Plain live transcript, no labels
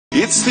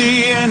It's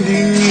the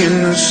ending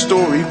in the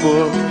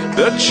storybook,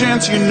 the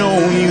chance you know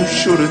you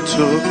should have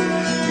took,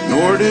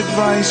 ignored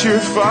advice your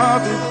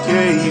father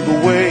gave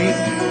away.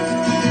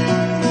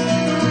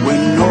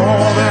 When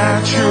all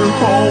that you're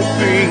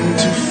hoping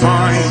to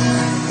find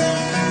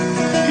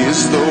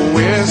is the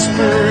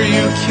whisper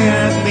you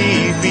can't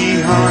leave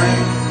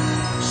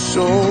behind,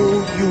 so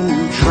you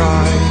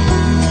try.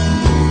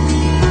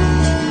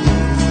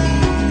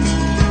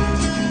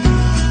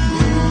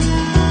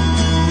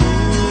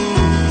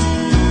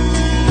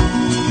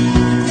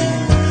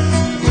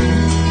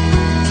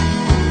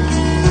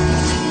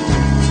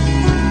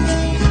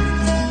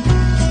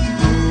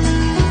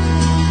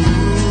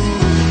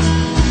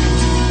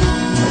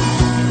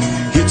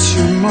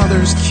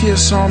 Mother's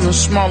kiss on the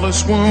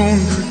smallest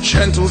wound, her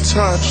gentle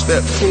touch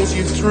that pulls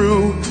you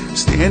through,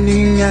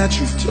 standing at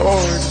your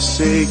door to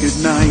say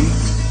goodnight.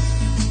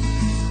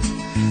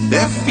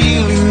 That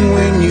feeling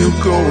when you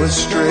go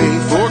astray,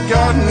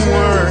 forgotten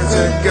words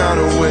that got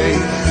away,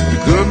 the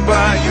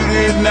goodbye you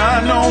did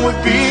not know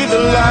would be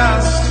the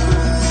last.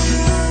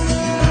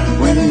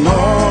 When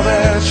all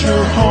that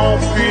you're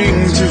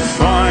hoping to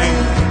find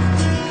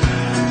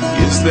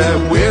is that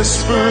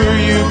whisper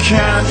you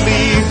can't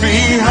leave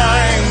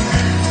behind,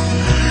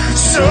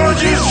 so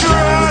just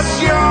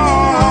trust your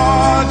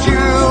heart,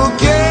 you'll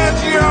get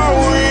your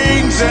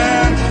wings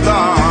and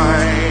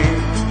fly.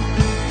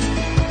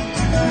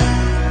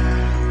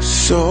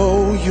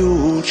 So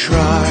you'll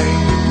try.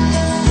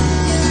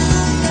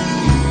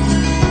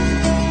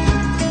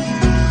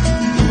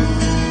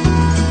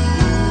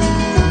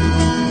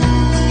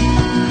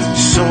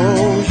 So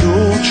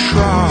you'll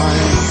try.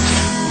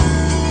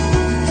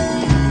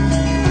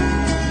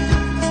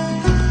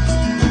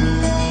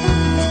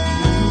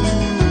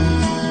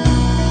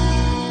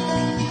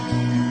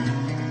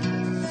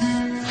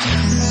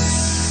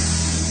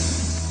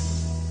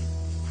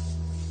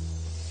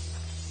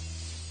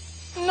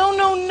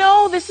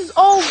 This is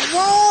all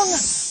wrong.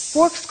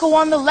 Forks go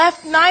on the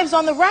left, knives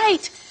on the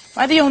right.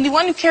 Am I the only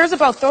one who cares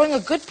about throwing a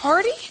good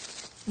party?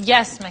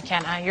 Yes,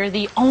 McKenna, you're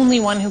the only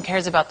one who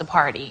cares about the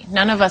party.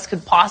 None of us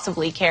could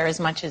possibly care as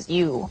much as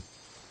you.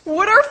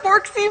 What are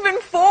forks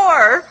even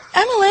for?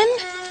 Emmeline,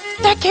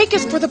 that cake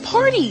is for the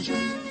party.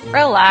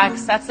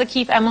 Relax, that's to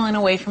keep Emmeline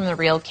away from the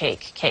real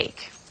cake.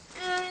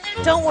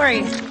 Don't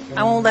worry,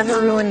 I won't let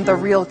her ruin the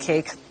real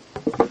cake.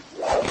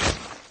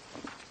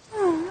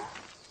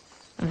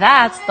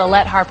 That's the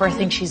let Harper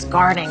think she's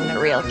guarding the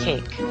real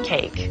cake.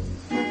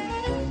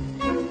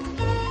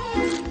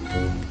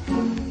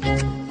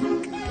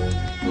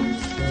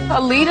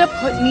 Alita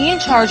put me in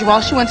charge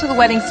while she went to the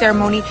wedding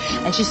ceremony,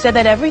 and she said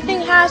that everything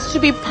has to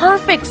be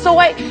perfect, so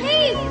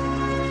Hey!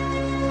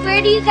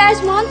 Where do you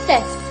guys want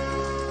this?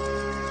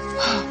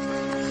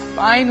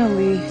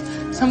 Finally,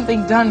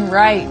 something done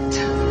right.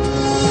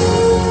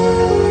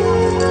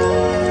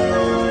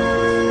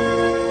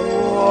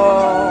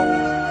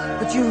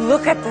 You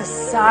look at the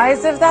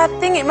size of that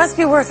thing, it must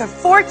be worth a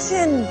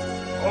fortune.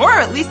 Or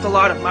at least a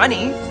lot of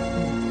money.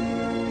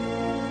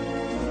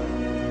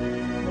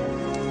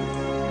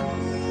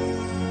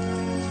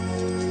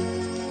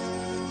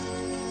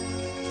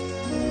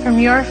 From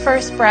your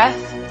first breath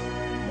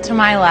to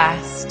my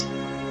last.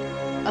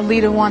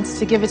 Alita wants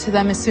to give it to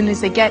them as soon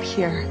as they get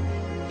here.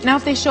 Now,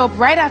 if they show up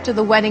right after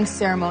the wedding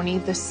ceremony,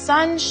 the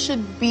sun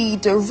should be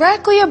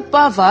directly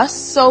above us,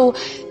 so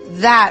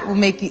that will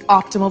make the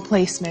optimal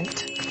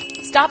placement.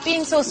 Stop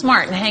being so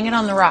smart and hang it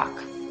on the rock.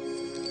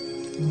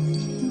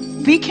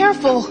 Be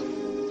careful.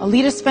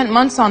 Alita spent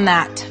months on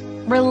that.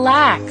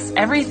 Relax.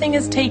 Everything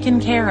is taken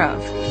care of.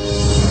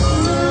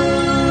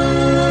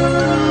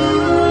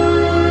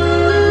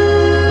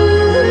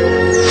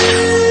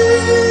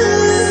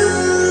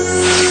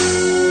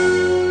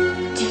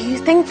 Do you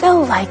think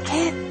they'll like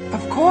it?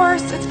 Of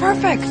course. It's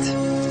perfect.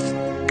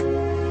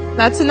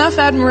 That's enough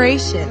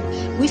admiration.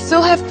 We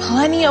still have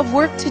plenty of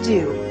work to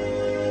do.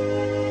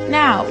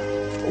 Now,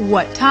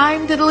 what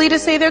time did Alita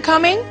say they're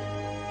coming?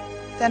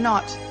 They're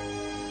not.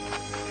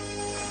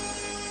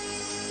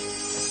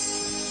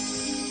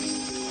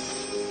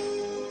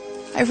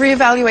 I've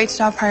reevaluated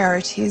our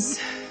priorities.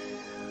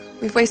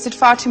 We've wasted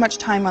far too much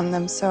time on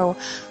them, so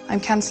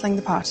I'm canceling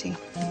the party.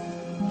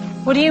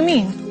 What do you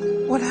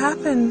mean? What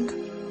happened?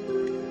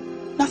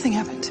 Nothing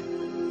happened.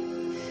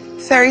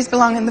 Fairies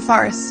belong in the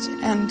forest,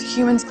 and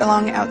humans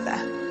belong out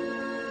there.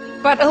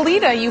 But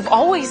Alita, you've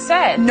always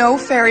said... No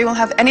fairy will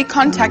have any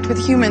contact with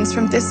humans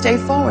from this day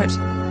forward.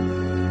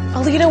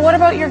 Alita, what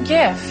about your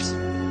gift?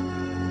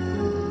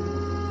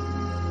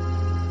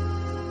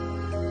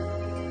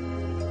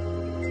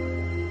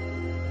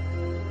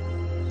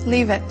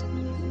 Leave it,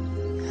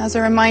 as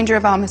a reminder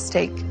of our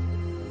mistake.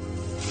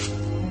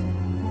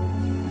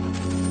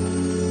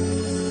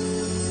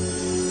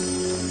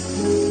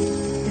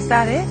 Is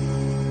that it?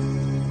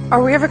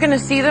 Are we ever going to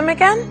see them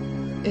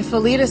again? If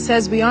Alita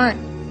says we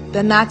aren't,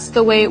 then that's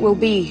the way it will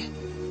be.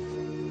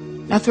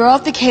 Now throw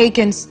out the cake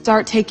and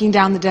start taking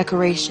down the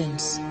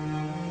decorations.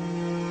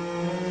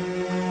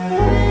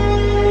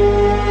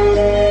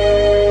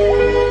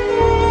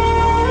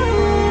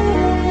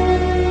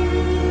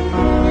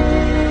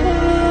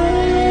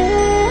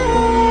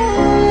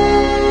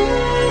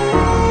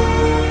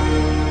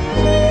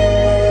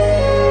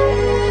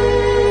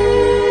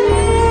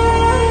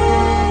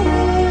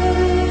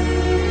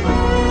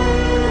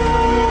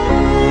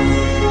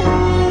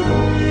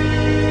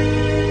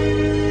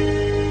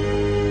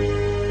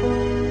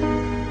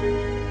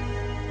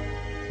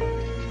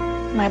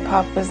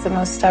 Pop was the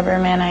most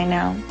stubborn man I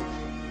know.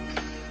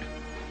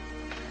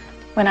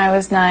 When I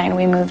was 9,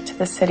 we moved to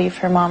the city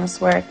for Mom's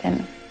work,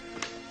 and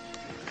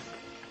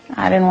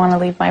I didn't want to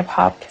leave my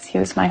Pop because he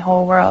was my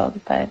whole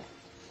world, but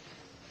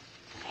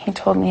he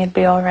told me it'd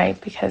be all right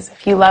because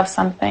if you love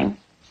something,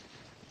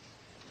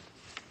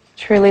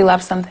 truly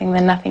love something,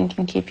 then nothing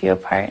can keep you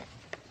apart.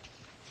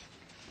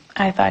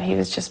 I thought he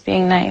was just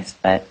being nice,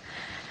 but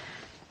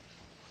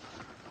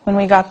when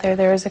we got there,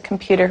 there was a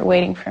computer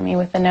waiting for me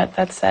with a note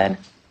that said,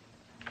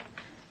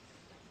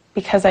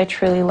 "Because I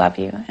truly love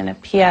you," and a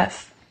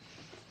PS.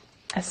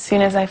 As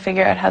soon as I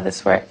figure out how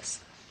this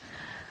works,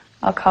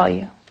 I'll call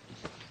you.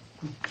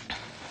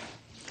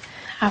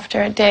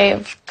 After a day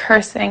of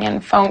cursing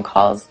and phone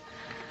calls,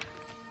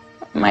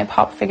 my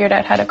Pop figured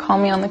out how to call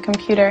me on the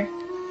computer.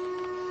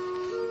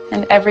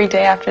 And every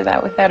day after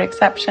that, without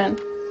exception,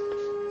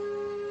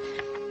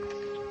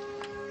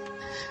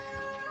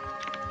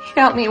 he'd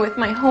help me with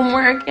my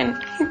homework and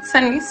he'd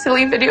send me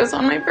silly videos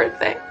on my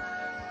birthday.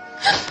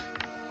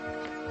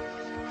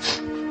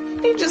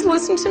 He'd just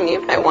listen to me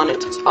if I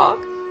wanted to talk.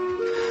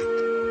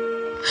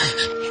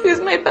 He was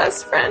my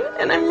best friend,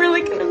 and I'm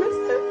really gonna miss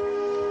him.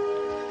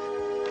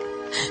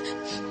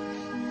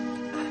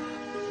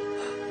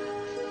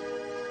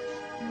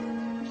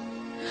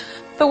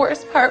 The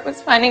worst part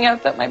was finding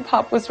out that my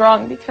Pop was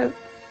wrong, because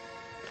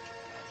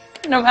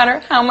no matter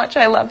how much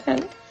I love him,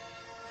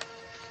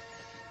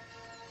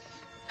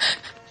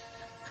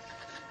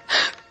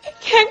 he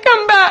can't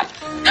come back.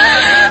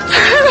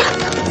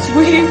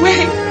 Sweetie,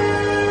 wait.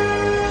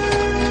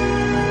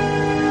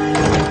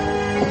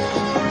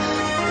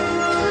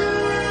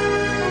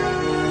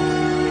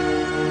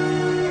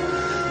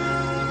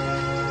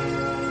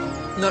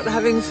 Not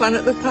having fun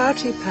at the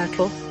party,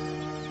 Petal?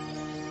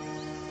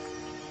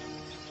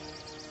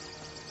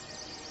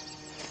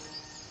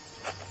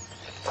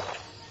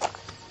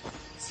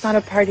 It's not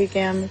a party,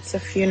 Gam. It's a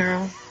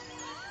funeral.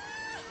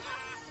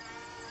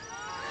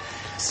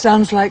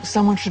 Sounds like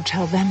someone should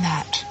tell them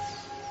that.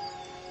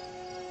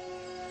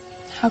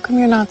 How come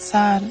you're not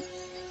sad?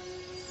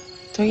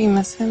 Don't you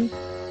miss him?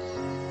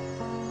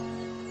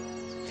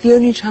 The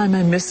only time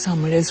I miss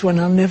someone is when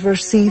I'll never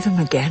see them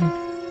again.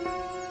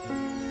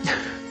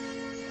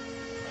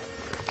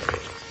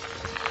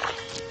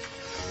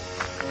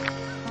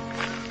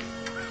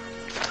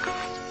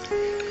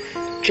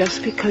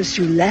 Just because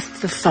you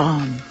left the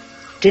farm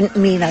didn't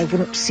mean I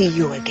wouldn't see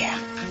you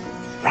again,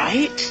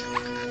 right?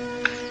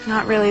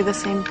 Not really the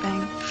same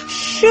thing.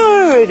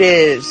 Sure it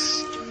is.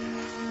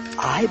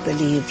 I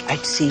believed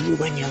I'd see you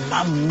when your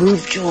mum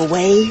moved you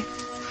away,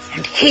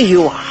 and here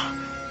you are.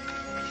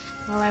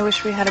 Well, I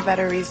wish we had a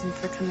better reason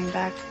for coming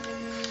back.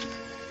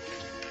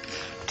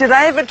 Did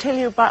I ever tell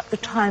you about the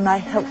time I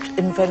helped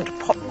invent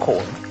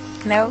popcorn?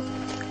 No?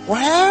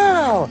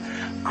 Well,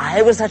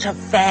 I was at a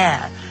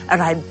fair,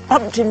 and I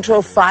bumped into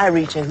a fire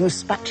eater who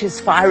spat his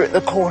fire at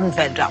the corn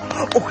vendor.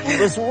 Oh, he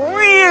was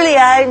really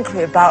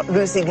angry about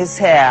losing his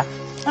hair,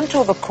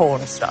 until the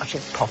corn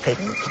started popping.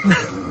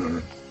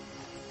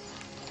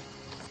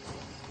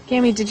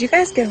 Gammy, did you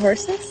guys get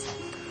horses?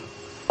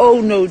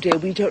 Oh, no, dear,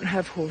 we don't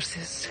have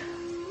horses.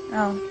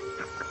 Oh.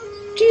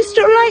 Do you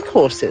still like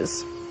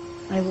horses?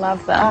 I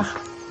love them.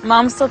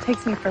 Mom still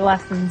takes me for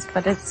lessons,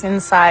 but it's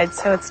inside,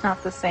 so it's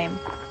not the same.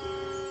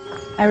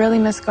 I really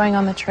miss going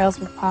on the trails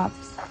with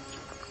Pops.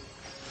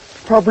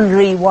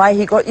 Probably why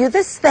he got you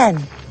this, then.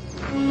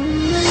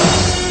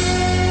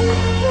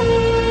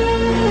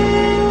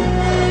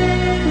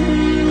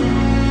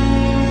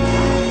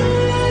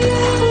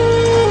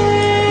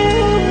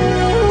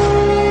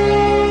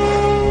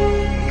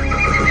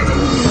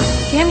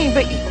 Gammy,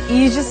 but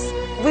you just...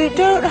 We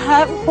don't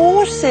have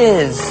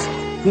horses.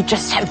 We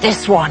just have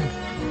this one.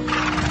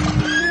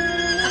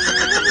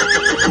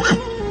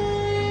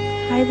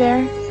 Hi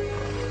there.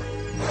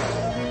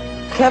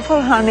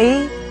 Careful,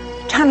 honey.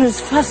 Tanner's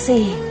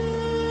fussy.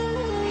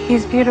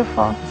 He's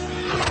beautiful.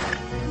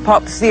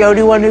 Pop's the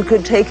only one who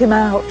could take him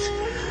out.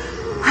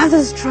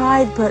 Others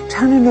tried, but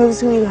Tanner knows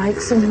who he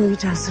likes and who he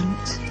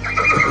doesn't.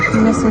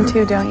 You miss him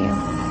too, don't you?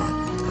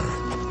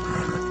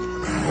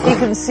 He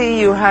can see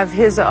you have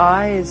his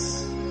eyes.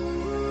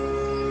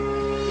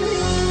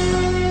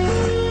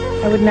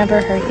 I would never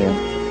hurt you.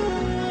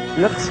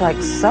 Looks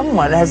like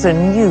someone has a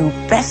new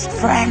best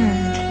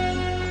friend.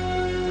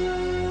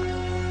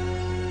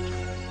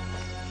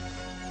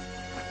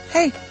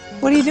 Hey,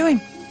 what are you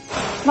doing?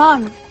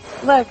 Mom,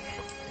 look.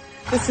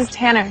 This is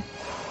Tanner.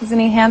 Isn't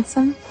he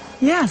handsome?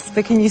 Yes,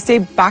 but can you stay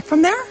back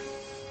from there?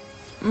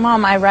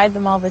 Mom, I ride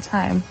them all the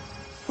time.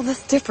 Well,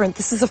 that's different.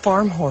 This is a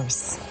farm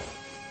horse.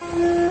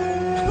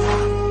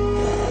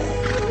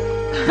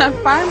 A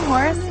farm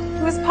horse?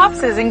 It was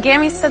Pops's, and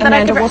Gammy said that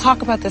Amanda, I could... we'll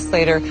talk about this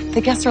later.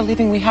 The guests are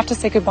leaving. We have to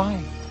say goodbye.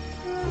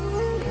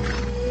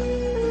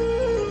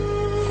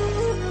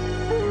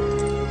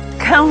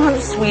 Come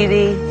on,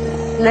 sweetie.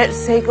 Let's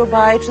say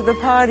goodbye to the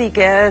party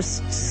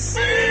guests.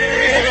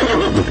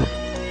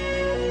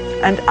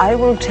 And I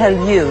will tell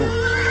you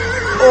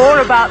all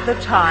about the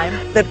time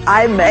that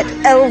I met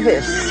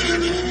Elvis.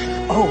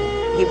 Oh,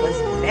 he was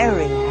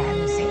very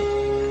handsy.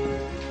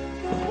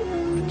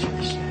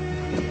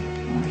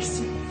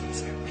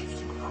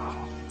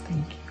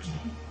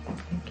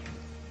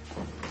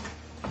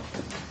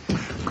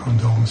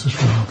 condolences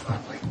from our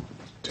family.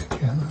 Take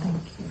care now.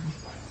 Thank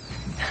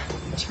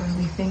you.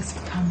 Charlie, thanks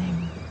for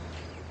coming.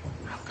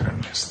 How could I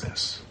miss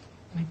this?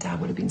 My dad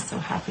would have been so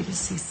happy to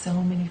see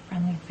so many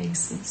friendly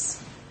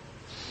faces.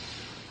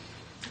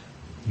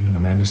 You and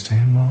Amanda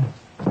staying long?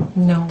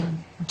 No,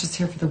 we're just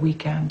here for the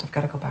weekend. I've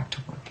got to go back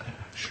to work.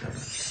 Sure.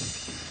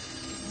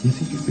 Do you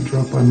think you could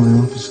drop by my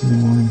office in the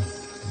morning?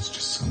 It's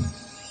just some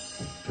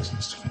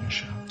business to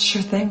finish up.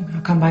 Sure thing.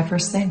 I'll come by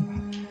first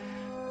thing.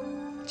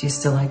 Do you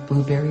still like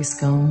blueberry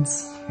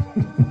scones?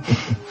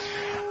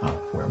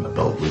 I'll wear my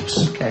belt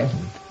loops. Okay.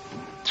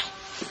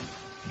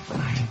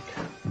 Bye.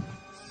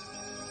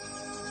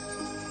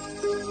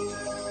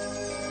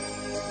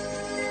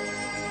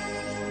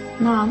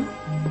 Mom?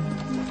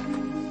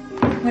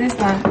 What is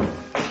that?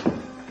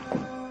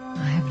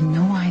 I have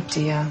no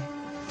idea.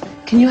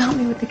 Can you help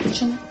me with the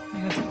kitchen? I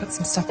have to put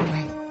some stuff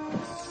away.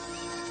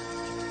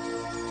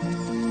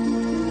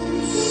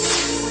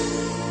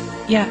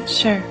 Yeah,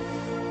 sure.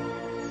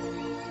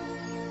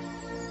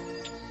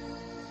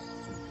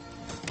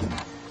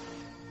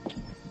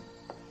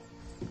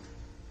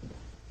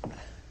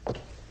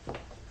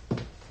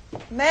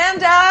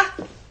 Amanda!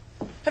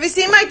 Have you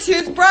seen my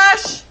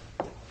toothbrush?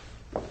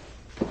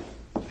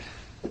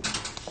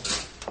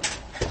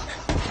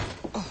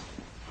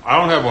 I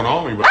don't have one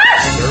on me, but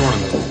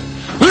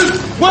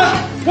What?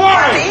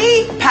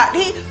 Why?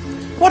 Patty,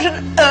 what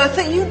on earth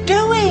are you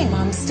doing?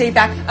 Mom, stay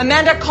back.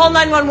 Amanda, call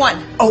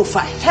 911. Oh, for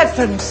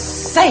heaven's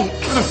sake.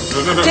 No.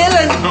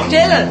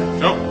 Dylan,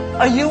 No.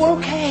 are you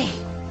okay?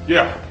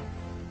 Yeah.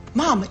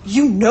 Mom,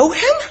 you know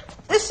him?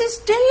 This is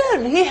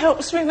Dylan. He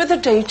helps me with the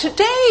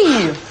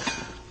day-to-day.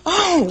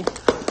 Oh.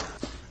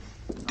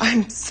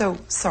 I'm so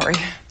sorry.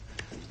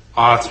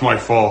 It's my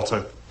fault.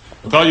 I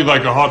thought you'd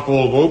like a hot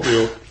bowl of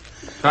oatmeal.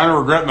 Kind of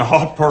regretting the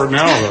hot part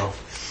now, though.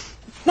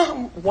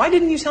 Mom, why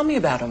didn't you tell me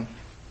about him?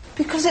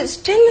 Because it's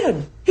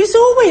Dylan. He's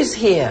always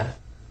here.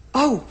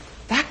 Oh,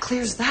 that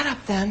clears that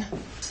up then.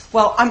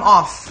 Well, I'm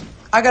off.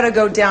 I gotta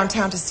go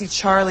downtown to see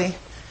Charlie.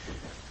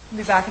 I'll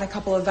be back in a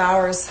couple of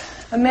hours.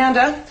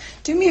 Amanda,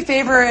 do me a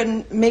favor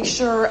and make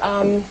sure,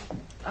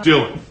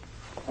 Dylan.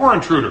 Or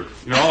intruder.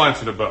 I'll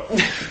answer to both.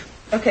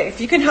 Okay,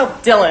 if you can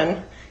help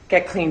Dylan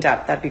get cleaned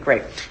up, that'd be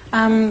great.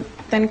 Then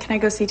can I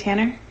go see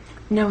Tanner?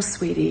 No,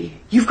 sweetie.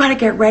 You've got to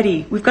get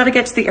ready. We've got to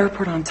get to the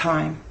airport on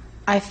time.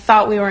 I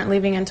thought we weren't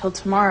leaving until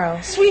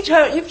tomorrow.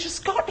 Sweetheart, you've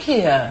just got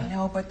here.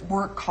 No, but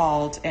work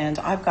called, and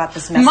I've got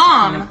this mess.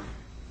 Mom!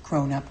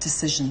 Grown-up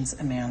decisions,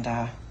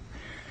 Amanda.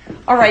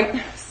 All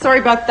right. Sorry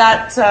about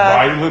that.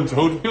 Violent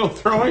oatmeal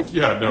throwing?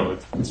 Yeah, no,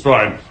 it's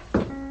fine.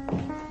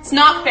 It's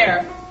not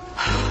fair.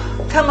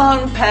 Come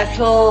on,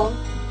 Petal.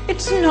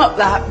 It's not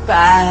that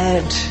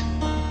bad.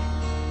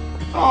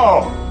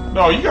 Oh,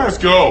 no, you guys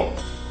go.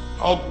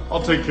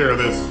 I'll take care of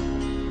this.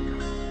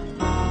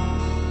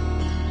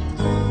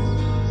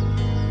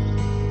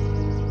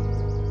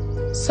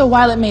 So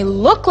while it may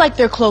look like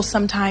they're close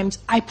sometimes,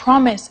 I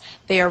promise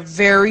they are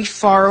very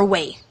far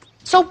away.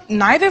 So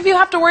neither of you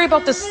have to worry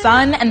about the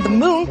sun and the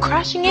moon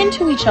crashing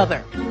into each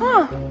other.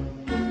 Huh.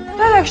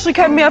 That actually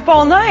kept me up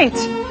all night.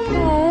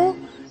 Oh,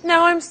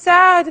 now I'm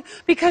sad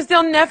because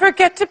they'll never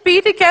get to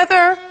be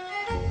together.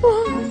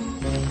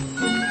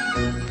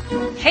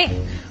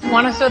 Hey,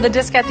 want to throw the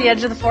disc at the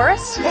edge of the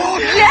forest?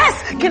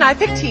 Yes! Can I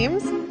pick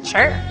teams?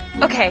 Sure.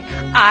 Okay,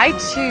 I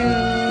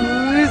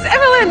choose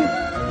Evelyn.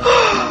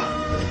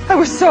 I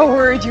was so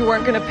worried you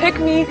weren't going to pick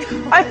me.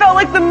 I felt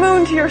like the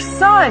moon to your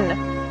sun.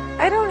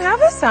 I don't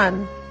have a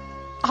sun.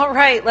 All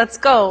right, let's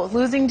go.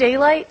 Losing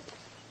daylight?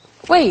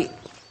 Wait,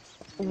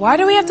 why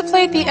do we have to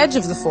play at the edge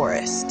of the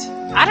forest?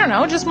 I don't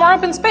know, just more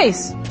open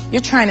space.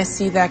 You're trying to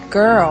see that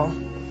girl.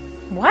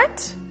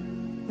 What?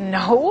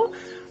 No.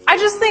 I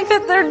just think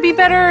that there'd be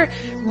better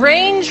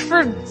range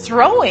for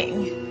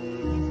throwing.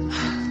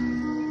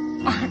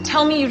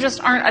 Tell me you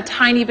just aren't a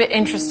tiny bit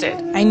interested.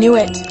 I knew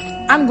it.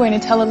 I'm going to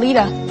tell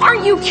Alita.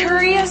 Aren't you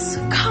curious?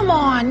 Come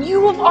on,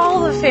 you of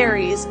all the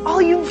fairies,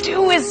 all you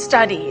do is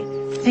study.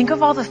 Think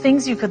of all the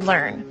things you could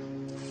learn.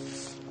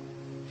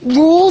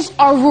 Rules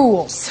are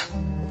rules.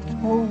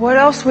 Well, what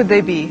else would they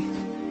be?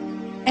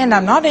 And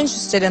I'm not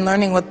interested in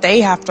learning what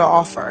they have to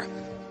offer.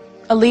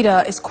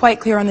 Alita is quite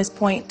clear on this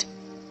point.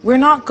 We're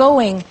not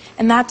going,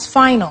 and that's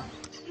final.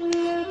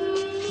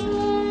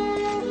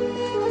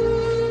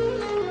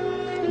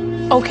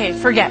 Okay,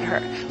 forget her.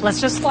 Let's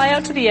just fly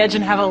out to the edge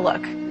and have a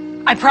look.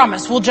 I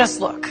promise, we'll just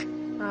look.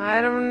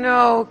 I don't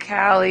know,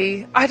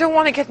 Callie. I don't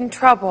want to get in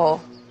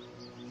trouble.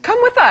 Come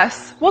with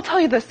us. We'll tell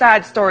you the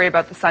sad story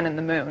about the sun and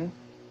the moon.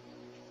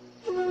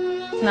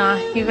 Nah,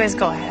 you guys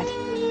go ahead.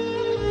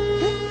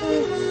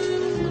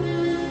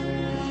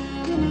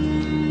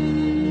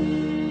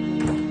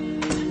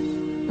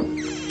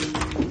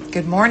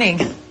 Good morning.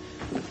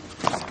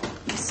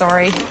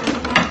 Sorry,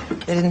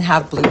 they didn't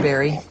have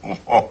blueberry.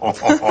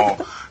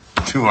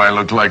 Do I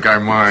look like I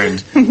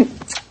mind?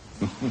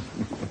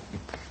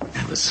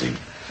 Have a seat.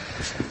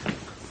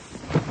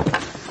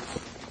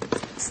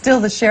 Still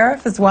the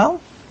sheriff as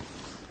well?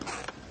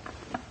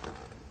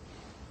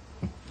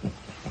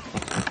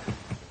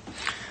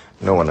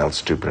 No one else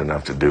stupid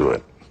enough to do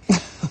it.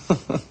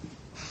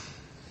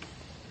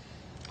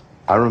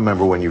 I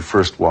remember when you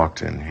first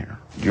walked in here.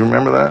 Do you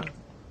remember that?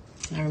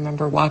 I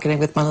remember walking in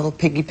with my little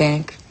piggy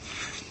bank,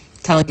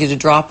 telling you to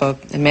drop a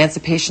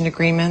emancipation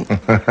agreement.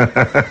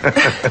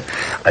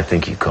 I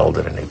think you called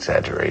it an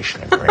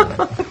exaggeration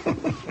agreement.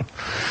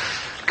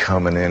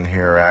 Coming in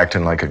here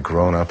acting like a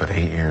grown-up at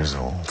 8 years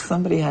old.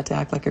 Somebody had to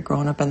act like a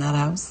grown-up in that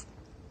house.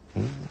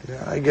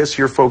 Yeah, I guess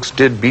your folks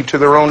did beat to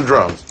their own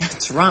drums.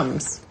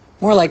 Drums.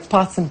 More like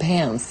pots and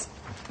pans.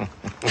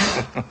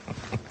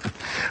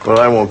 Well,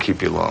 I won't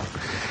keep you long.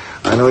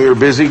 I know you're a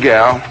busy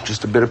gal.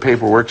 Just a bit of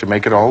paperwork to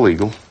make it all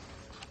legal.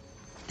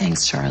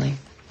 Thanks, Charlie.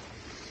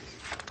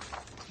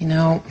 You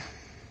know,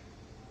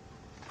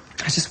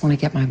 I just want to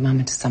get my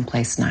mom into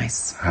someplace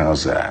nice.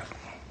 How's that?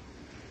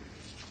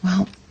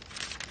 Well,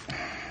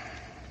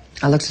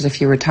 I looked at a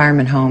few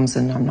retirement homes,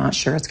 and I'm not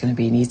sure it's going to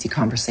be an easy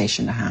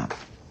conversation to have.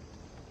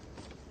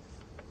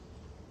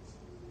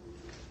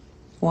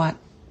 What?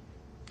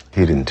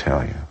 He didn't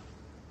tell you.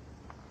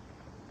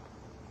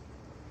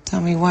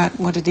 Tell me what?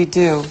 What did he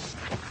do?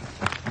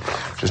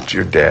 Just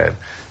your dad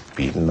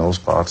beating those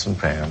pots and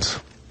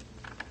pans.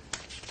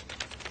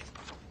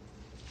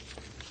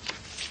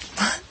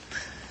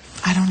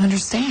 I don't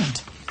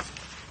understand.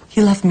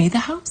 He left me the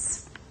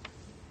house?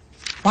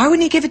 Why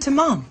wouldn't he give it to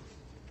Mom?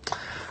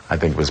 I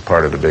think it was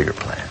part of the bigger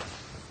plan.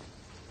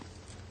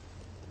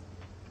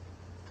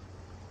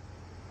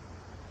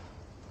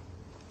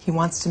 He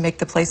wants to make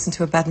the place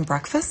into a bed and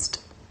breakfast?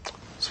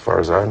 As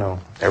far as I know,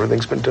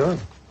 everything's been done.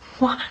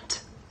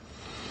 What?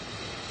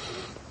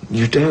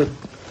 Your dad,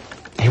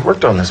 he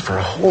worked on this for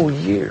a whole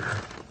year.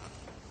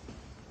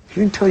 He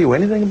didn't tell you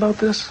anything about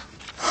this?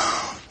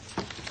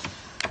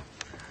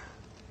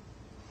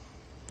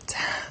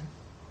 Dad.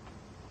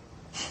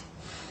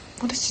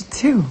 What did you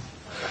do?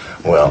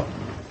 Well,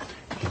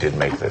 he did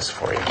make this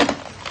for you.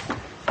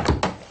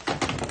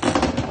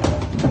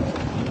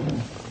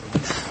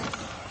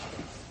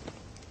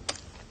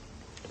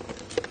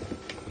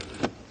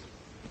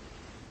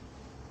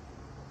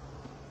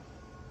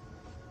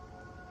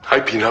 Hi,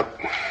 Peanut.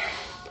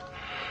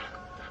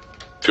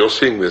 If you're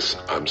seeing this,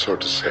 I'm sorry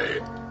to say,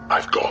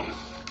 I've gone.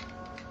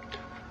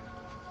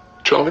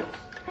 Charlie,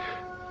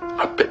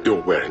 I bet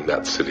you're wearing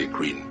that silly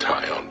green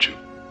tie, aren't you?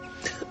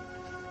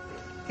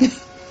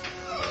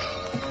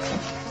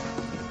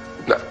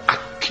 Now, I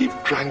keep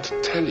trying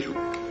to tell you,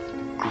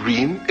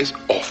 green is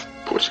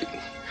off-putting.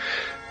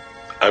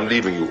 I'm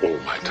leaving you all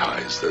my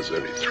ties. There's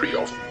only 3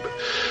 of them, but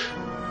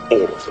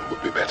all of them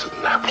would be better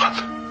than that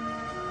one.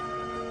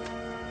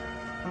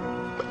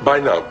 By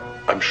now,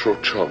 I'm sure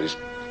Charlie's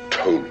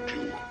told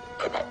you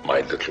about my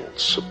little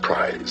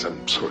surprise.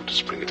 I'm sorry to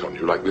spring it on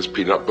you like this,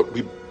 Peanut, but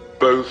we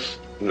both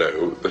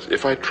know that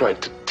if I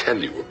tried to tell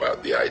you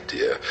about the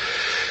idea,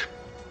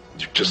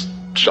 you'd just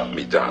shut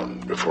me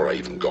down before I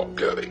even got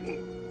going.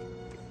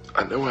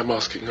 I know I'm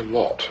asking a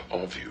lot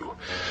of you.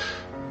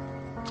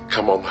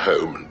 Come on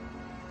home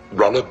and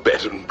run a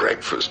bed and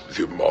breakfast with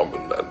your mom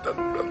and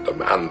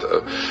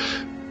Amanda.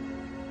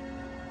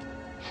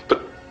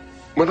 But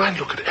when I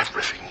look at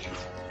everything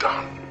you've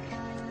done,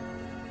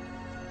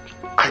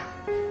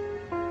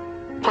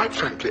 quite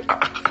frankly, I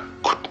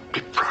couldn't be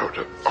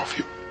prouder of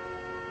you.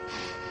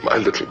 My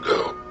little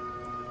girl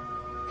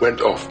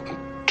went off and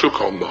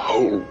took on the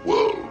whole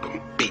world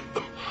and beat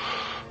them.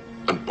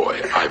 And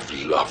boy, I've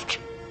loved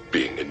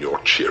being in your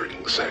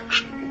cheering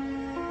section.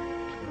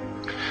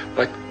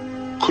 I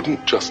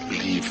couldn't just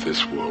leave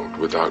this world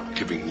without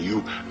giving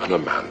you and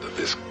Amanda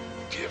this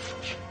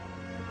gift.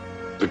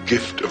 The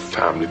gift of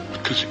family,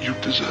 because you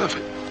deserve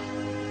it.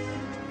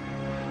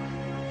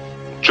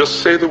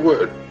 Just say the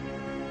word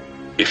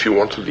if you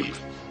want to leave.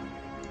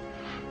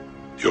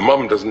 Your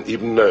mum doesn't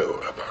even know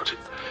about it.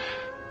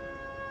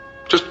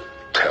 Just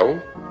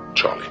tell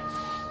Charlie,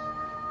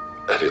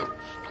 and he'll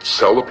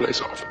sell the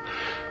place off.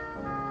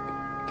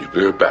 You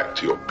go back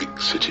to your big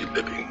city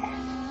living.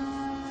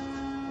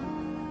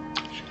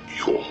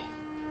 Your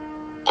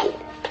call.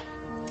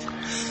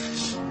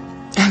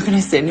 How can I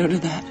say no to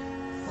that?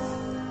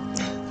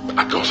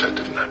 I got her,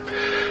 didn't I?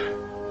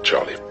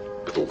 Charlie,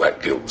 with all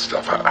that guilt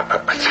stuff,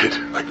 I did.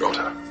 I got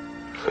her.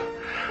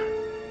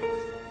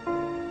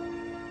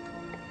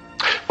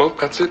 Well,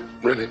 that's it,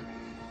 really.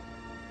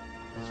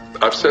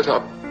 I've set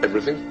up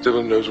everything.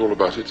 Dylan knows all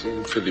about it. He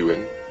can fill you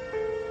in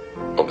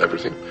on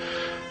everything.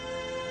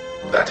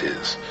 That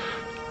is,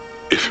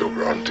 if you're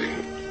granting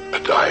a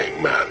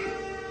dying man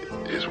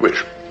his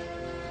wish.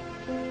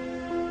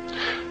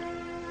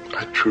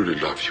 I truly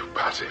love you,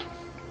 Patty.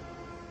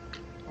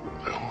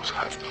 I always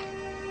have done.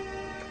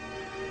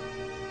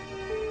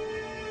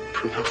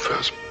 From your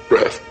first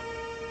breath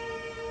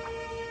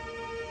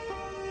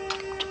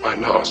to my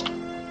last.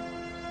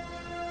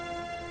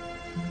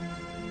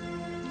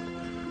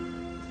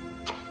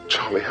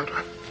 Charlie, how do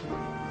I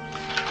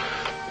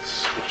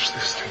switch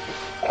this thing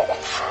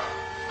off?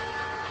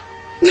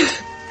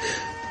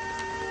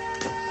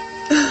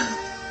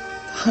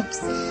 Pops.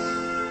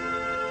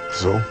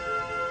 So?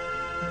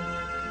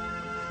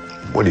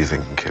 What are you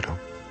thinking, kiddo?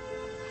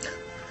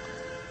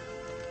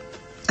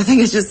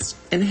 think I just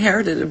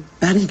inherited a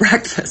bed and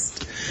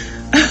breakfast.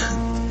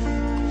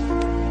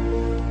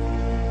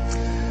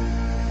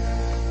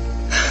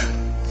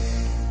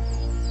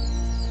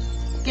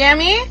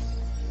 Gammy?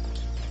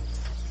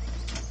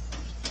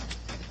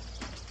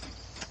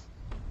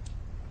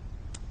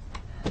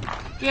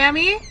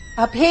 Gammy?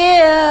 Up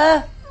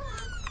here.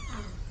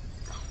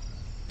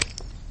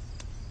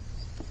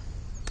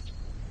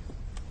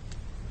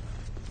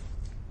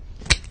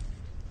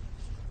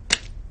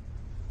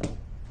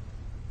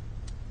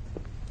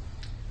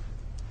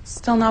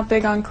 Still not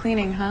big on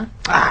cleaning, huh?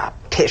 Ah,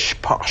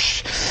 pish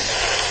posh.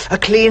 A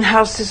clean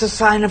house is a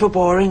sign of a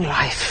boring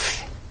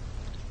life.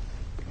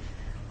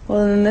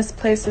 Well, then this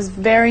place is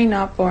very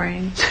not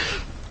boring.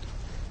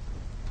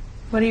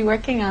 What are you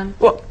working on?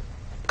 Well,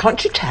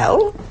 can't you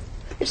tell?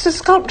 It's a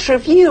sculpture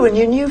of you and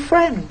your new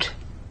friend.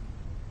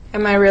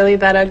 Am I really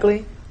that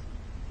ugly?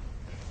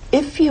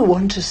 If you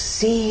want to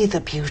see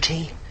the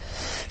beauty,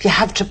 you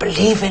have to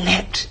believe in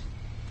it.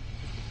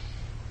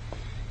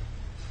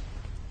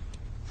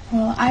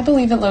 Well, I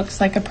believe it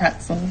looks like a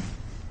pretzel.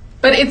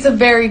 But it's a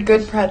very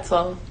good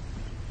pretzel.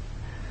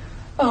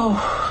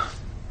 Oh,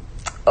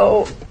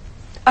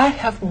 I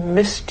have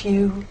missed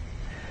you.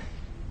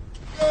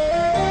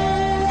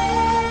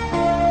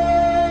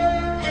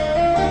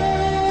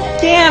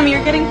 Damn,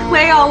 you're getting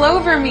clay all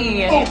over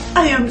me. Oh,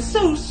 I am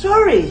so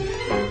sorry.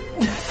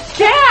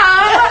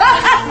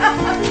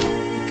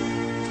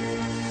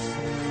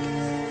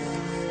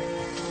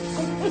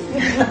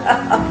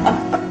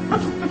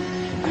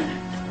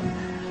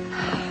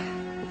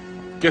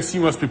 Guess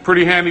you must be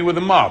pretty handy with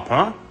a mop,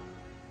 huh?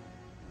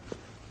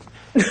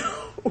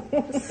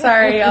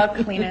 Sorry, I'll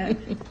clean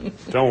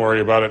it. Don't worry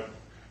about it.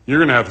 You're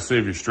gonna have to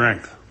save your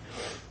strength.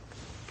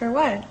 For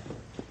what?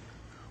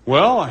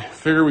 Well, I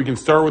figure we can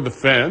start with the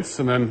fence,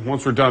 and then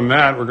once we're done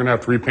that, we're gonna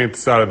have to repaint the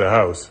side of the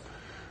house.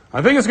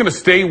 I think it's gonna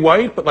stay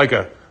white, but like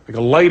a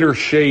lighter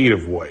shade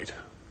of white.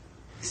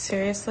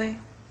 Seriously?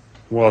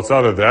 Well, it's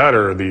either that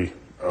or the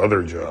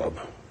other job.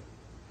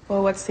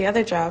 Well, what's the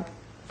other job?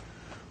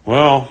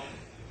 Well,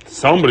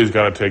 somebody's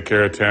got to take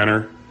care of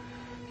Tanner.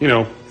 You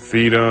know,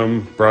 feed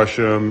him, brush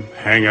him,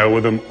 hang out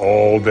with him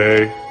all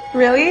day.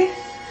 Really?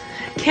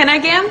 Can I,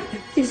 Gam?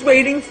 He's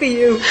waiting for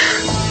you.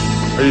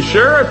 Are you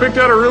sure? I picked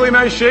out a really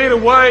nice shade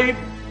of white.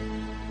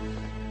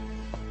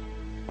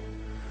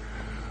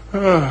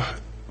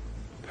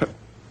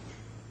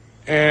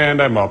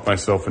 And I mopped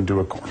myself into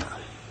a corner.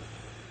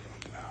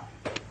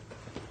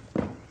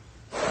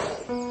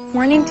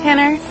 Morning,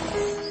 Tanner.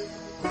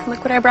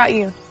 Look what I brought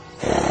you.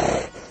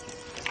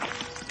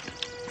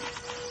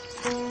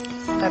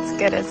 That's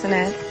good, isn't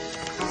it?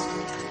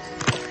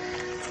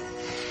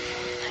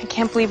 I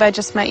can't believe I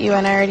just met you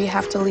and I already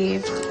have to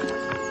leave.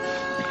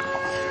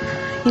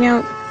 You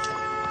know,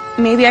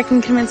 maybe I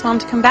can convince Mom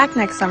to come back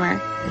next summer.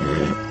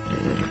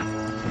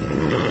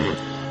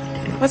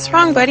 What's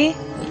wrong, buddy?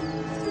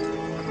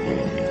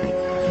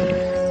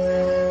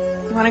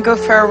 You want to go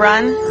for a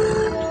run?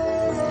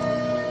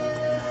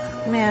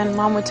 Man,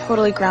 Mom would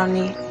totally ground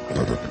me.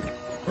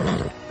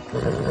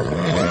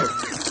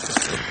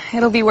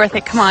 It'll be worth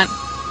it. Come on.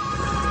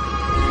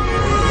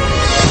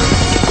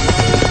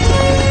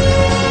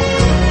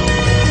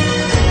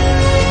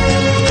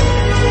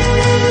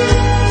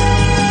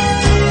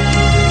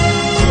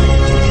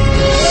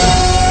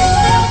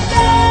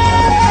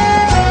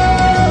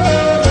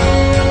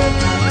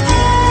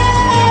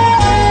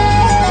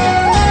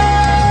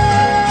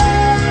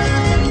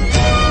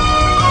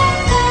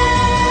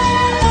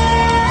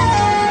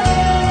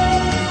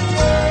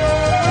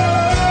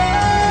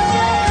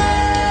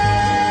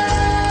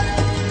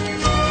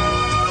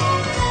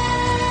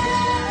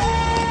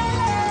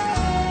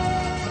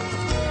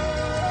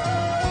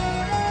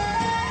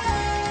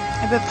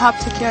 I bet Pop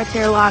took you out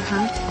there a lot,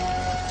 huh?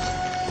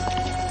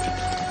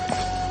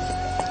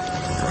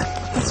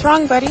 What's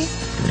wrong, buddy?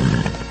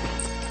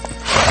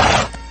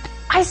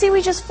 I say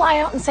we just fly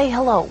out and say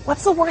hello.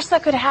 What's the worst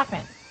that could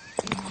happen?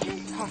 I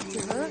can't talk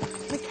to her.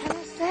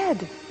 McKenna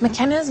said.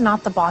 McKenna is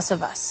not the boss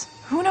of us.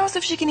 Who knows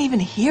if she can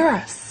even hear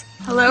us?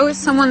 Hello, is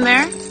someone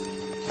there?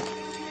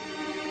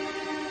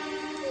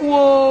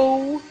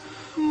 Whoa.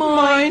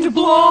 Mind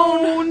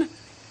blown.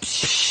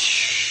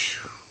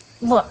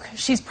 Look,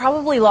 she's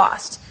probably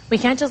lost. We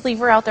can't just leave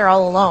her out there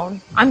all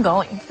alone. I'm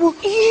going. Well,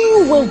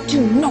 you will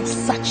do no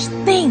such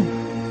thing.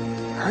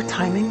 Her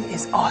timing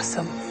is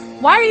awesome.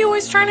 Why are you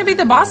always trying to be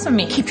the boss of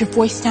me? Keep your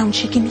voice down.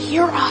 She can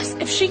hear us.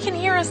 If she can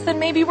hear us, then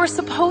maybe we're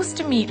supposed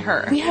to meet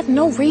her. We have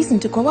no reason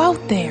to go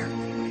out there.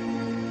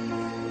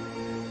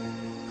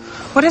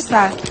 What is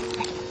that?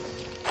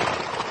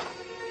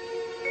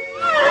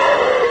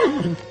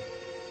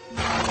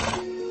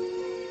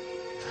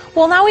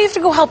 Well, now we have to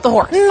go help the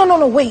horse.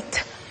 No,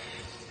 wait.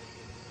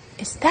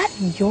 Is that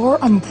your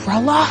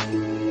umbrella?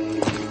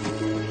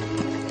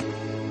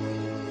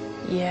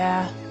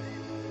 Yeah.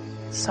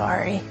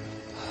 Sorry.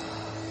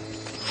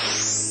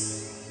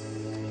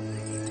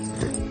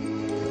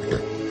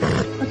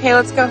 Okay,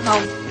 let's go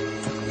home.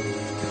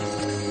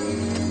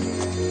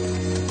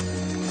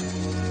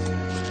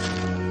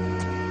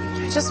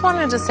 Just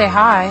wanted to say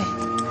hi.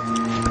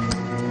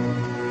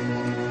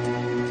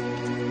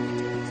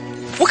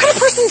 What kind of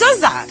person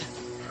does that?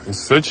 He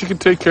said she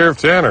could take care of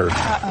Tanner.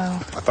 Uh-oh.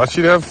 I thought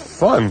she'd have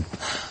fun.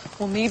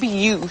 Well, maybe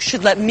you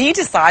should let me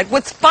decide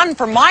what's fun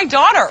for my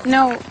daughter.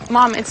 No,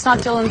 Mom, it's not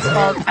Dylan's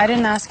fault. I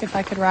didn't ask if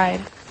I could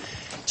ride.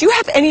 Do you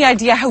have any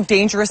idea how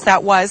dangerous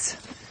that was?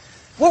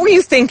 What were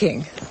you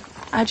thinking?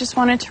 I just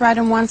wanted to ride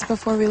him once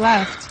before we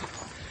left.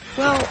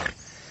 Well,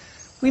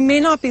 we may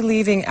not be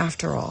leaving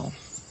after all.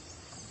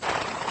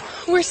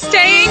 We're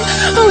staying?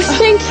 Oh,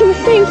 thank you,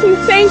 thank you,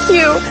 thank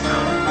you.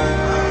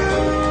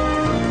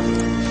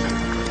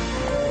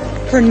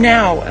 For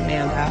now,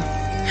 Amanda.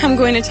 I'm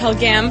going to tell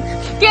Gam.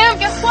 Gam,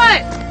 guess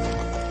what?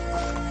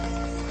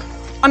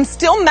 I'm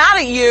still mad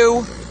at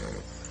you.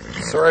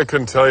 Sorry I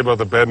couldn't tell you about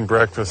the bed and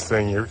breakfast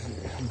thing. Your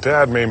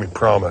dad made me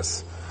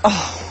promise.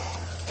 Oh.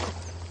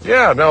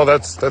 Yeah, no,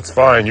 that's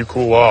fine. You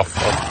cool off.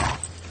 I'll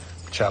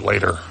chat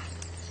later.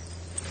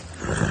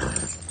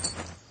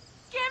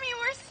 Gammy,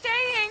 we're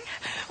staying.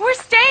 We're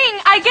staying.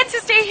 I get to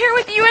stay here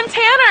with you and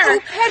Tanner. Oh,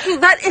 Peggy,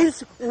 that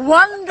is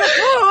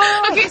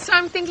wonderful. Okay, so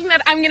I'm thinking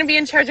that I'm going to be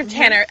in charge of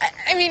Tanner.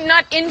 I mean,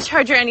 not in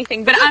charge or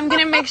anything, but I'm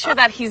going to make sure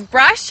that he's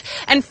brushed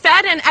and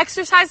fed and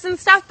exercised and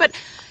stuff, but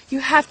you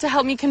have to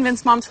help me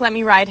convince Mom to let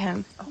me ride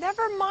him.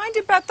 Never mind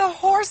about the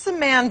horse,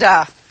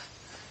 Amanda.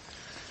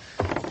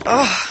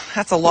 Oh,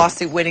 that's a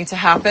lawsuit waiting to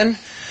happen.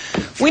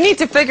 We need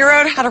to figure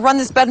out how to run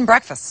this bed and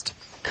breakfast.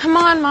 Come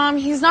on, Mom.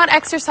 He's not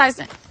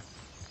exercising.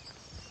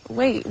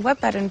 Wait,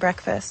 what bed and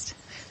breakfast?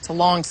 It's a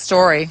long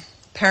story.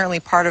 Apparently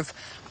part of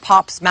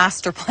Pop's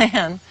master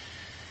plan.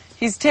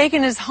 He's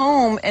taken his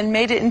home and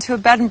made it into a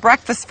bed and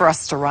breakfast for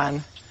us to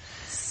run.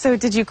 So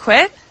did you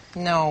quit?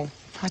 No,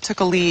 I took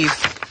a leave.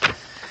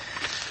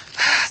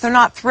 They're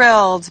not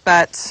thrilled,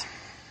 but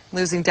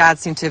losing Dad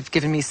seemed to have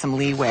given me some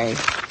leeway.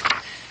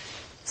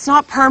 It's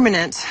not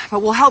permanent,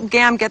 but we'll help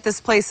Gam get this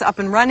place up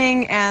and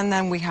running, and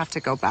then we have to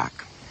go back.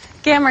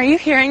 Gam, are you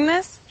hearing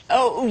this?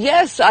 Oh,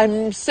 yes,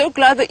 I'm so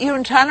glad that you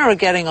and Tanner are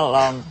getting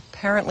along.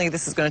 Apparently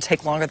this is going to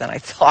take longer than I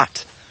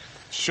thought.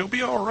 She'll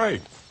be all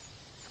right.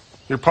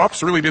 Your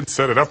pops really did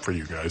set it up for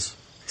you guys.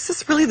 Is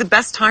this really the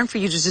best time for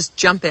you to just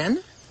jump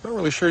in? Not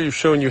really sure you've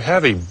shown you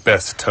have a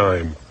best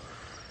time.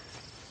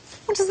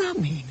 What does that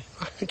mean?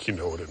 I think you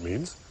know what it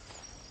means.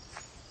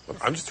 Look,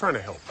 I'm just trying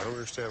to help. I don't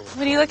understand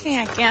What are you looking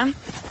at, Gam?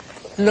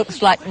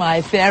 Looks like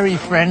my fairy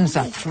friends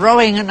are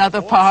throwing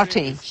another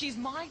party. She's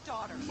my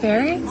daughter.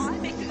 Fairies?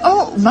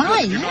 Oh, my,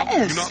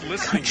 yes.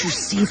 Can't you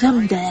see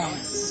them there?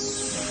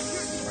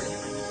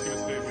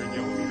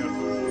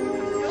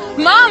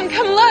 Mom,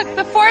 come look.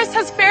 The forest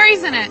has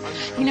fairies in it.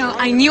 You know,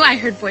 I knew I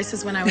heard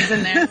voices when I was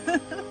in there.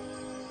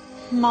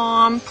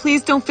 Mom,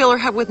 please don't fill her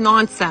head with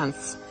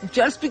nonsense.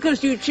 Just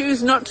because you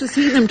choose not to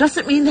see them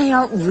doesn't mean they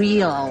aren't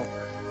real.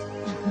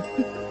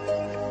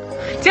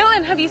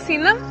 Dylan, have you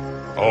seen them?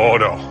 Oh,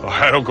 no.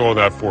 I don't go in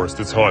that forest.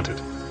 It's haunted.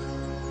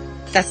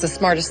 That's the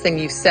smartest thing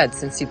you've said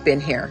since you've been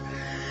here.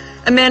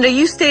 Amanda,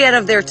 you stay out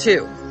of there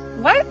too.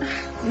 What?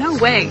 No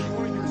way.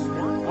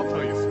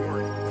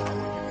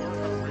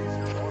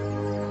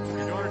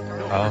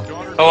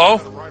 Hello?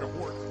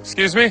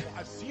 Excuse me?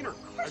 I've seen her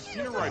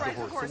ride the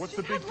horse. So what's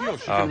the big deal?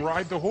 She can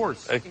ride the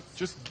horse.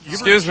 Just give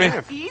Excuse her a me.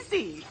 chance.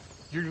 Easy.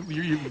 You're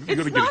It's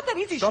gonna not get that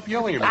easy. Stop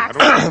yelling at me. Relax.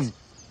 I don't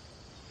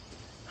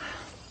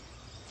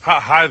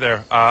Hi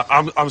there.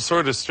 I'm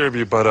sorry to disturb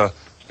you, but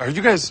are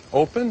you guys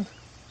open?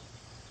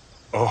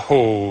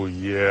 Oh,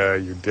 yeah.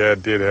 Your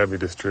dad did have me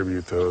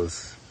distribute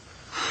those.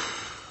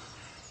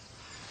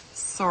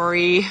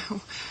 Sorry.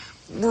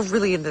 We're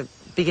really in the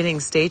beginning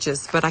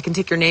stages, but I can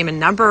take your name and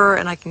number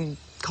and I can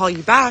call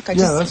you back.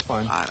 That's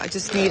fine. I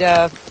just need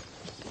a...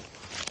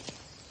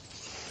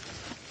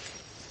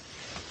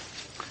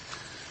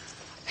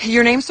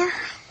 Your name, sir?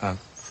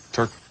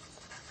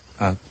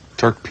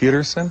 Turk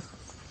Peterson?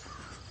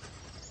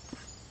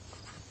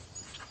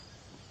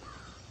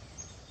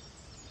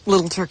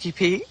 Little Turkey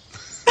Pete.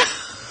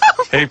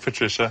 Hey,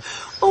 Patricia.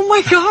 Oh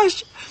my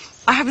gosh.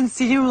 I haven't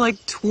seen you in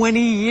like 20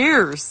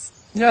 years.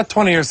 Yeah,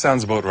 20 years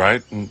sounds about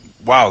right. And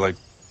wow, like,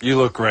 you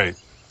look great.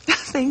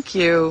 Thank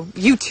you.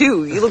 You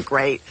too. You look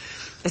great.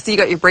 I see you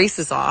got your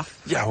braces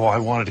off. Yeah, well, I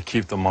wanted to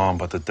keep them on,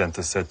 but the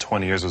dentist said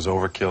 20 years was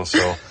overkill,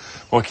 so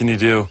what can you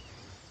do?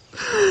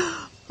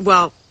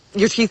 Well,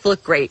 your teeth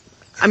look great.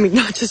 I mean,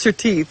 not just your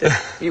teeth.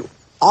 You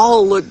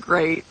all look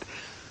great.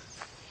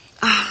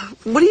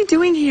 What are you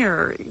doing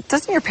here?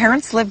 Doesn't your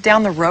parents live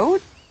down the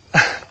road?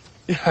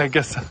 Yeah, I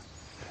guess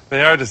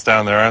they are just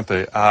down there, aren't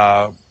they?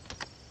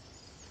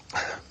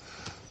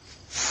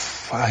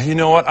 You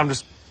know what? I'm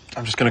just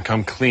gonna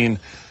come clean.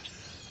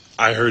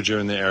 I heard you're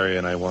in the area,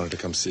 and I wanted to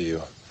come see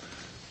you.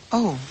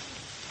 Oh.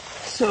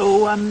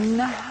 So,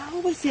 how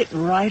was it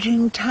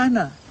riding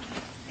Tanner?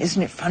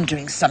 Isn't it fun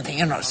doing something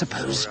you're not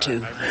supposed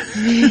to?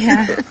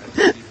 Yeah.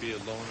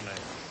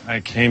 I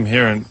came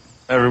here, and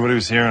everybody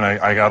was here, and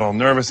I got all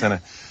nervous, and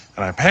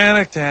I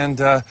panicked, and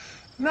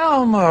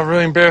now I'm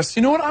really embarrassed.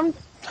 You know what? I'm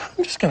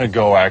just gonna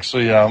go.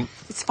 Actually,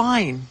 It's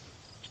fine.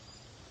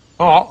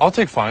 Oh, I'll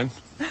take fine.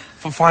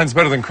 Fine's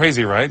better than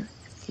crazy, right?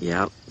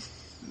 Yep.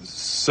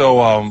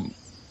 So,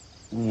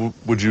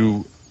 would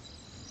you,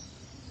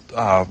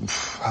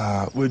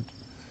 would...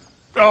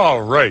 Oh,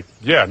 right.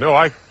 Yeah, no,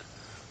 I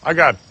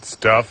got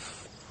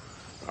stuff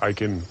I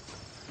can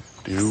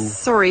do.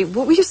 Sorry,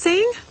 what were you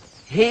saying?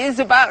 He's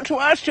about to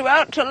ask you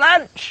out to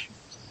lunch.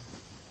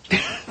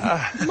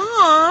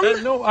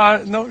 Mom!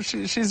 No,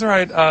 she's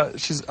right.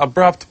 She's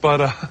abrupt,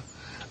 but,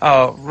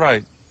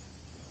 right.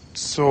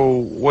 So,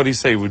 what do you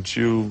say? Would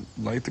you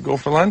like to go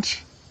for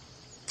lunch?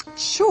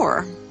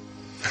 Sure.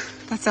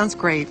 That sounds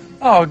great.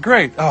 Oh,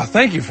 great. Oh,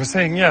 thank you for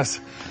saying yes.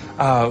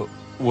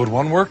 Would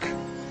one work?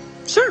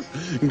 Sure.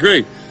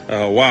 Great.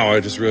 Wow, I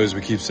just realized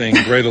we keep saying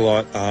great a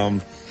lot.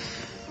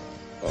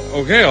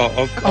 Okay,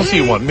 I'll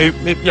see you one.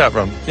 Maybe yeah,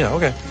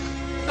 okay.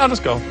 I'll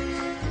just go.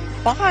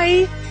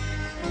 Bye.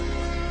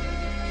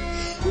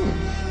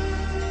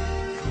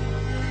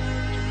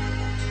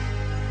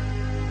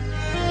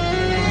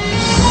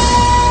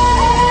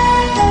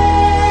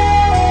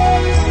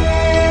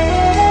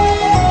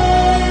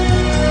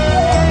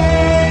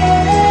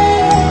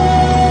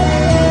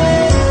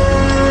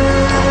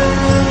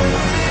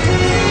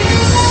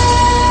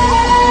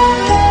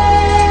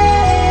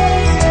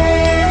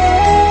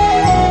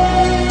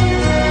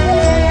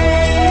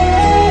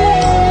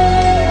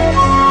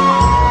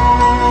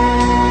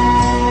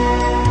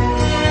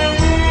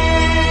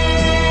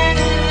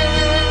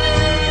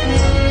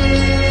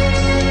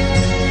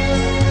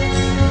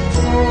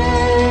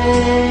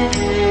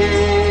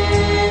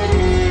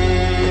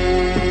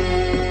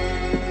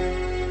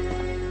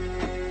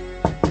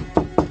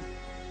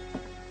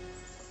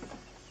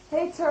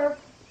 Hey, Turk.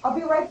 I'll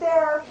be right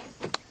there.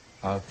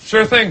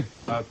 Sure thing.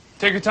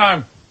 Take your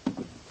time.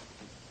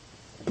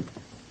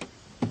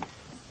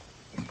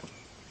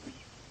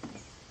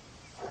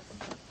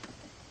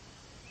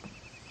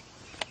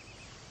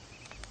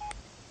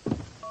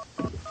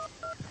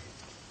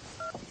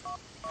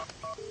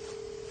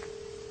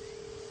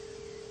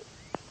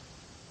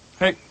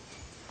 Hey,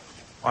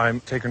 I'm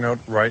taking note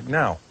right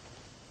now.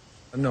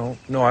 No,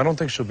 I don't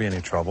think she'll be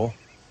any trouble.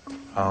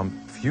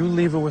 If you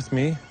leave it with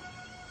me,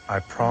 I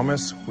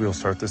promise we'll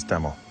start this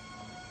demo.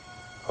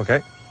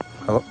 Okay?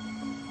 Hello?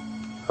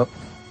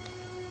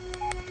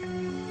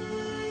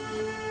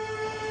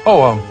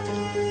 Oh,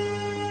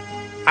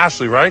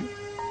 Ashley, right?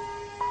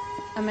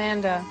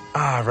 Amanda.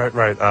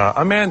 Right.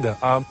 Amanda,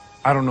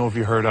 I don't know if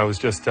you heard, I was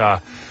just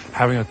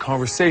having a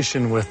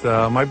conversation with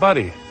my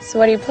buddy. So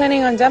what are you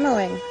planning on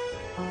demoing?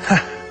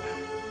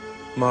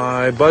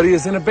 My buddy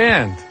is in a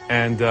band,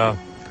 and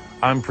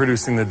I'm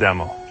producing the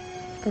demo.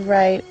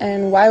 Right,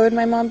 and why would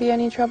my mom be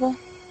any trouble?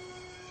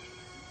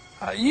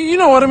 You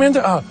know what,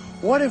 Amanda?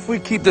 What if we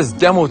keep this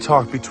demo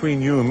talk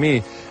between you and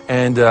me,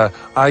 and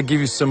I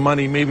give you some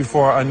money maybe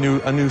for a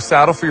new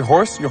saddle for your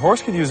horse? Your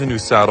horse could use a new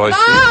saddle, I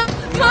see.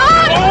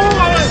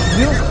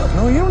 Mom!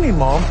 No, you don't need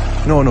Mom.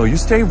 No, you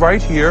stay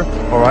right here,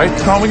 all right?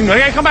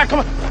 Hey, come back, come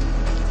on.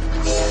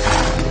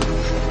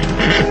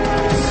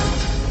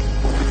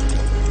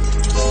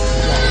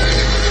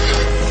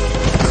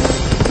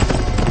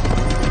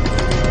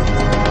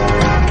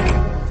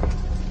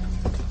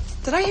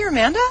 Did I hear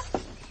Amanda?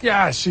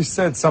 Yeah, she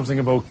said something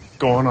about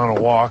going on a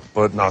walk,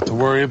 but not to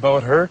worry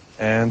about her,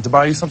 and to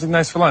buy you something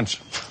nice for lunch.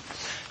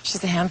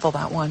 She's a handful,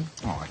 that one.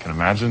 Oh, I can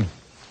imagine.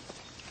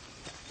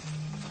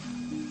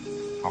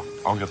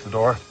 I'll get the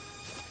door.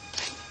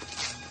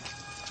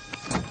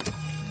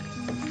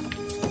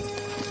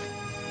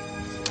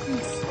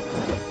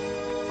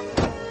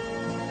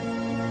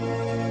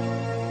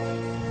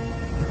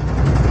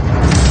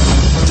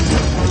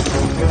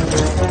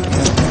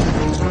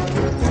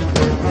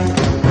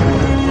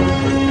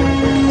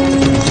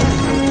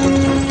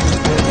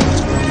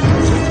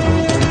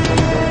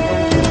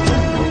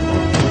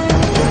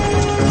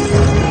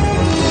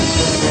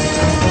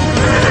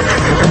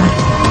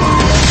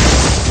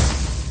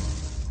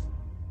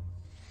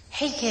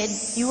 Hey, kid,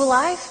 you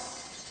alive?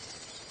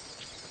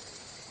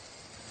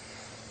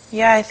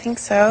 Yeah, I think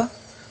so.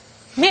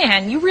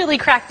 Man, you really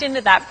cracked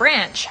into that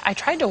branch. I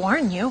tried to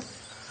warn you.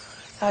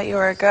 Thought you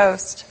were a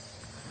ghost.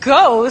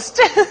 Ghost?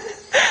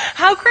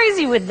 How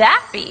crazy would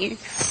that be?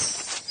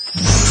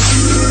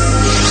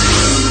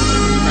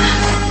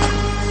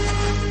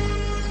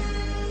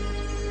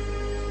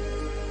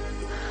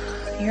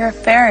 You're a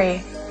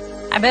fairy.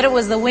 I bet it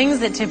was the wings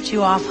that tipped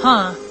you off,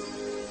 huh?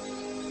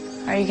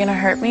 Are you gonna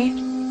hurt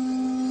me?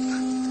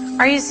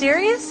 Are you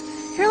serious?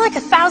 You're like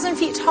 1,000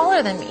 feet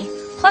taller than me.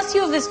 Plus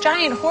you have this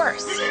giant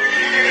horse.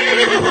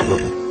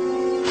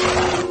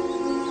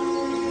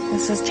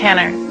 This is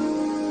Tanner.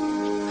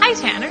 Hi,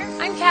 Tanner.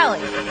 I'm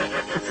Callie.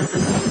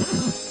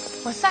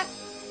 What's that?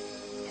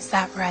 Is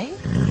that right?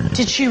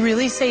 Did she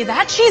really say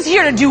that? She's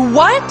here to do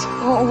what?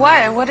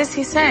 What? What is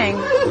he saying?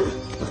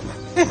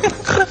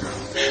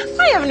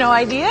 I have no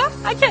idea.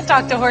 I can't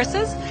talk to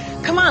horses.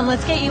 Come on,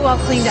 let's get you all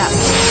cleaned up.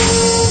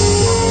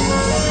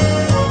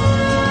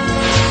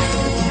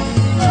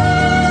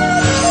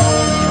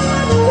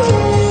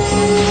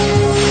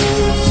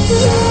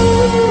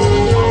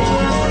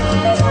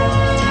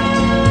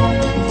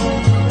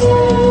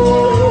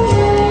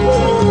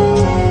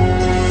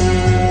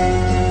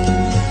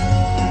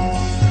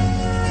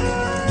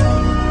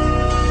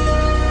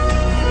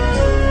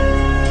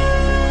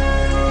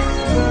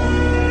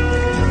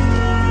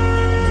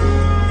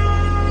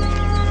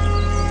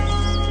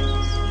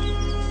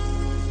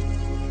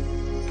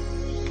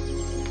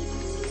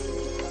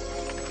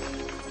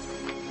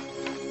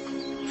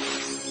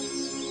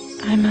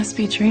 I must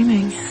be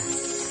dreaming.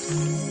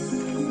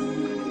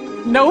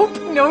 Nope,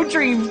 no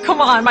dream. Come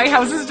on, my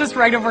house is just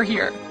right over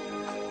here.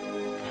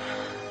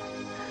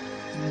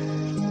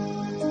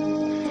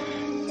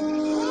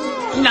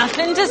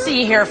 Nothing to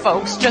see here,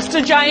 folks. Just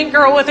a giant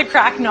girl with a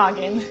cracked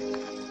noggin.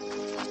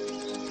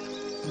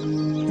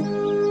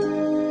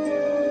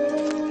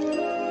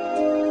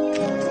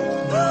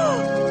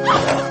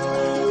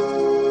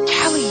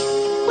 Callie,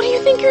 what do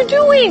you think you're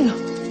doing?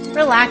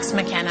 Relax,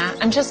 McKenna.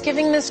 I'm just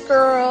giving this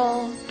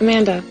girl...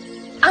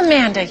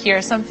 Amanda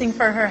here something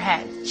for her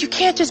head. You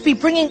can't just be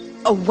bringing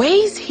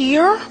aways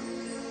here.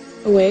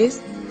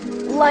 Aways?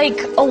 Like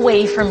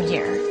away from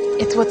here.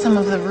 It's what some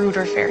of the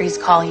ruder fairies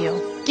call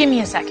you. Give me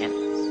a second.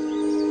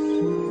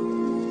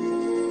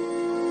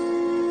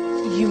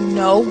 You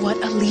know what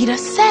Alita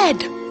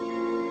said.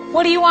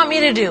 What do you want me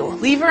to do?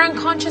 Leave her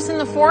unconscious in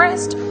the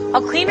forest?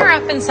 I'll clean her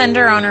up and send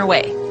her on her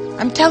way.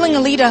 I'm telling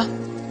Alita.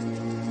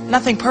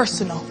 Nothing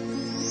personal.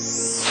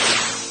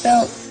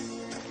 So,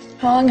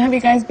 how long have you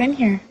guys been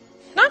here?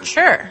 Not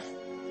sure.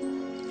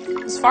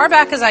 As far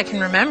back as I can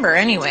remember,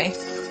 anyway.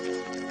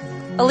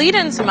 Alita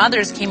and some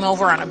others came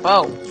over on a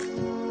boat.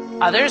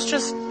 Others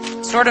just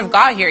sort of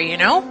got here, you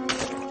know?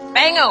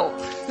 Bango!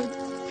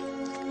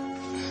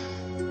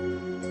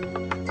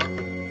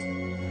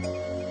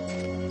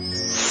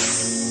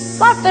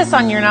 Slap this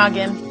on your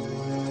noggin.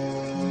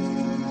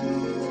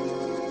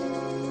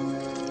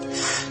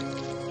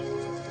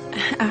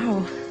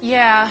 Ow.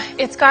 Yeah,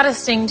 it's got a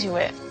sting to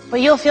it,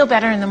 but you'll feel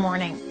better in the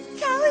morning.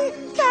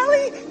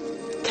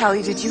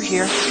 Callie, did you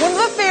hear? One of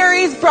the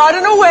fairies brought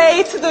an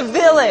away to the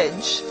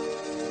village.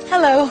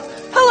 Hello.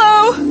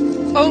 Hello.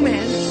 Oh,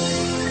 man.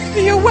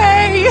 The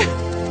away.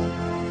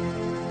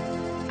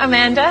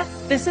 Amanda,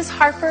 this is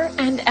Harper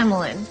and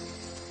Emmeline.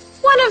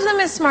 One of them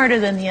is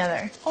smarter than the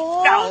other.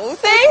 Oh,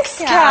 thanks,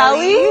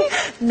 Callie.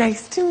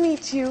 Nice to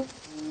meet you.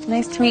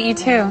 Nice to meet you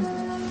too.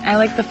 I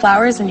like the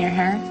flowers in your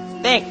hair.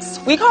 Thanks.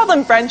 We call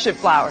them friendship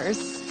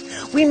flowers.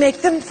 We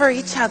make them for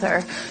each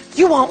other.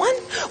 You want one?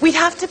 We'd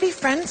have to be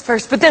friends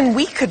first, but then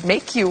we could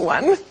make you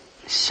one.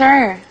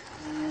 Sure.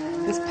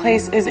 This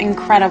place is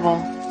incredible.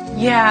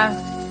 Yeah,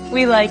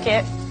 we like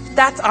it.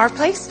 That's our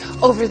place,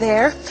 over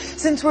there.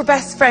 Since we're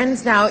best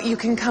friends now, you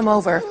can come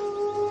over.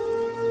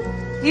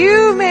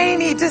 You may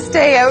need to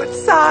stay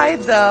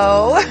outside,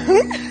 though.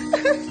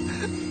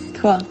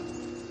 Cool.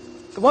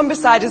 The one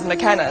beside is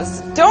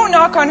McKenna's. Don't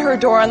knock on her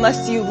door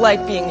unless you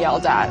like being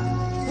yelled at.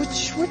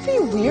 Which would be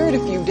weird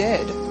if you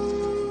did.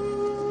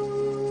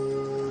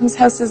 Whose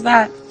house is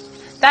that?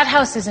 That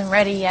house isn't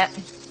ready yet.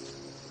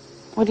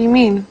 What do you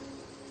mean?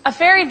 A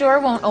fairy door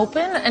won't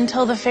open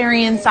until the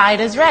fairy inside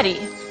is ready.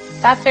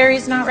 That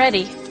fairy's not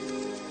ready.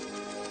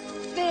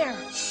 There.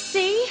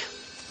 See?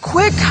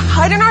 Quick,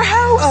 hide in our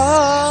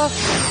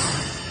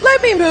house. Let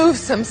me move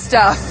some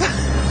stuff.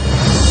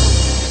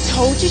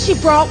 Told you she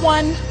brought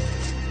one.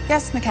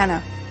 Yes,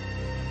 McKenna.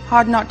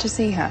 Hard not to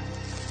see her.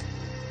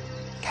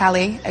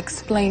 Callie,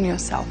 explain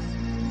yourself.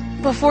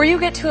 Before you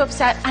get too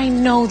upset, I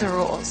know the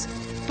rules.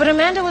 But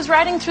Amanda was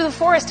riding through the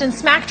forest and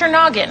smacked her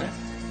noggin.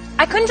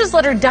 I couldn't just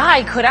let her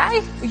die, could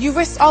I? You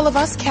risked all of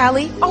us,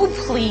 Callie. Oh,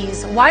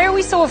 please. Why are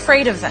we so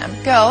afraid of them?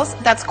 Girls,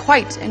 that's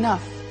quite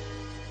enough.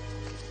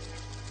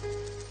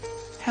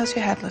 How's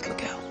your head, little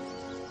girl?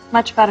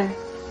 Much better,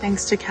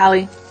 thanks to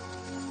Callie.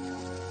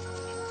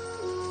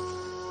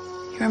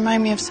 You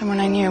remind me of someone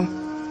I knew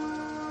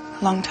a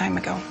long time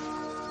ago.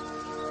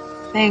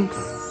 Thanks,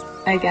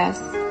 I guess.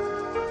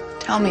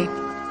 Tell me,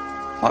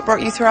 what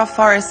brought you through our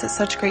forest at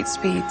such great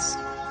speeds?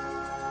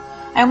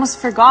 I almost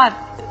forgot.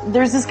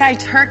 There's this guy,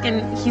 Turk,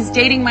 and he's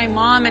dating my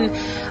mom, and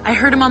I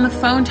heard him on the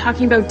phone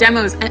talking about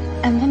demos,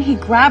 and then he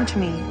grabbed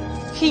me.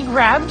 He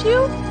grabbed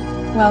you?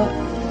 Well,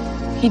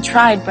 he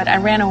tried, but I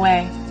ran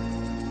away.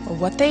 Well,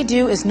 what they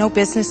do is no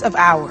business of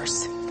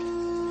ours.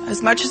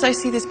 As much as I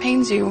see this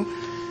pains you,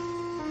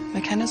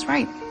 McKenna's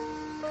right.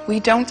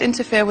 We don't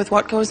interfere with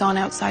what goes on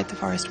outside the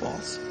forest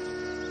walls.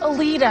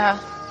 Alita,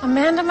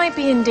 Amanda might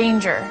be in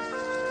danger.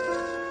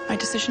 My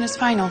decision is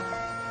final.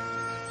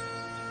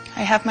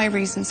 I have my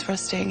reasons for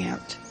staying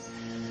out.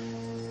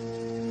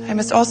 I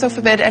must also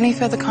forbid any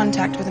further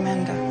contact with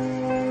Amanda.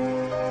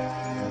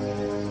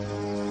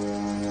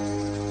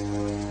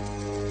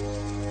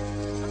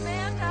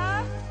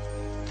 Amanda?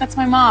 That's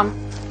my mom.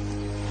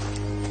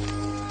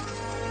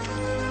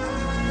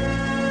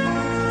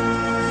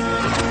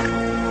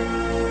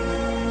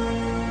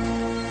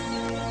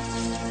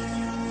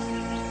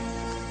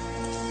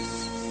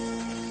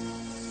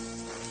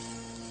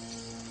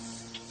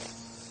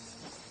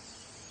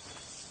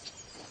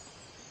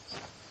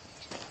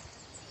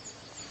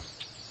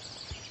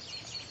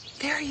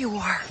 There you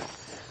are.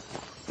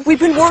 We've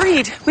been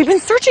worried. We've been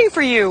searching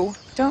for you.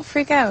 Don't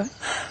freak out.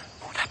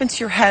 What happened to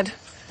your head?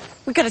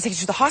 We gotta take you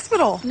to the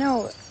hospital.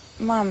 No,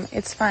 Mom,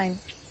 it's fine.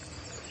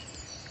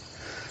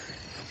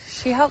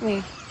 She helped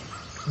me.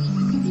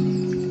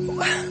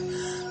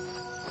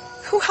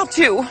 Who helped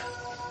you?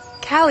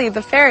 Callie,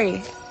 the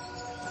fairy.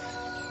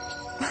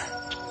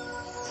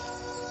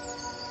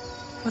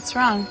 What's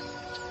wrong?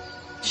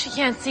 She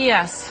can't see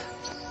us.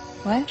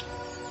 What?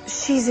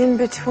 She's in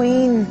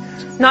between.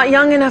 Not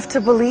young enough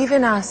to believe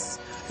in us.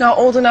 Not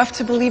old enough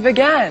to believe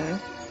again.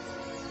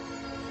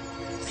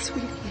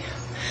 Sweetie,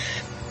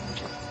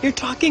 you're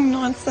talking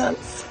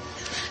nonsense.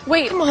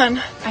 Wait, come on.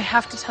 I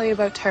have to tell you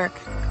about Turk.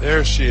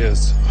 There she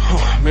is.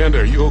 Oh,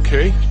 Amanda, are you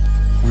okay?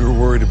 We were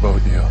worried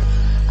about you.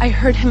 I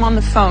heard him on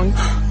the phone.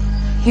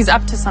 He's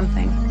up to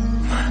something.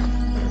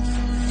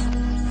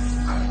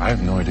 I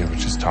have no idea what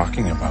she's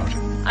talking about.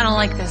 I don't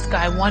like this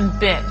guy one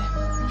bit.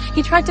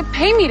 He tried to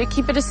pay me to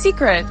keep it a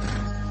secret.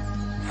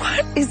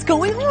 What is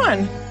going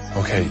on?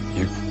 Okay,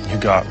 you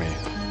got me.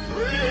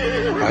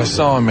 I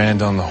saw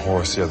Amanda on the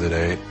horse the other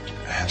day,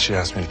 and she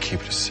asked me to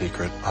keep it a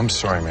secret. I'm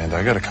sorry, Amanda.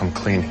 I gotta come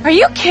clean. Are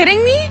you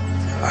kidding me?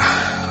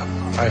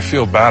 I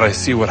feel bad. I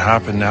see what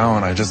happened now,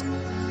 and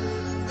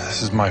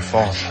this is my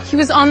fault. He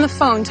was on the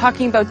phone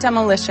talking about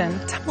demolition.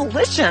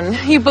 Demolition?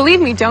 You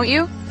believe me, don't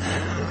you?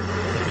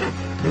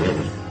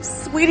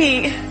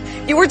 Sweetie,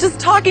 you were just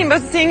talking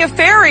about seeing a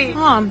fairy.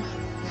 Mom,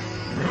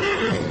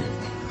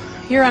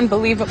 you're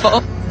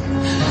unbelievable.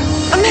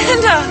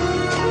 Amanda!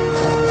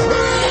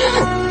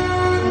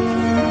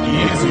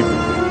 Easy.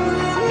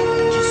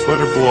 Just let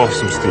her blow off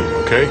some steam,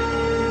 okay?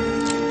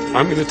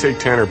 I'm gonna take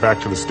Tanner back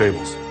to the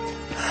stables.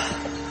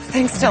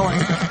 Thanks, Dylan.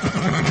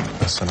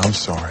 Listen, I'm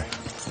sorry.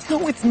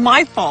 No, it's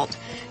my fault.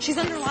 She's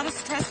under a lot of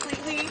stress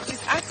lately.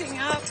 She's acting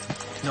up.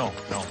 No.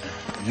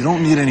 You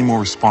don't need any more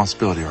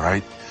responsibility, all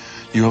right?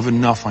 You have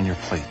enough on your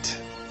plate.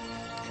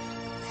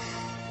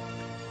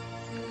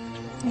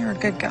 You're a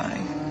good guy.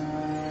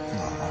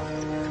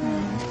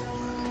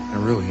 I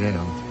really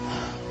am.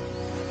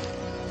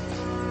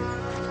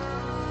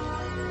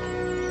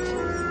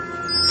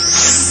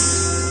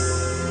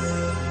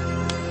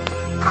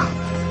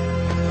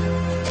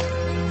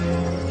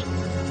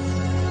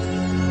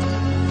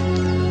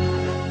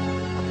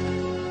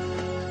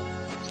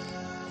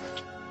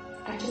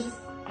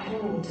 I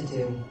don't know what to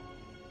do.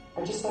 I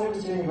just thought I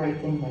was doing the right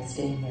thing by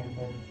staying here,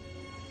 but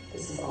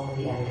this is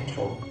already out of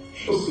control.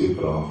 She'll sleep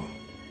it off.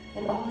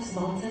 And all this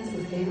nonsense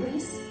with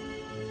fairies?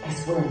 I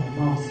swear my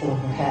mom's still in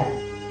her head.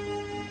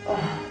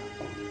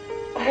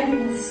 I haven't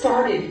even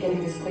started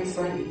getting this place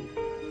ready.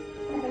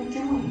 What am I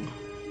doing?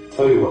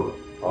 Tell you what,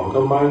 I'll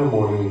come by in the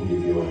morning and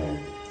give you a hand.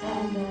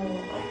 Oh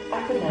no, I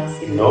couldn't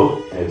ask you.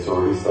 Nope, it's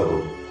already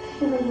settled.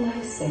 You're a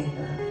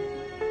lifesaver.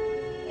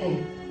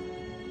 Hey,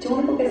 do you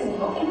want to go get some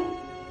coffee?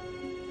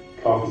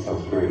 Coffee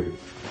sounds great.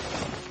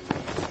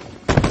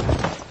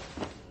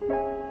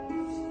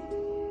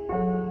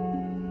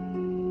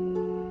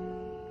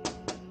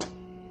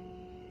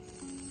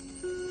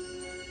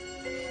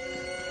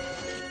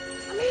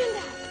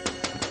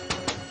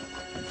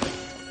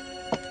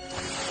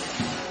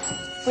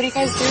 What are you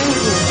guys doing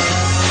here?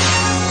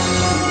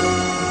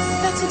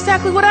 That's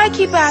exactly what I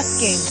keep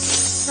asking.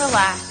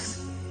 Relax.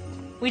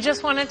 We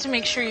just wanted to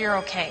make sure you're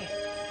okay.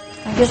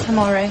 I guess I'm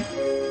all right.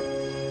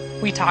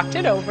 We talked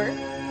it over,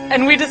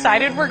 and we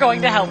decided we're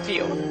going to help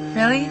you.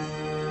 Really?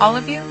 All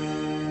of you?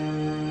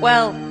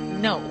 Well,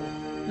 no,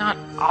 not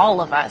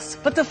all of us,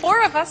 but the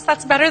 4 of us,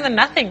 that's better than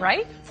nothing,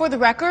 right? For the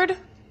record,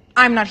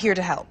 I'm not here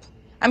to help.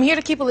 I'm here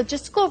to keep a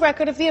logistical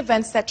record of the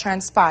events that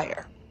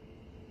transpire.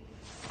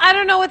 I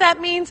don't know what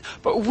that means,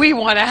 but we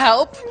want to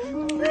help.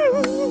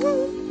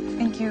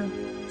 Thank you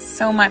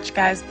so much,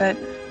 guys, but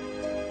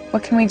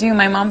what can we do?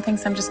 My mom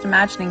thinks I'm just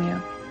imagining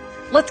you.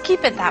 Let's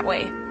keep it that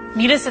way.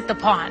 Meet us at the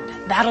pond.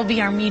 That'll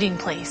be our meeting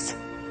place.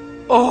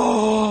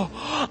 Oh,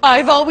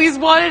 I've always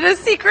wanted a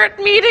secret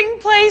meeting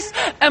place.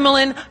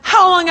 Emmeline,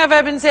 how long have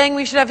I been saying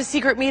we should have a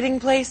secret meeting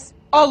place?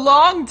 A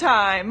long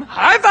time.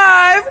 High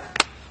five!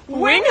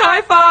 Wing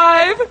high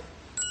five!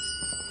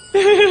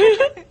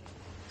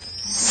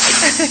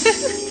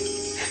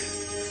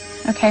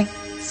 Okay,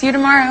 see you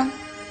tomorrow.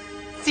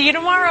 See you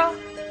tomorrow.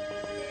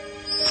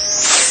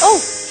 Oh,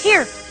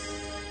 here.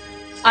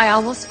 I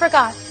almost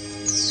forgot.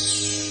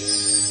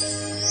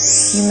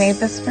 You made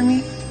this for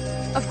me?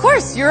 Of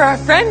course, you're our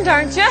friend,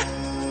 aren't you?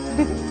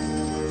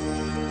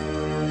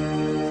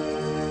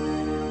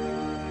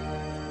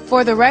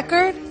 For the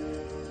record,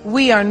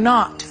 we are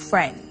not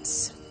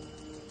friends.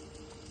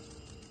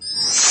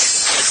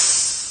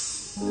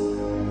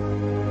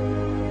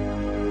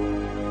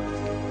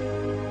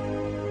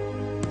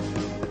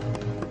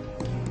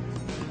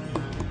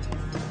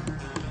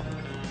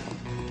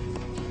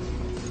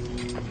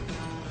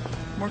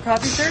 More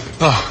coffee, sir?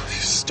 Oh,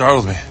 you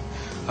startled me.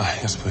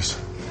 Yes, please.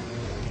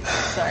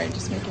 Sorry,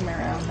 just making my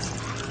rounds.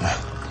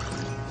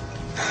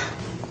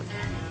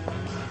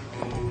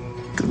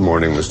 Good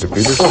morning, Mr.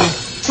 Peterson.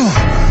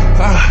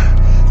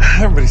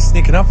 Everybody's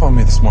sneaking up on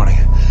me this morning.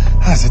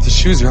 I said the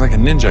shoes are like a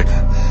ninja.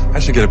 I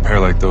should get a pair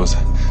like those.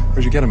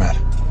 Where'd you get them at?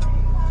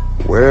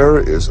 Where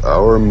is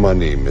our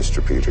money,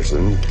 Mr.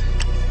 Peterson?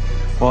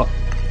 Well,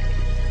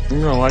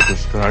 you're gonna like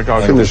this because I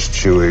got Finish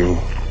chewing.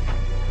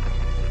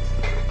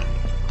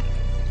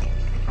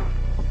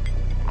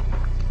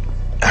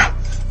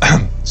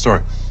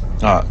 Sorry.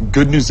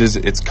 Good news is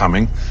it's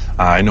coming.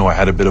 I know I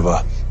had a bit of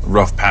a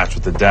rough patch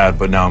with the dad,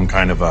 but now I'm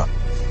kind of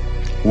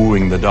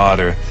wooing the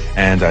daughter,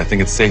 and I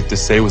think it's safe to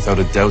say without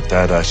a doubt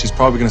that she's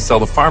probably going to sell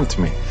the farm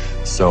to me.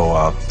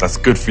 So that's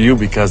good for you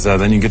because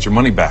then you get your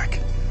money back.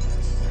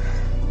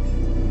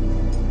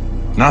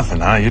 Nothing,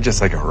 huh? You're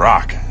just like a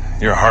rock.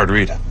 You're a hard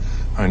read.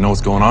 I know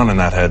what's going on in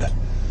that head.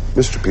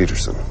 Mr.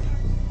 Peterson,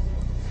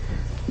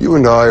 you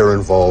and I are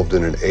involved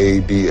in an A,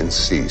 B, and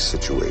C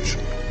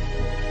situation.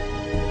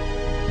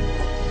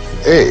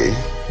 A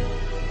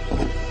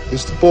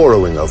is the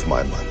borrowing of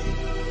my money,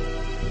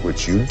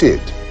 which you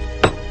did.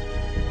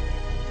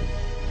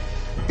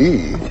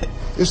 B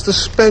is the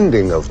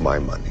spending of my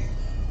money,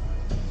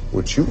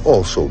 which you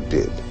also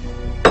did.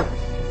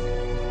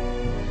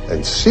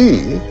 And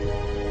C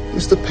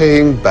is the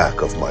paying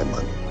back of my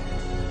money,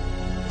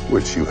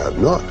 which you have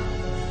not.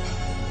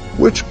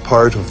 Which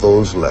part of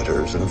those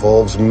letters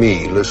involves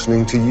me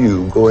listening to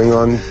you going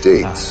on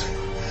dates?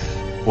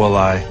 Well,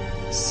 I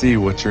see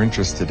what you're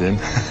interested in.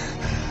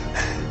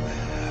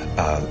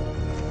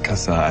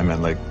 Because I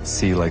meant like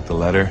C like the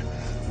letter.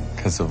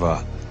 Because of,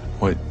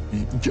 what?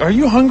 Are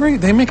you hungry?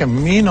 They make a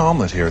mean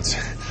omelet here.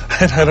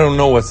 I don't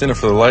know what's in it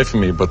for the life of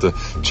me, but the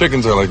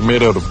chickens are like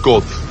made out of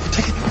gold.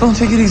 Take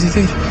it easy,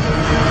 take it.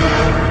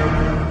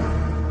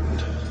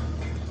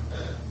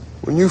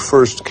 When you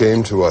first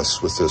came to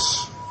us with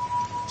this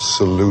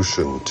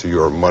solution to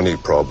your money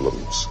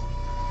problems,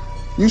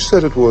 you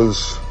said it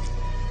was,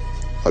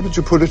 how did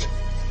you put it?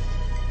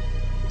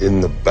 In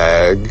the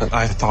bag?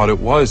 I thought it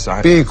was.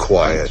 Be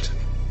quiet.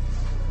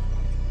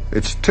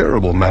 It's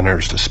terrible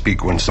manners to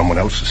speak when someone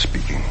else is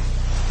speaking.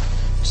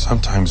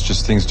 Sometimes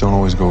just things don't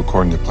always go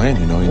according to plan,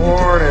 you know.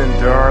 Morning,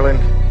 darling.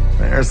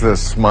 There's the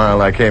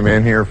smile I came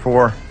in here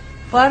for.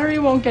 Flattery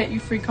won't get you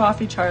free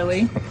coffee,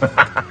 Charlie.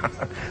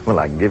 Well,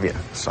 I can give you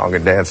a song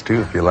and dance,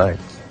 too, if you like.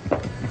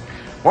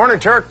 Morning,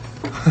 Turk.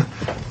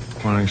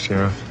 Morning,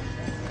 Sheriff.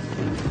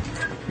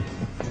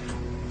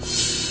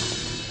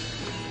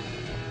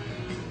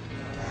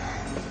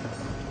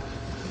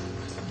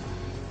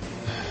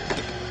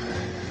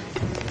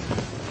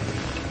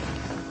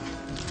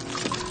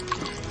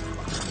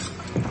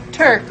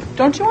 Turk,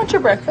 don't you want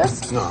your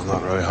breakfast? No, I'm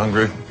not really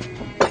hungry.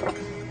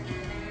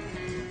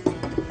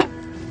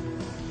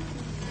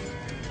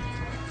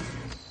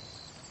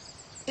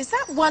 Is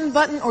that one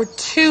button or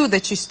two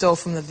that you stole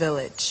from the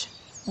village?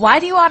 Why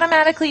do you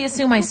automatically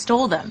assume I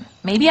stole them?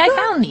 Maybe I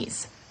found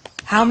these.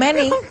 How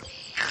many?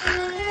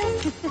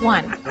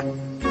 One.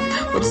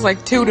 Looks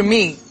like two to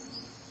me.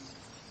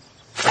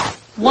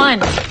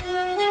 One.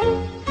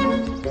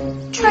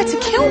 Tried to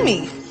kill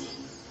me.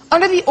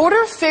 Under the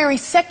Order of Fairy,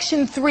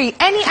 Section 3,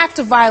 any act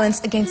of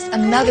violence against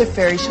another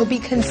fairy shall be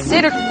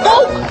considered...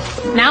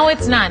 Oh! Now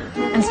it's none.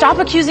 And stop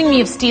accusing me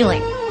of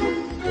stealing.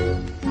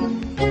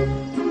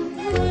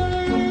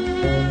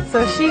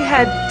 So she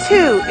had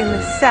two in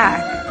the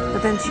sack,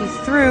 but then she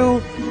threw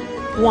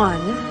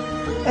one.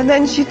 And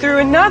then she threw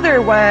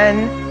another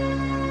one.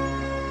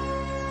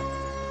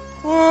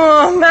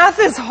 Oh, math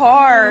is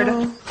hard.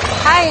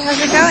 Hi,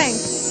 how's it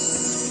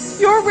going?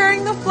 You're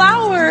wearing the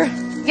flower.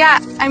 Yeah,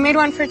 I made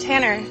one for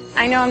Tanner.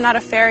 I know I'm not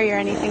a fairy or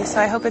anything, so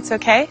I hope it's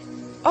okay.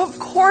 Of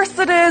course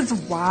it is.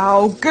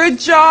 Wow, good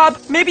job.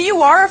 Maybe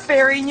you are a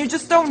fairy and you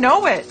just don't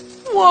know it.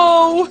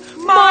 Whoa,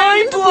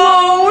 mind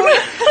blown.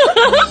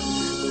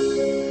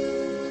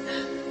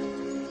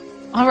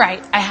 All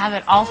right, I have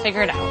it all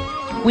figured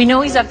out. We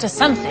know he's up to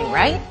something,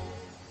 right?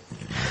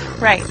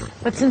 Right.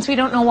 But since we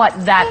don't know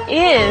what that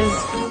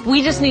is,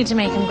 we just need to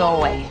make him go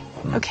away.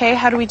 Okay,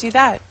 how do we do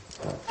that?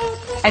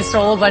 I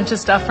stole a bunch of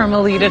stuff from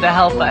Alita to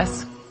help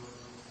us.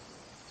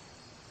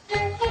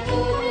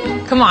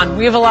 Come on,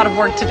 we have a lot of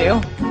work to do.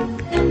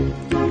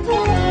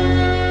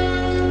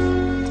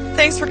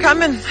 Thanks for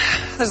coming.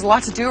 There's a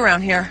lot to do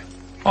around here.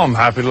 Oh, I'm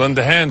happy to lend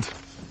a hand.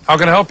 How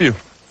can I help you?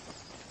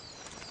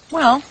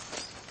 Well,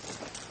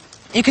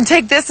 you can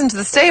take this into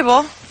the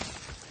stable.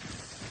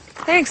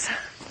 Thanks.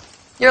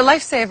 You're a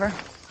lifesaver.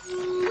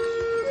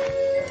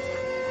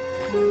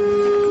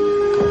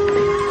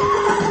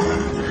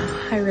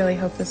 I really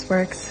hope this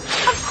works.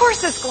 Of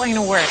course it's going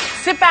to work.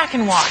 Sit back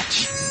and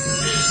watch.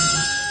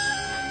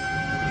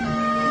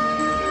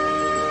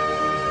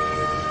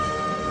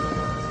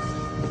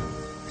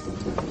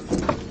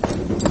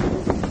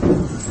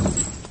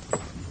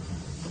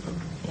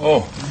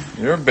 Oh,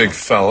 you're a big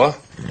fella.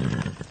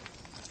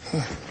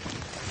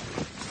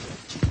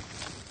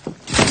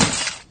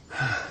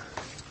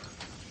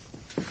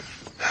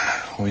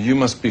 Well, you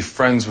must be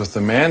friends with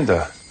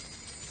Amanda.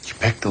 You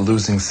picked the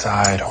losing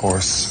side,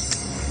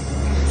 horse.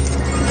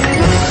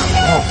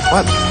 Oh,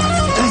 what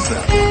is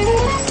that?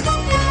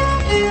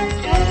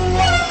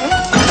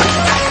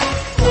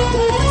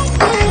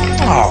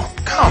 Oh,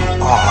 come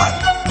on.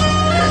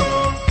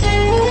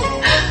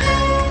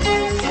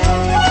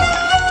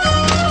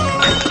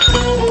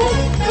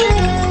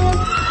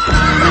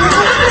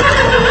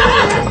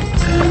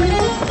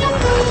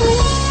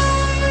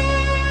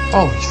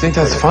 Oh, you think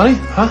that's funny,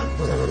 huh?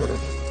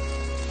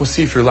 We'll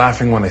see if you're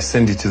laughing when I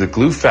send you to the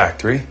glue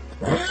factory.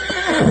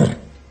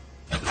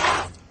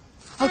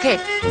 Okay,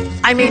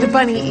 I made a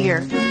bunny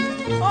ear.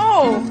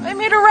 Oh, I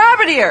made a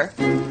rabbit ear.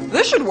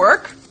 This should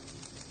work.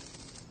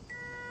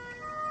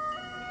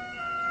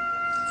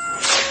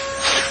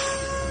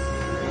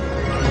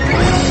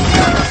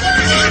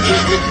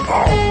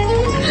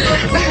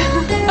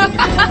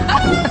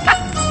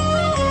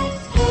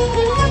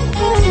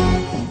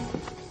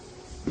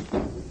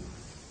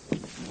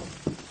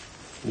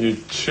 Your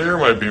chair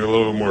might be a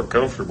little bit more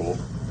comfortable.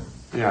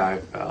 Yeah, I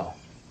fell.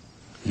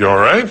 You all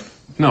right?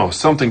 No,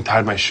 something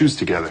tied my shoes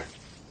together.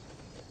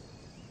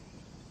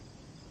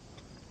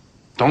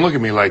 Don't look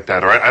at me like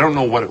that, all right? I don't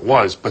know what it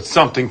was, but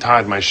something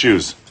tied my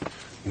shoes.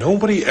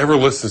 Nobody ever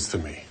listens to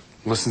me.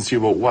 Listens to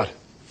you about what?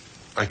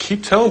 I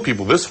keep telling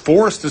people this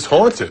forest is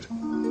haunted.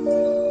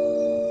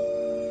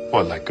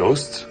 What, like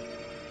ghosts?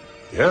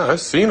 Yeah, I've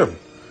seen them.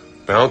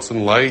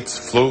 Bouncing lights,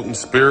 floating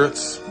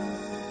spirits.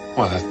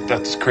 Well,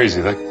 that's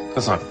crazy. That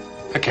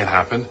can't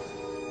happen.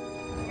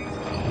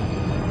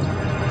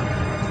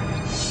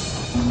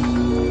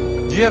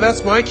 Yeah,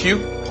 that's my cue.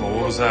 Well,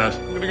 what was that?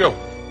 I'm gonna go.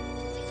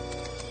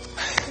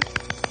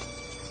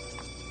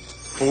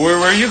 Well, where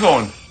are you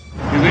going?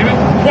 You leaving?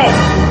 Whoa!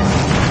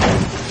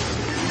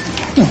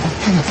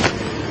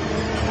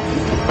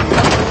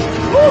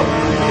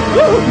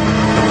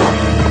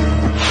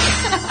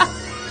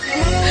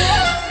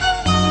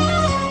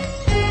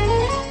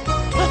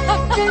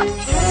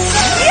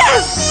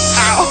 Yes!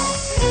 Ow!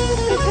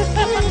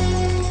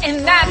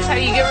 And that's how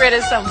you get rid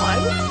of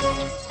someone.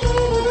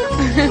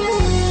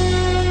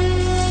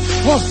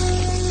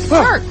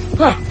 Mark!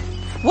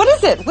 What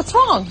is it? What's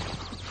wrong?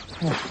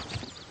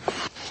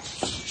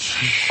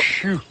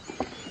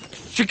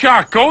 You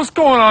got ghosts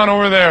going on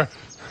over there.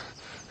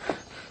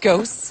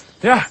 Ghosts?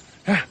 Yeah.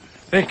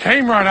 They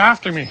came right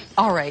after me.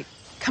 All right,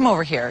 come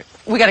over here.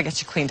 We gotta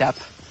get you cleaned up.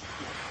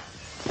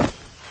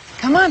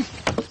 Come on.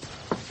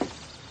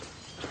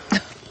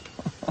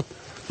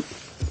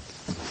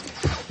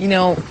 You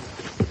know,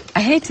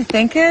 I hate to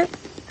think it,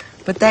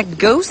 but that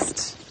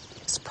ghost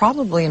is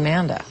probably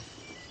Amanda.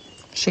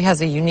 She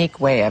has a unique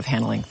way of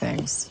handling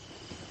things.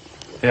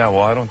 Yeah,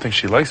 well, I don't think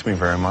she likes me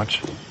very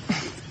much.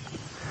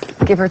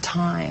 Give her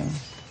time.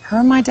 Her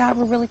and my dad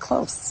were really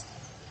close.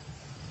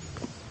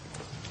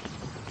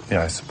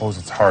 Yeah, I suppose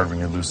it's hard when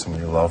you lose someone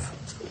you love.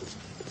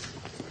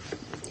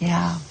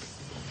 Yeah,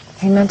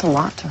 he meant a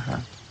lot to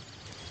her.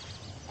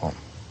 Well,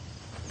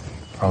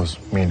 I was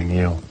meaning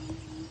you.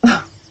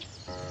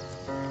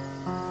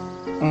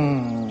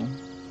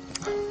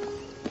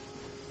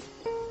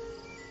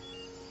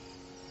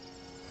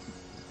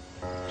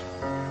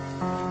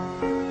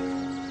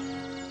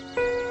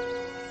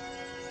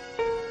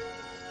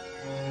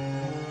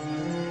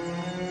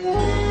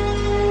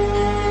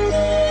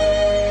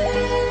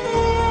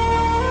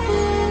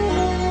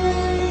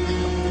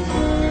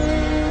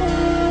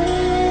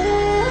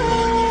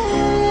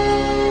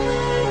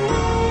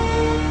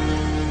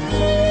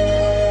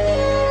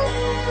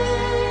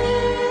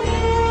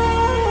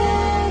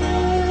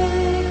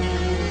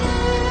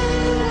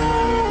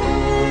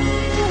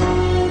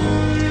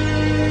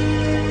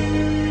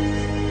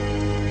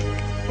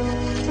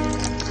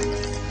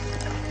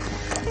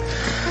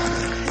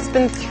 It's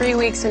been 3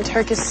 weeks and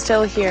Turk is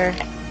still here.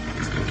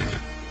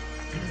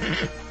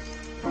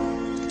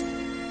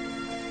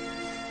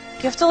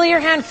 You have to lay your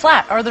hand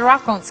flat or the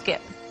rock won't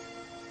skip.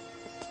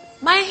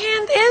 My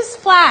hand is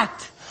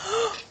flat.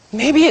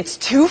 Maybe it's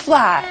too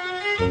flat.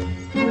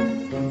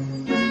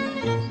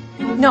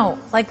 No,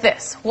 like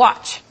this.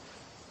 Watch.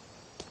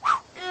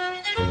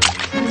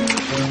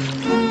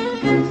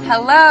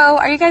 Hello?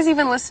 Are you guys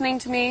even listening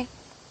to me?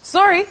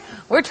 Sorry,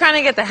 we're trying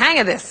to get the hang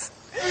of this.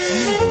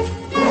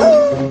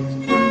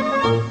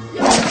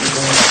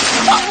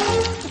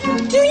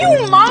 Do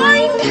you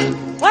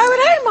mind? Why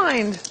would I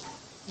mind?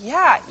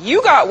 Yeah,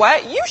 you got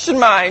wet. You should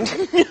mind.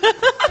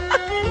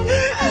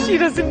 She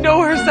doesn't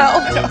know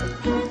herself.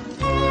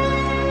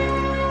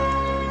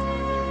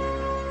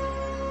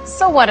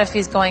 So what if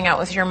he's going out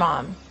with your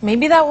mom?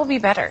 Maybe that will be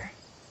better.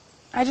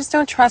 I just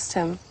don't trust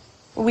him.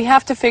 We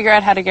have to figure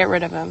out how to get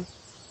rid of him.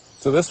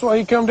 So that's why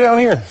you come down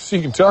here, so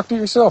you can talk to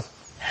yourself.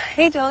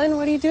 Hey, Dylan,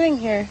 what are you doing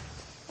here?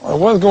 I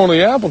was going to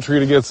the apple tree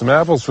to get some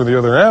apples for the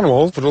other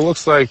animals, but it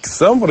looks like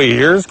somebody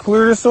here has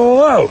cleared us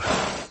all out.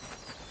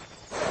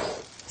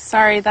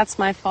 Sorry, that's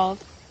my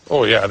fault.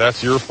 Oh, yeah,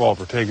 that's your fault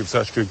for taking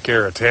such good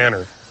care of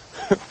Tanner.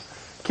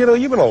 Kiddo,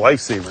 you've been a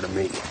lifesaver to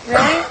me.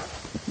 Really?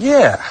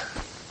 Yeah.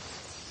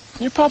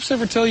 Your pops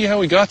ever tell you how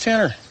he got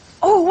Tanner?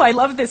 Oh, I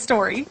love this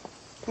story.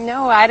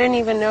 No, I didn't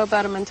even know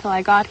about him until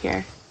I got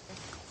here.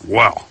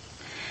 Wow.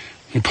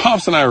 Your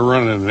pops and I were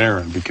running an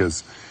errand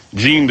because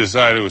Jean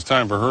decided it was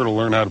time for her to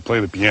learn how to play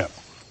the piano.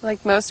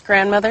 Like most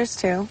grandmothers,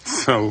 too.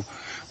 So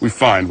we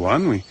find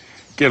one, we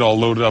get all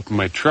loaded up in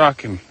my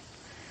truck, and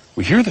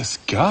we hear this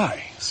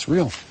guy, this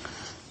real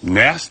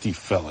nasty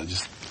fella,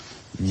 just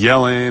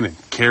yelling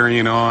and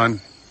carrying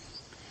on.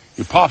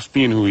 Your pop's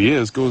being who he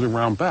is, goes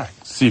around back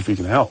to see if he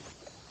can help.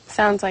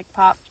 Sounds like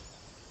Pop.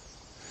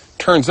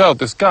 Turns out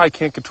this guy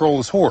can't control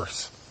his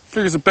horse.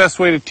 Figures the best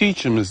way to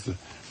teach him is to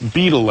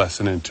beat a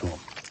lesson into him.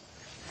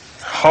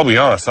 I'll be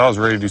honest, I was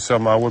ready to do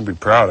something I wouldn't be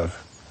proud of.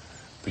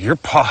 But your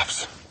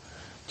pop's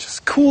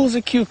just cool as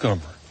a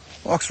cucumber.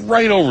 Walks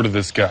right over to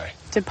this guy.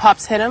 Did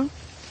Pops hit him?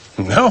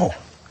 No.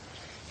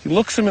 He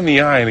looks him in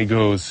the eye and he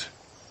goes,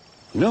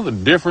 you know the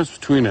difference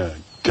between a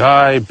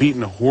guy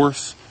beating a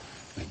horse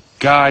and a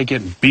guy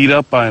getting beat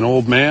up by an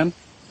old man?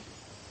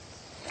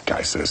 The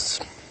guy says,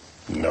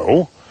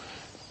 no.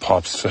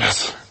 Pop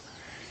says,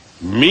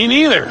 Me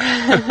neither.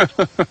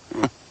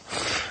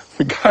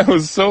 The guy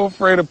was so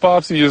afraid of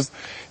Pops, he just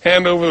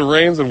handed over the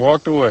reins and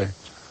walked away.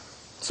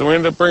 So we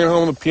ended up bringing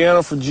home the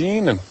piano for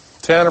Gene and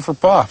Tanner for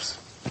Pops.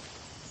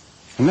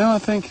 And now I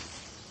think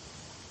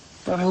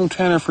brought home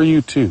Tanner for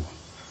you, too.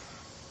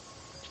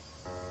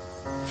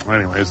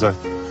 Anyways, I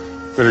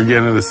better get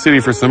into the city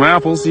for some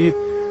apples. Do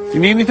you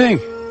need anything?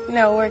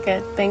 No, we're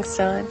good. Thanks,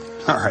 Dylan.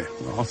 All right.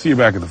 Well, I'll see you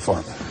back at the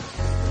farm.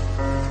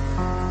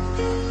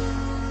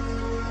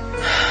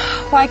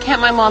 Why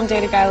can't my mom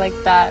date a guy like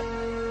that?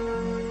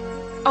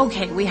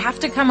 Okay, we have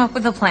to come up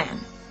with a plan.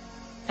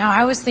 Now,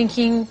 I was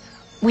thinking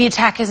we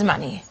attack his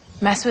money,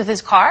 mess with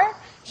his car.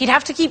 He'd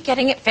have to keep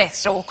getting it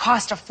fixed. It will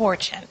cost a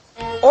fortune.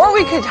 Or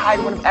we could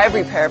hide one of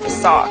every pair of his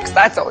socks.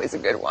 That's always a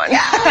good one.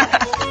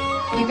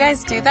 You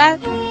guys do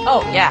that?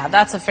 Oh, yeah,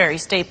 that's a fairy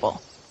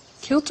staple.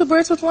 Kill two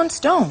birds with one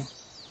stone.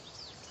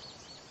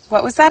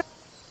 What was that?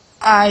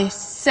 I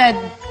said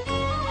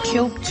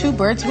kill two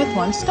birds with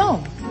one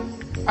stone.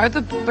 Are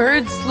the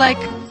birds like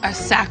a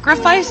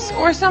sacrifice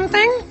or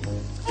something?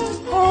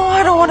 Oh,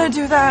 I don't want to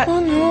do that. Oh,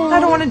 no. I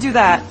don't want to do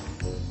that.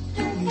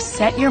 You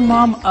set your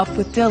mom up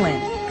with Dylan.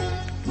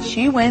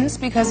 She wins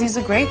because he's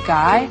a great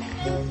guy,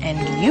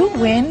 and you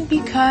win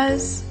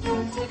because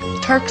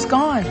Turk's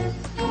gone.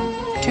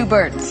 Two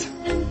birds.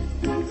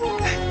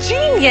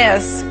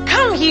 Genius!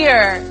 Come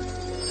here!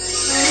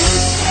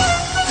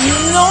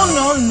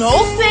 No,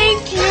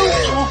 thank you.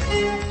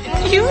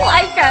 You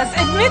like us.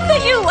 Admit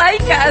that you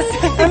like us.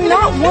 I'm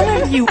not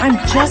one of you. I'm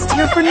just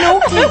here for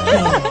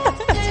note-taking.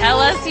 Tell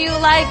us you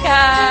like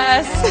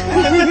us.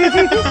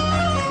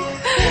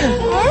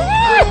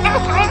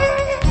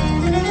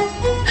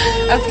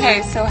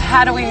 Okay, so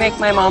how do we make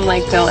my mom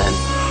like Dylan?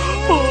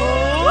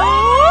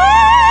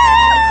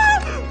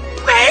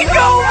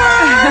 Makeover!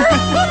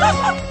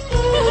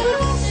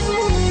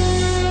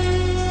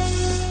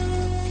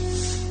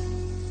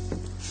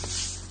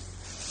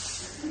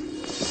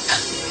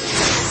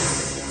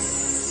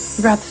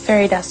 You brought the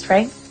fairy dust,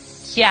 right?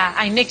 Yeah,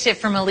 I nicked it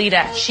from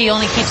Alita. She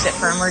only keeps it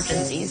for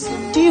emergencies.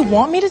 Do you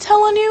want me to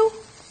tell on you?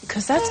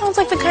 Because that sounds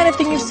like the kind of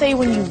thing you say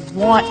when you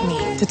want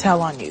me to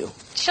tell on you.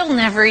 She'll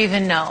never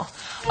even know.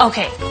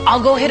 Okay, I'll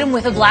go hit him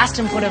with a blast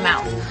and put him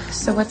out.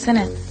 So what's in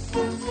it?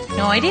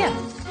 No idea.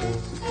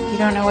 You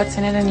don't know what's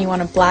in it and you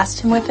want to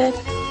blast him with it?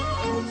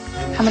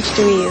 How much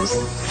do we use?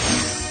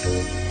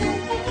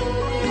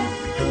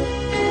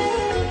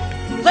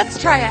 Let's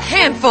try a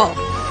handful.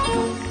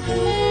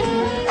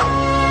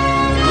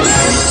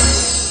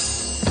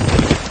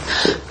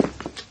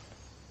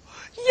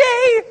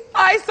 Yay!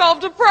 I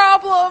solved a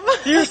problem.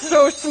 You're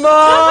so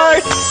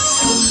smart.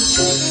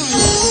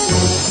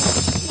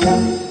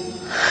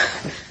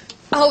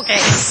 Okay,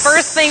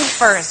 first things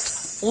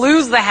first.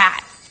 Lose the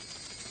hat.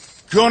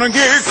 Gonna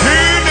get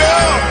cleaned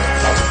up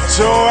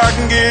so I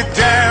can get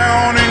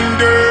down and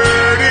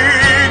dirty.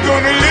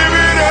 Gonna live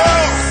it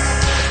up.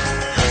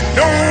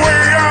 No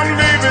way I'm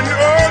leaving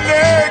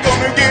early.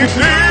 Gonna get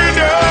cleaned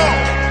up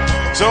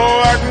so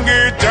I can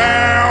get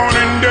down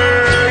and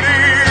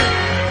dirty.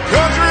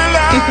 Country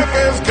life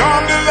has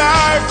come to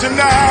life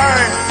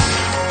tonight.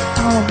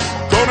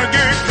 Gonna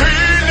get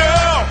cleaned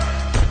up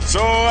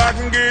so I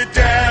can get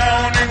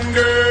down and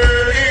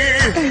dirty.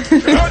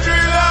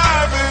 Country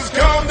life has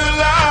come to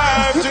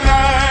life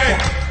tonight.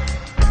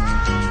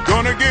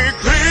 Gonna get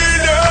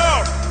cleaned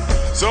up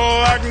so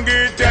I can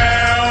get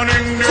down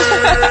and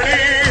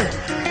dirty.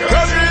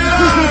 Country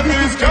life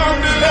has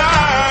come to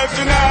life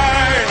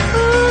tonight.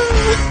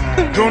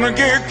 Gonna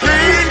get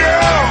cleaned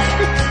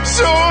up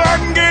so I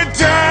can get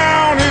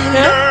down and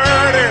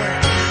dirty.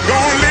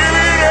 Gonna live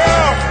it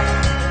up.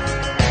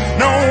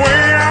 No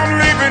way I'm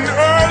leaving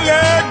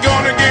early.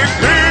 Gonna get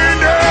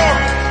cleaned up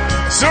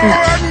so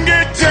I can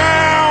get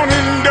down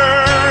and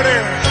dirty.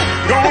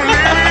 Gonna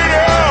live it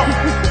up.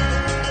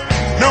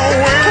 No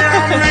way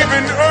I'm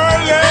leaving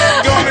early.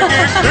 Gonna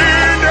get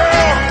cleaned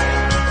up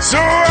so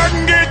I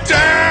can get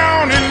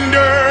down and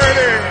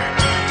dirty.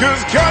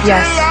 'Cause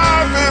country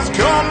life has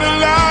come to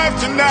life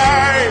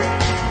tonight.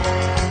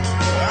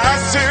 I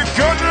said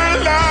country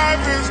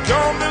life has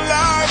come to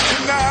life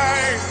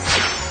tonight.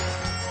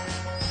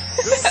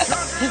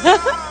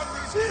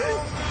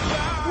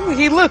 Ooh,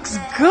 he looks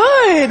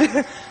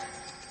good.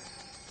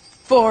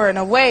 For and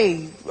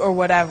away or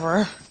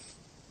whatever.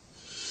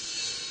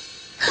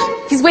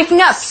 He's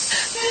waking up.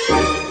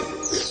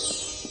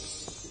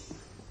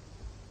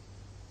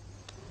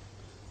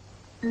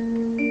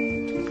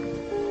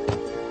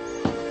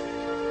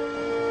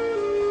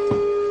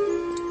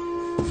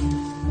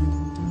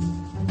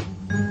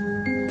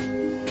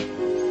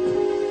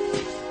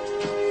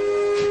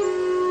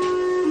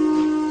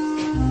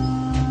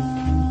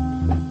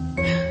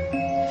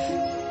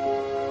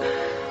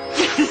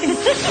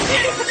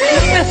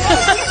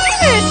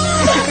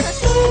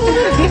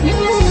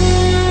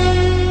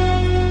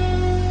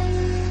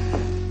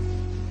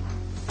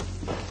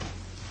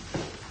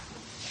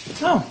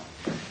 Oh,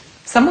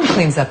 someone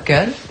cleans up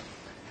good.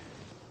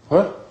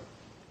 What?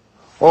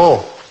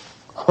 Oh.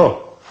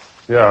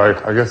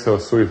 Yeah, I guess that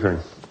was sweeping.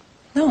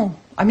 No,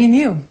 I mean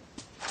you.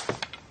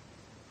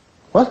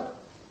 What?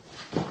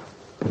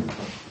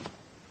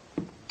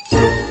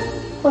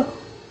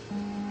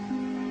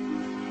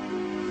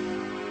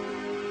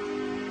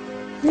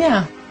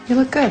 Yeah, you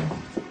look good.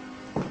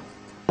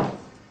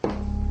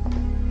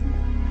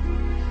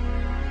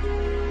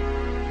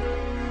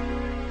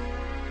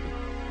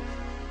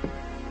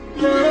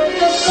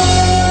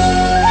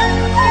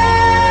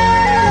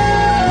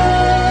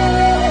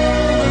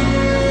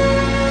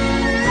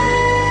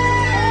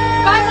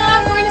 Bye,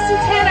 Mom. Going to see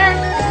Tanner.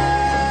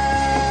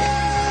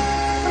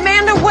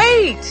 Amanda,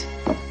 wait!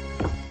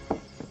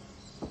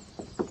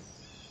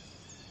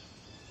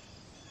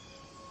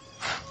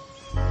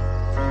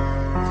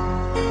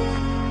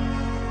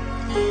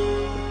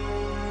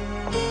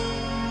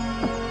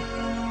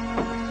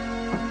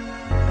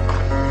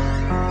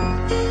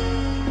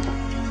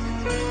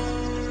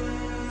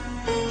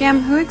 Gam,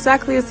 who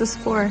exactly is this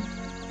for?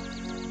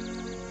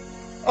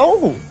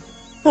 Oh,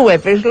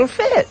 whoever it'll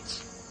fit.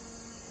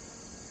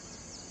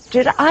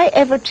 Did I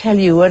ever tell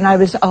you when I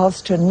was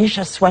asked to knit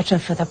a sweater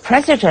for the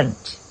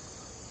president?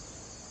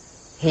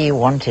 He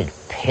wanted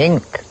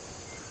pink.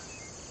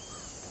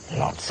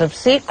 Lots of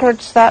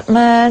secrets, that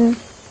man.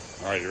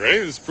 All right, you ready?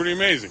 This is pretty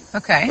amazing.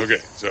 Okay.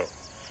 Okay, so.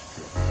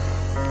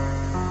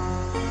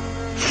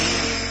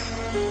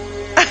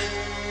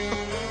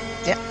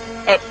 Yeah.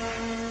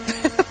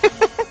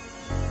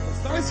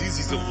 It's not as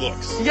easy as it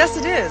looks. Yes,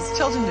 it is.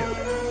 Children do it.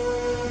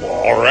 Well,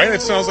 all right.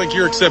 It sounds like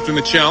you're accepting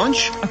the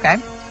challenge. Okay.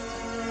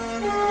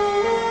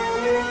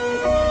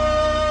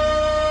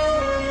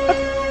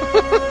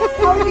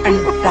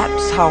 And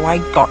that's how I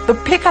got the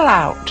pickle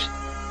out.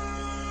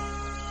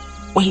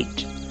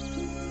 Wait,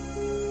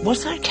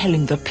 was I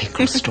telling the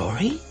pickle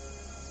story?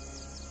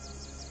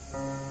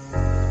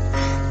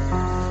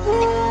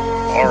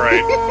 All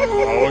right.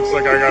 Well, looks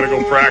like I gotta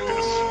go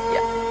practice.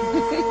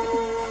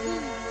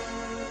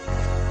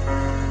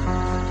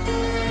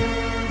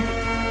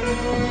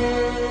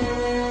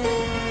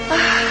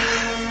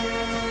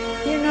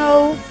 You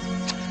know,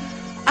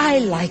 I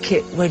like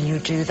it when you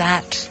do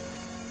that.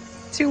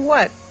 Do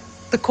what?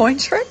 The coin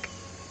trick?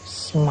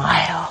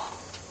 Smile.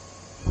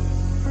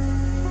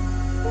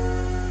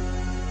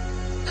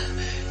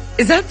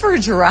 Is that for a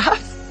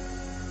giraffe?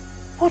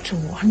 What a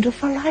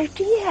wonderful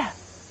idea.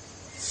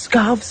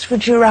 Scarves for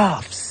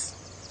giraffes.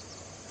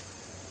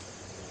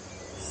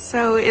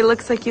 So it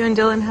looks like you and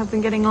Dylan have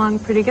been getting along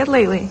pretty good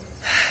lately.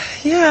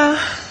 Yeah,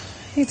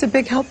 he's a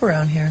big help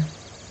around here.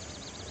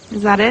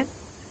 Is that it?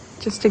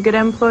 Just a good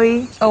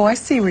employee? Oh, I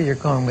see where you're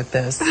going with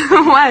this.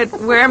 What?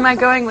 Where am I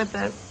going with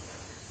this?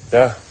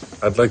 Yeah,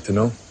 I'd like to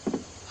know.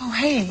 Oh,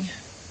 hey.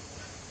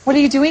 What are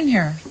you doing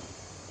here?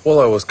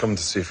 Well, I was coming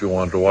to see if you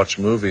wanted to watch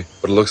a movie,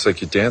 but it looks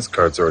like your dance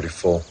card's already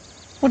full.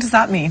 What does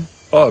that mean?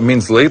 Oh, it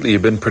means lately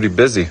you've been pretty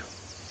busy.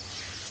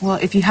 Well,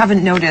 if you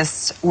haven't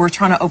noticed, we're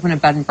trying to open a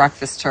bed and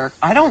breakfast, Turk.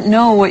 I don't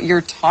know what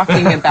you're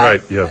talking about.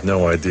 Right, you have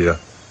no idea.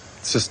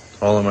 It's just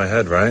all in my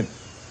head, right?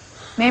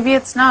 Maybe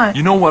it's not.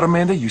 You know what,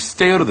 Amanda? You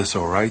stay out of this,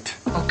 all right?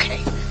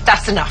 Okay,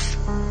 that's enough.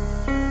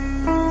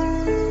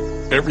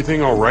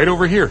 Everything all right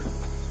over here?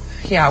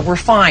 Yeah, we're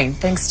fine.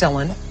 Thanks,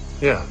 Dylan.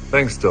 Yeah,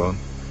 thanks, Dylan.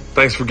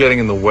 Thanks for getting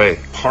in the way.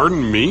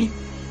 Pardon me?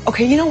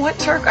 Okay, you know what,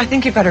 Turk? I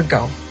think you better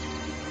go.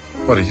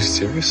 What, are you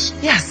serious?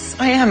 Yes,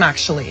 I am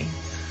actually.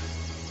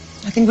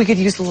 I think we could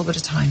use a little bit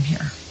of time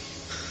here.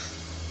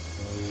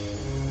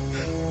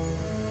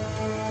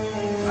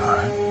 All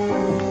right.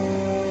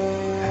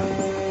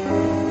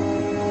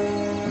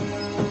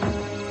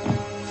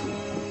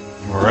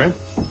 All right.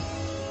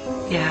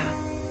 Yeah.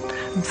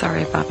 I'm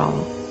sorry about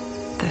all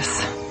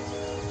this.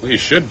 Well, you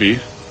should be. I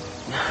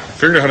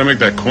figured out how to make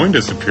that coin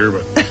disappear,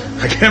 but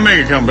I can't make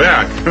it come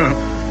back.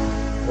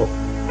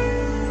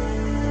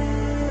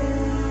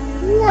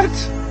 What?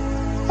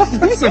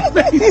 That's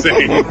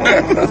amazing.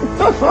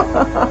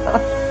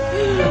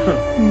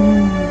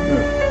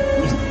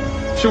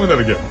 Show me that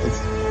again.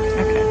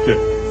 Okay,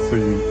 so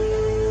you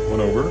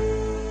went over.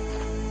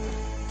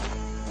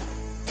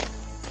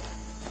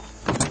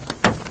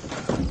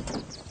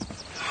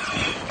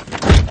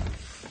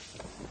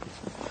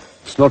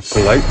 It's not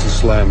polite to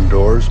slam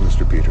doors,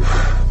 Mr. Peterson.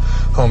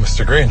 Oh,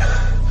 Mr. Green.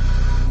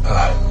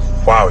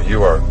 Wow,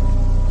 you're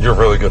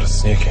really good at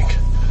sneaking.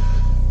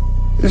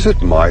 Is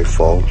it my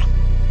fault?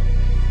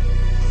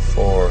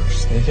 For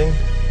sneaking?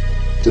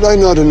 Did I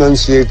not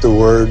enunciate the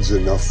words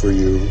enough for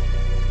you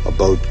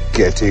about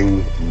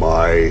getting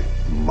my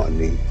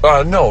money?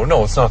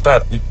 No, it's not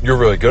that. You're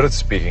really good at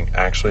speaking,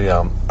 actually.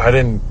 I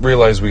didn't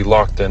realize we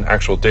locked an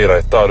actual date.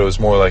 I thought it was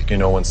more like,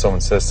 when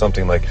someone says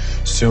something like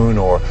soon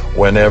or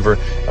whenever,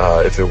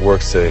 if it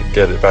works to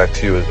get it back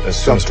to you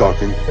as soon as... Stop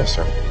talking. Yes,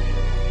 sir.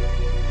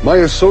 My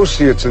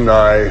associates and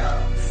I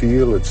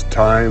feel it's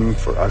time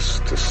for us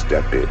to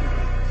step in.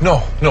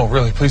 No,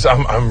 really, please.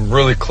 I'm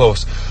really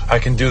close. I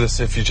can do this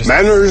if you just...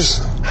 Manners,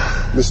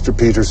 Mr.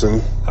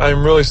 Peterson.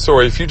 I'm really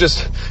sorry. If you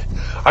just...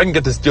 I can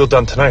get this deal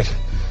done tonight.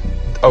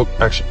 Oh,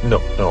 actually,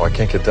 no, I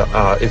can't get it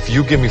done. If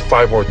you give me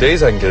 5 more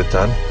days, I can get it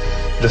done.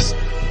 Just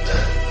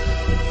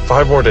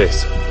 5 more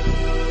days.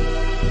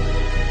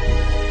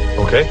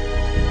 Okay?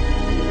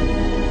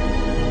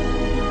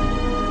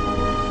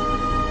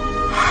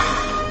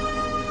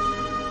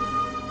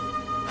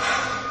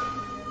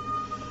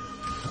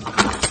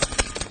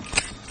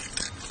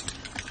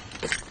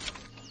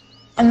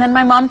 And then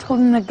my mom told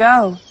him to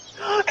go.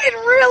 It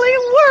really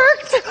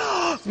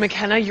worked!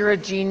 McKenna, you're a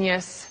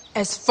genius.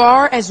 As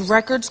far as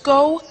records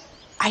go,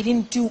 I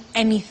didn't do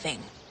anything.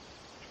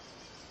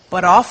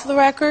 But off the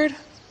record,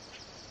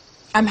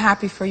 I'm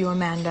happy for you,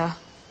 Amanda.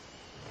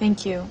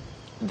 Thank you.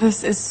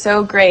 This is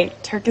so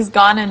great. Turk is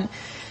gone and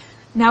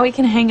now we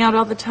can hang out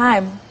all the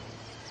time.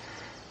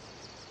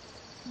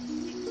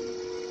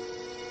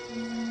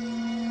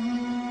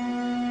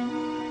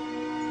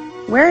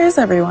 Where is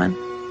everyone?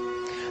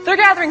 They're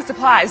gathering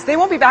supplies. They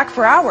won't be back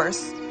for hours.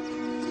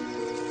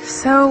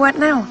 So what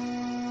now?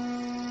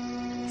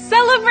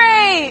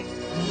 Celebrate!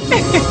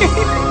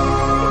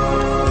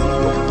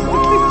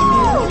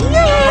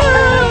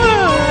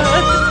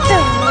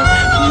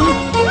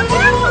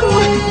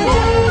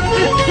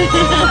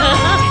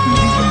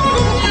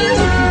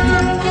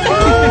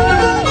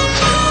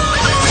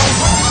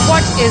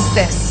 What is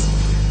this?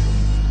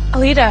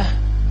 Alita,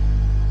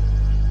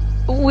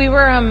 we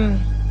were,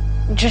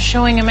 just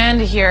showing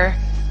Amanda here.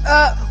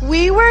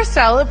 We were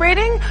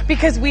celebrating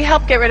because we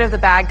helped get rid of the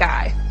bad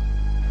guy.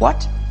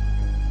 What?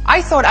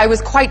 I thought I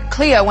was quite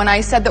clear when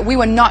I said that we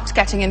were not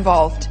getting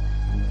involved.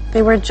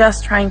 They were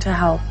just trying to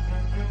help.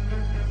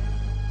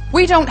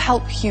 We don't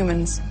help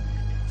humans.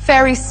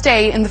 Fairies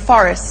stay in the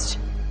forest.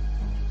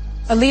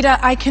 Alita,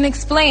 I can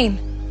explain.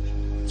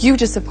 You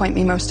disappoint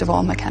me most of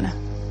all, McKenna.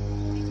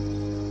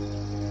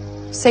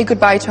 Say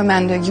goodbye to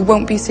Amanda. You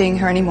won't be seeing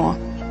her anymore.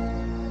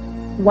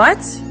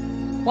 What?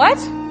 What?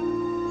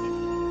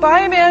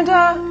 Bye,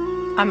 Amanda.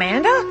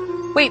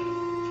 Amanda? Wait,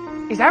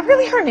 is that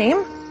really her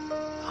name?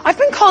 I've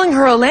been calling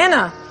her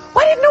Alana.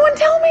 Why did no one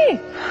tell me?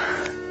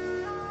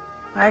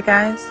 Bye,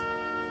 guys.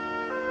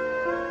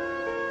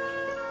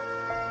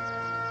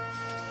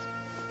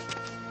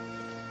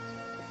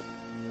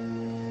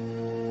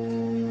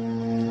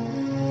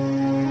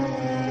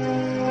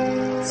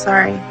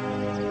 Sorry.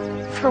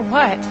 For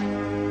what?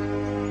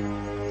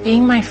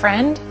 Being my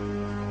friend?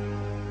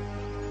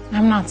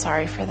 I'm not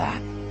sorry for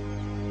that.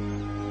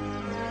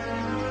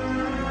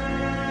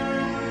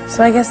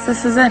 So I guess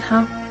this is it,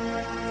 huh?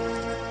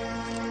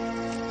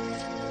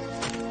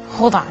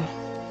 Hold on.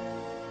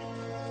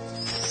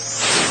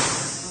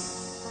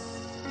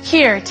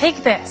 Here,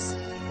 take this.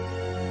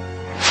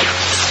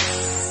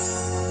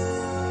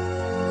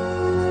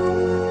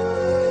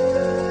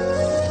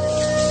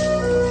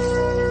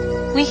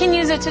 We can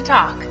use it to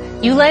talk.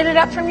 You light it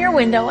up from your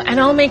window,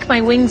 and I'll make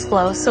my wings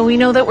glow so we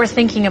know that we're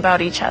thinking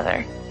about each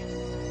other.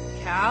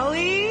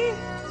 Callie?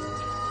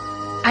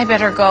 I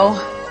better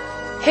go.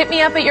 Hit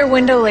me up at your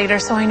window later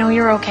so I know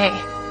you're okay.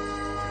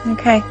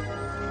 Okay.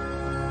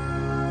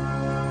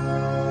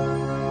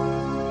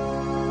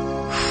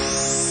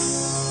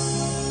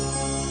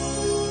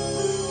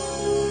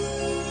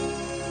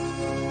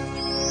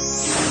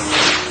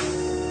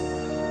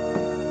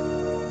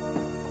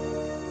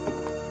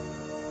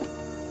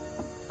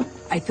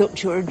 I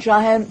thought you were a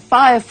giant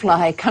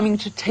firefly coming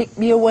to take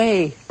me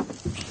away.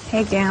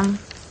 Hey, Gam.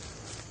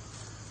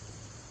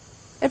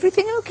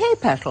 Everything okay,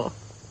 Petal?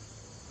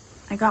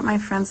 I got my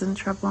friends in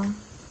trouble.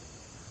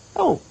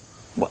 Oh,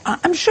 well,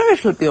 I'm sure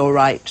it'll be all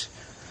right.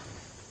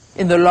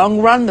 In the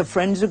long run, the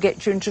friends who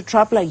get you into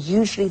trouble are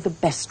usually the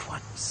best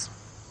ones.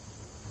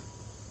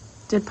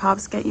 Did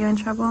Pops get you in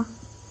trouble?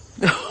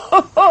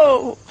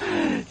 Oh,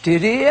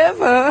 did he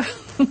ever?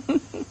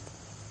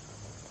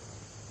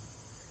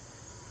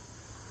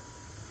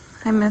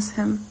 I miss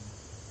him.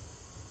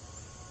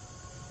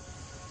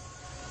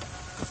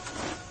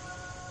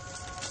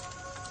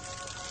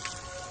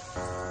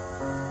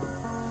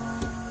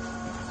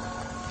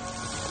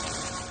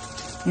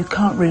 You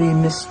can't really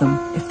miss them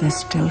if they're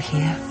still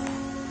here.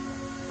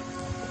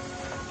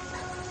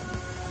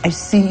 I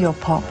see your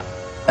Pop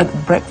at the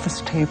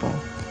breakfast table,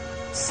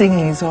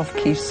 singing his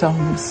off-key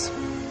songs.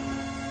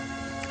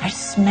 I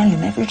smell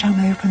him every time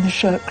I open the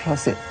shirt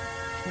closet.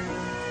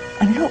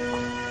 And look,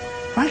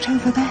 right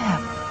over there,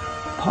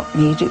 Pop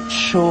made it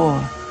sure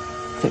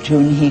that you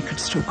and he could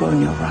still go on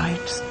your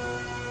rides.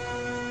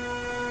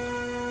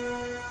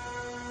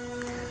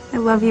 I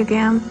love you,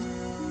 Gam.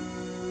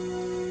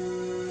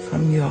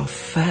 From your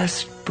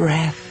first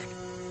breath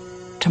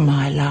to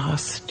my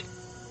last.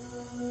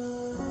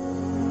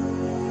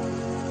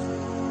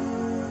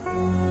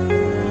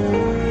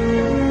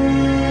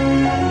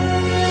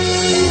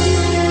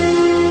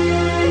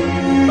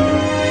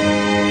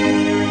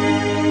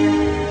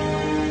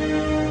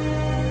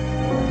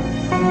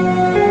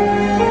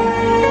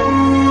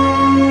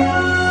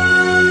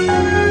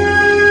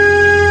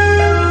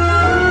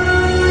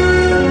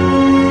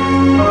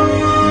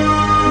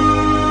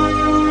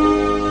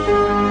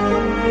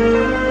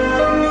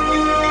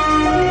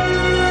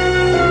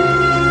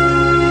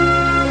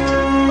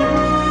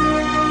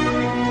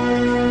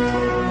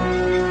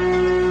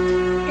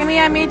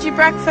 I made you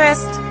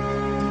breakfast.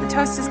 The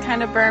toast is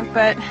kind of burnt,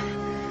 but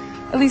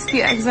at least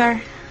the eggs are...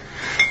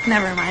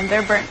 Never mind,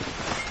 they're burnt.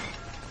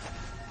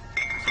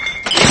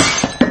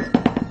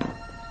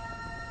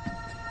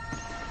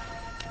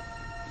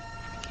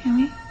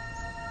 Cammy?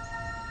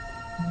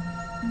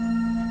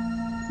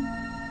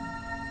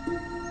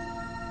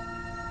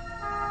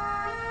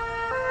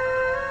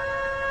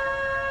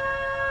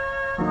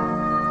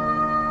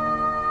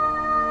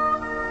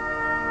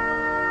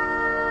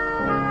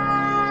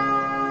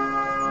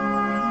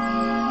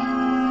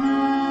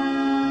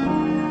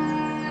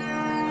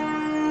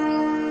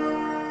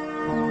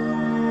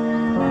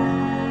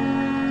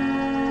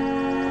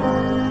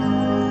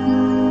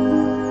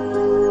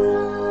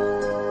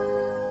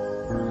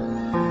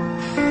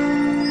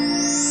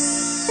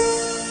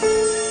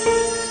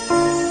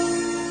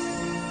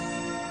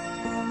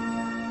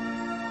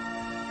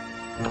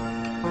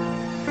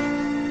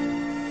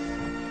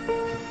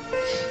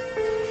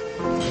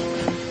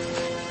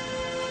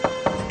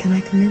 Can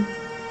I come in?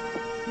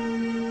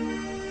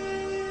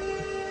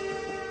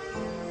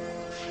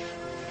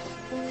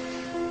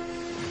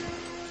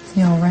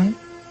 You all right?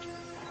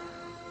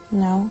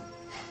 No.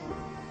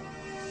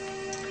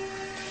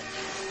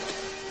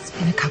 It's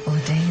been a couple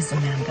of days,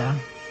 Amanda.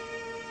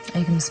 Are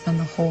you going to spend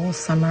the whole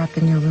summer up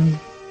in your room?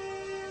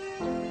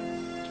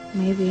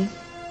 Maybe.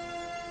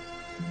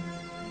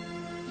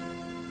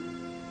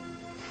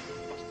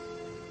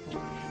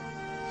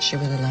 She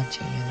really loved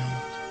you, you know.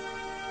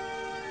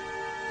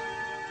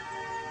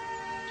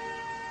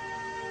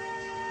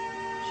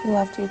 She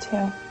loved you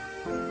too.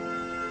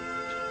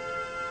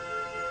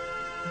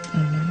 I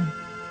know.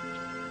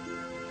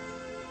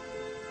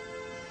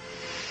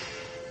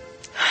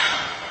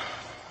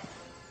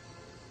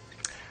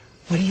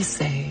 What do you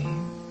say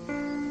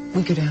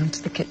we go down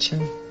to the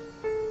kitchen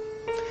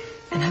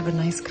and have a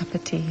nice cup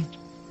of tea?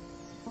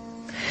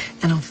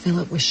 And I'll fill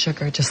it with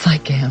sugar just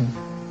like him.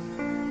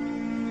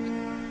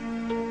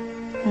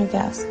 I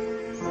guess.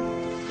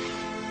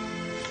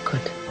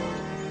 Good.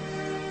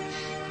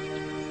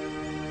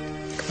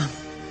 Come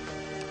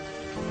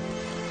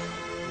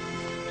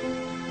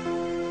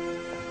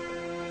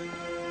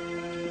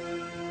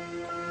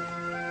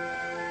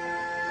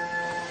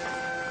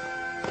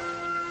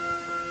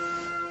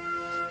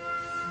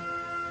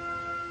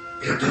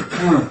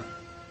on.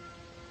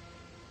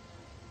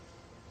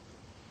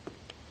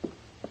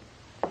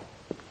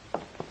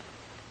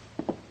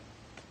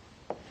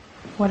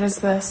 What is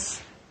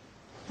this?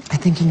 I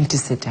think you need to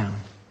sit down.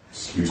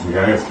 Excuse me,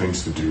 I have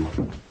things to do.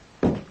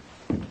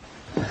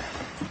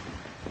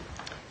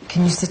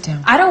 Can you sit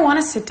down? I don't want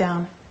to sit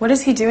down. What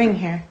is he doing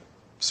here?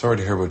 Sorry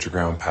to hear about your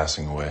grandma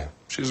passing away.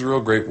 She's a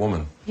real great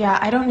woman. Yeah,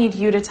 I don't need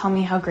you to tell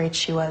me how great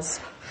she was.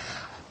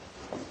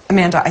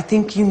 Amanda, I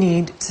think you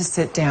need to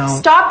sit down.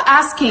 Stop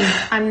asking.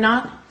 I'm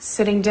not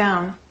sitting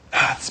down.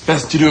 It's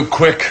best you do it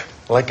quick,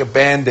 like a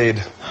Band-Aid.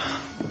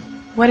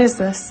 What is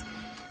this?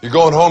 You're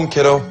going home,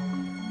 kiddo.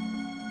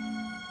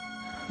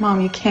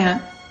 Mom, you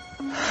can't.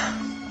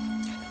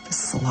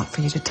 This is a lot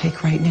for you to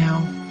take right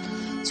now.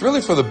 It's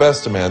really for the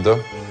best,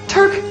 Amanda.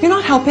 Turk, you're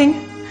not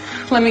helping.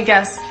 Let me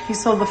guess. You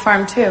sold the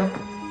farm too.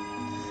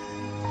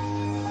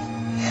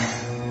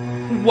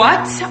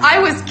 What? I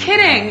was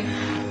kidding.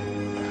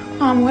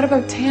 Mom, what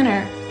about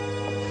Tanner?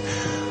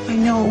 I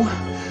know,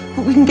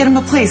 but we can get him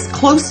a place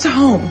close to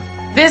home.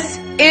 This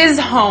is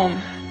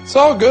home. It's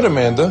all good,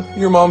 Amanda.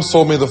 Your mom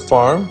sold me the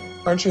farm.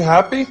 Aren't you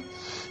happy?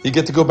 You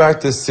get to go back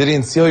to the city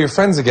and see all your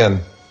friends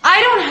again. I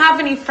don't have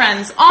any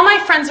friends. All my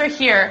friends are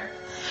here.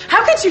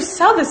 How could you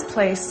sell this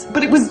place?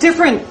 But it was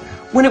different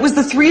when it was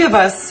the three of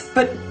us.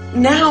 But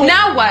now...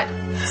 Now what?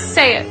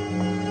 Say it.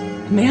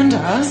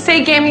 Amanda?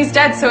 Say Gammy's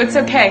dead, so it's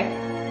okay.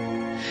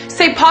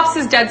 Say Pops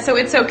is dead, so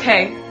it's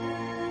okay.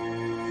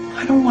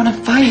 I don't want to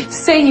fight.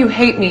 Say you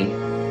hate me,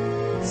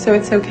 so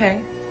it's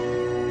okay.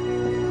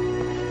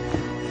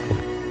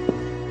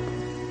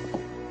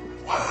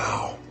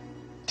 Wow.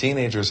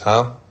 Teenagers,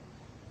 huh?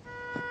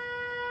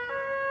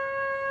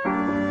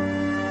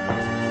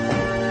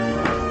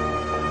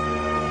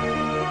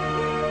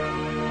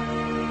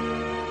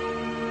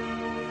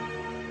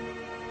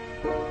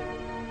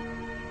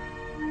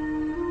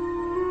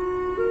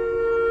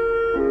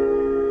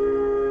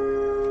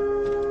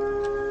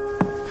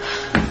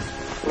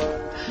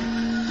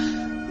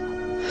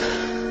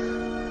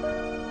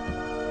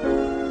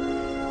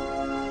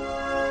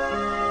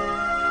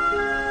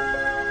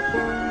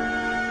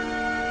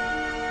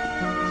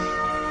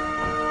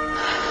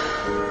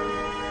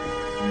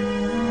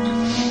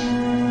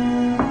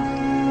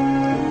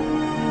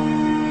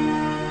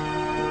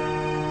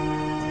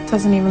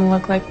 Doesn't even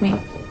look like me.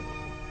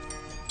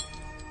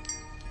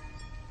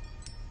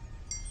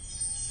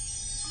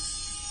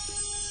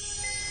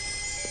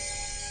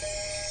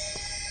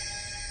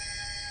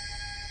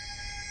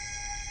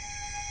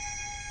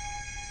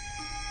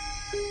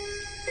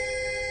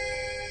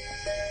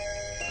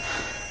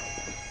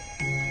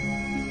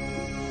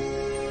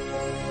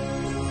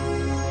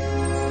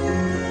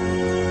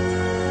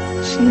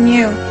 She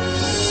knew.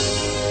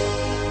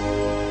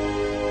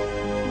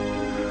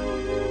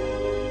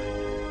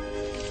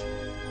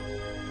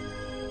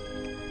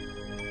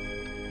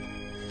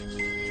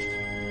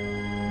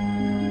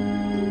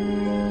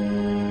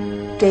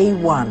 Day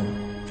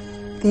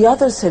 1. The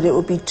others said it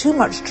would be too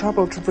much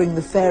trouble to bring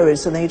the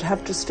fairies and they'd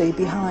have to stay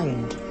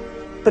behind.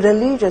 But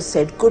Alida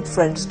said good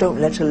friends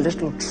don't let a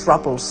little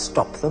trouble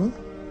stop them.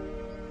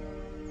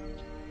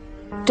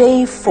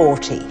 Day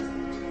 40.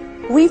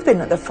 We've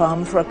been at the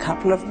farm for a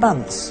couple of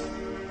months.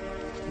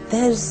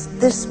 There's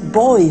this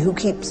boy who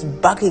keeps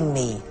bugging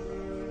me.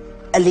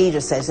 Alida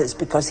says it's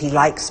because he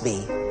likes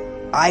me.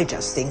 I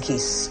just think he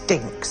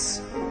stinks.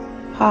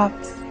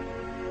 Pops.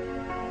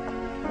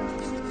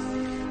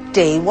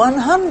 Day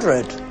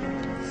 100.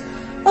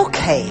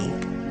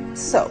 Okay,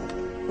 so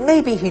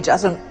maybe he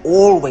doesn't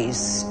always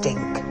stink.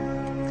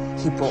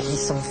 He brought me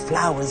some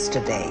flowers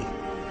today.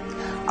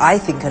 I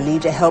think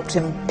Alida helped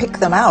him pick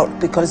them out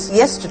because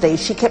yesterday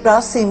she kept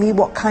asking me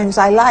what kinds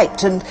I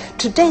liked, and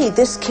today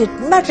this kid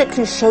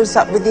magically shows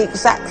up with the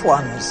exact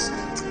ones.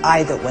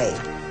 Either way,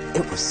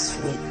 It was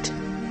sweet.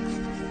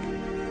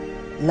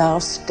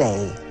 Last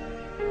day.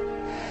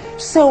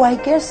 So I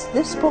guess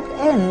this book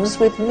ends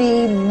with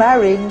me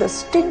marrying the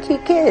stinky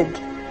kid.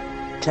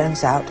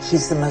 Turns out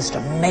he's the most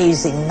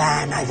amazing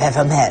man I've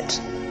ever met.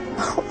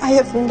 Oh, I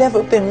have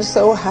never been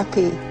so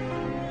happy.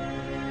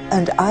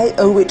 And I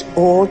owe it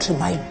all to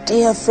my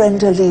dear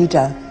friend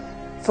Alida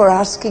for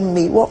asking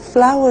me what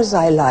flowers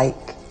I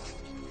like.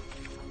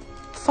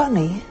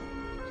 Funny,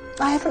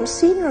 I haven't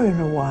seen her in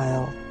a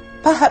while.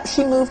 Perhaps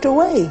she moved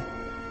away.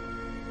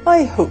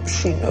 I hope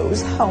she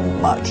knows how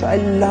much I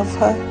love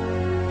her.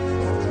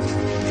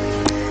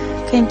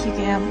 Thank you,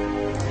 Gam.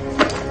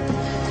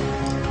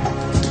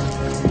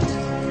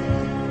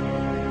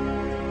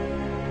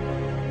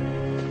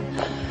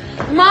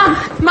 Mom,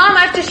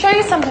 I have to show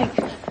you something.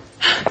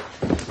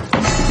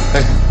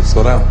 Hey,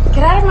 slow down.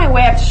 Get out of my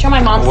way. I have to show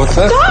my mom. What's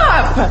that?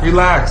 Stop!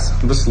 Relax.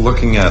 I'm just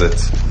looking at it.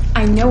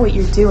 I know what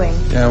you're doing.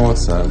 Yeah,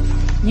 what's that?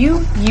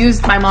 You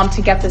used my mom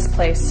to get this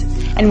place.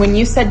 And when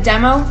you said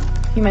demo,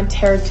 you meant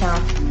tear it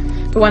down.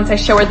 But once I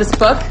show her this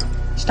book,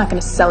 she's not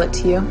going to sell it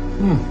to you.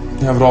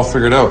 You have it all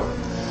figured out.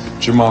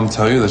 Did your mom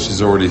tell you that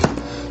she's already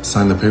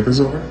signed the papers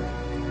over?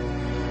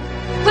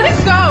 Let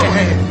it go!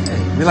 Hey,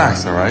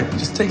 relax, all right?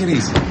 Just take it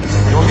easy.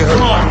 You won't get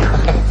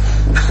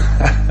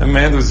hurt.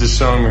 Amanda was just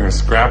showing me her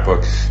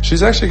scrapbook.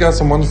 She's actually got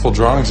some wonderful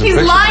drawings and He's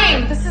pictures.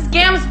 lying! This is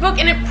Gam's book,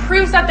 and it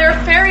proves that there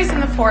are fairies in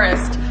the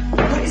forest.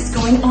 What is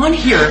going on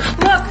here?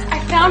 Look,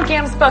 I found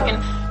Gam's book,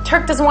 and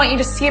Turk doesn't want you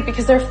to see it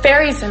because there are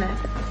fairies in it.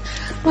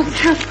 Look,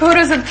 there are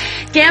photos of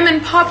Gam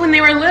and Pop when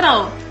they were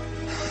little.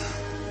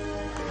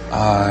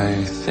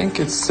 I think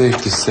it's safe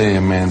to say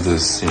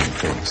Amanda's seeing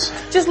things.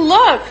 Just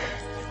look.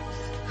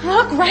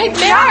 Look, right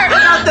there.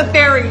 About the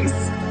fairies.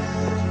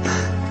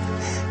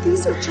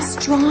 These are just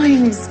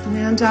drawings,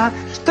 Amanda.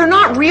 They're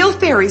not real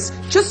fairies,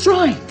 just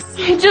drawings.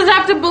 You just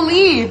have to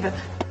believe.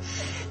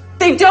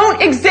 They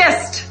don't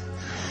exist.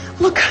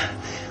 Look,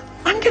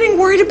 I'm getting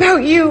worried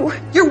about you.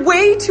 You're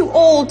way too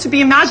old to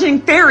be imagining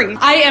fairies.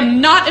 I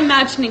am not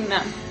imagining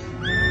them.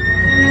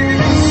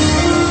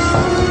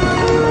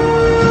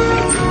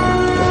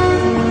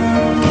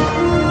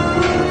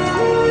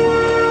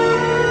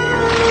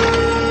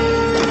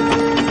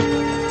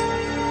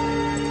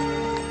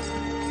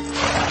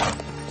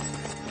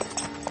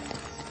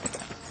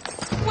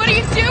 What are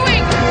you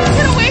doing?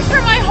 Get away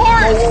from my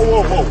horse!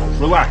 Whoa.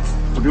 Relax.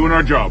 We're doing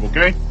our job,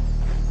 okay?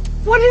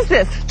 What is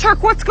this?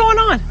 Turk, what's going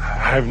on?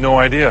 I have no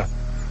idea.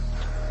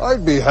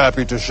 I'd be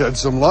happy to shed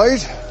some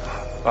light.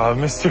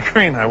 Mr.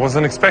 Green, I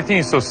wasn't expecting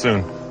you so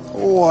soon.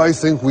 Oh, I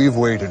think we've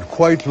waited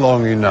quite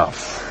long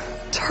enough.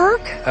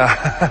 Turk?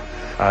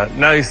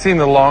 Now, you see, in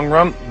the long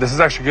run, this is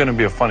actually going to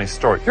be a funny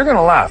story. You're going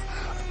to laugh.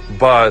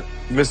 But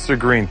Mr.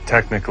 Green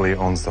technically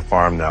owns the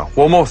farm now.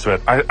 Well, most of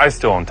it. I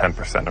still own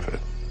 10% of it.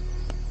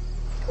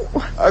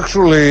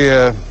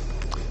 Actually,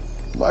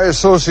 my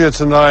associates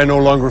and I no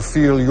longer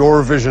feel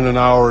your vision and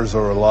ours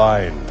are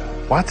aligned.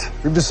 What?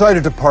 We've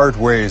decided to part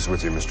ways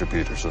with you, Mr.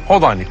 Peterson.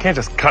 Hold on, you can't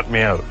just cut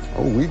me out.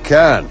 Oh, we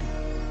can.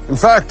 In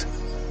fact,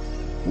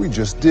 we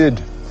just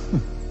did.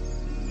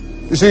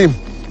 You see,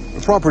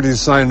 the property's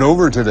signed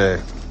over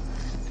today.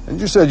 And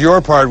you said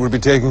your part would be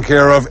taken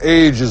care of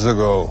ages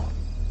ago.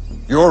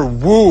 Your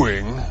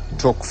wooing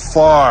took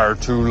far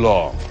too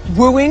long.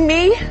 Wooing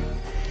me?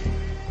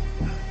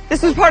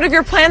 This was part of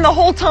your plan the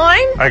whole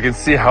time? I can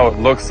see how it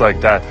looks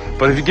like that.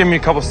 But if you give me a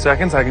couple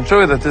seconds, I can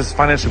show you that this is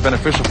financially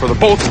beneficial for the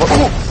both of us.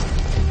 Oh!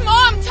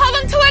 Mom, tell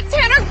them to let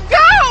Tanner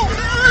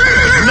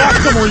go! Not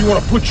somewhere you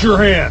want to put your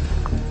hand.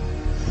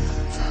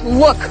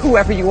 Look,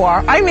 whoever you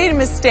are, I made a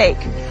mistake.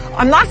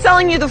 I'm not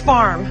selling you the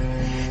farm.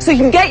 So you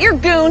can get your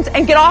goons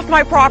and get off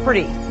my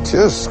property.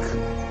 Tisk,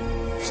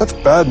 such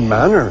bad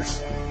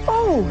manners.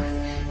 Oh,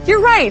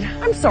 you're right.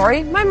 I'm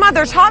sorry. My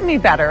mother taught me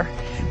better.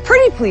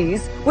 Pretty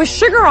please, with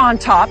sugar on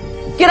top,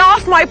 get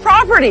off my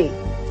property.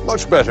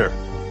 Much better.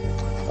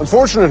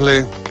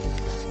 Unfortunately,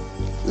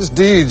 this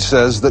deed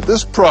says that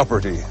this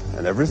property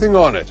and everything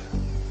on it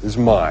is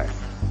mine.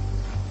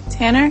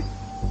 Tanner?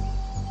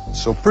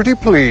 So pretty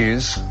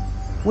please,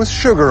 with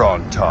sugar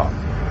on top.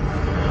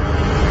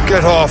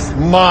 Get off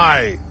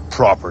my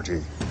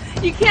property.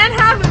 You can't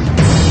have it.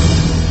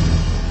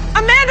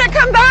 Amanda,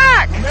 come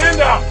back!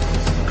 Amanda!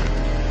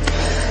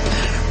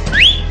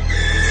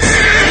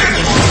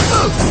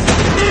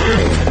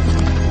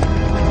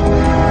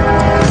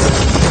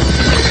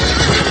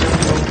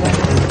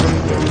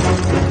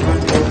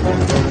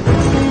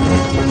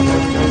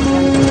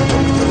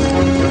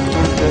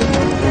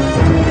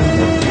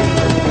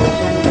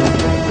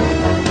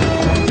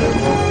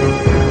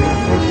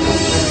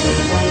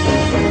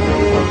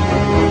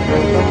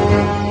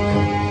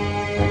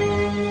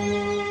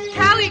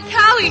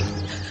 Callie!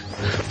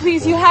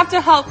 Please, you have to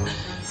help.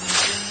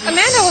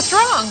 Amanda, what's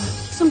wrong?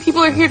 Some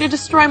people are here to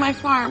destroy my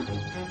farm.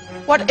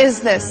 What is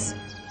this?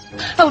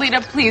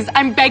 Alida, please,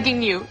 I'm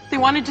begging you. They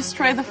want to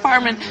destroy the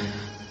farm and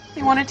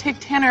they want to take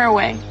Tanner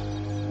away.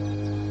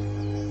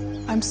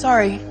 I'm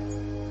sorry.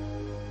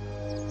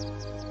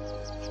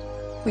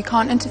 We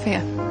can't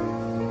interfere.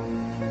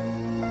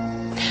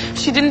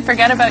 She didn't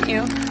forget about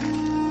you.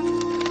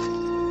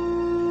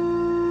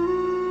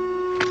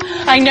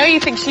 I know you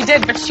think she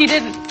did, but she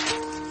didn't.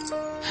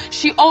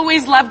 She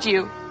always loved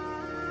you.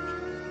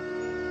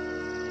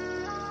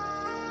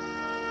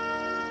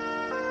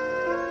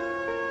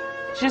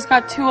 She just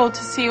got too old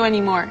to see you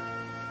anymore.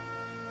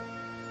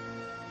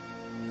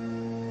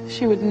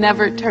 She would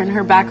never turn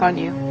her back on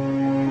you.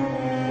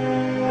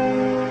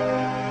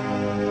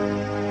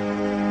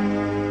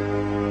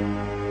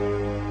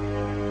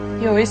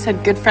 You always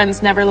said good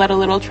friends never let a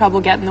little trouble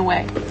get in the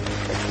way.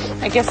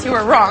 I guess you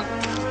were wrong.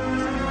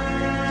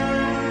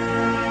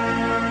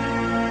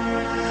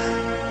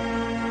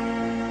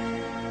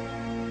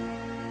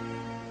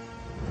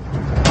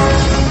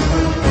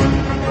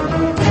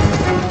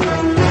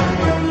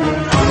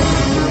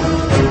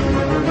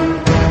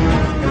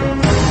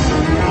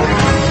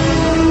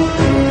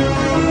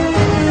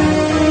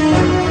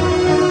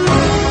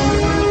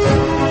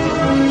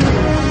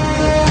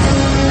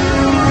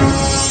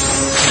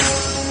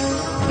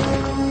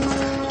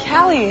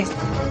 Callie.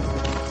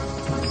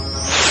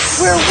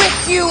 We're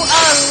with you,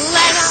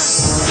 Elena.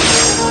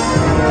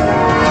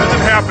 This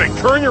isn't happening.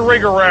 Turn your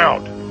rig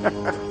around.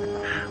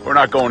 We're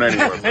not going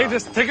anywhere. Hey,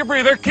 just take a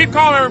breather. Keep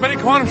calm, everybody.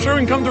 Come on, I'm sure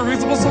we can come to a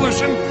reasonable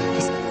solution.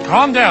 Just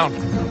calm down.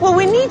 Well,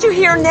 we need you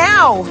here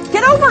now.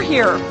 Get over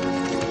here.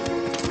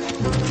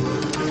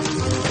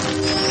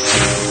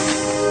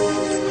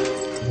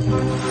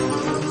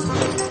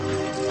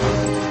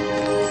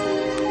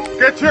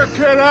 Get your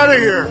kid out of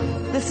here.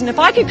 Listen, if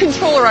I could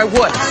control her, I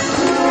would.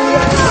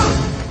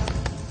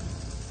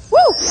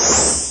 Woo!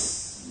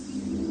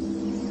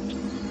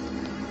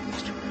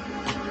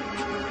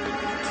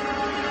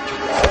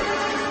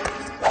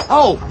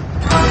 Oh!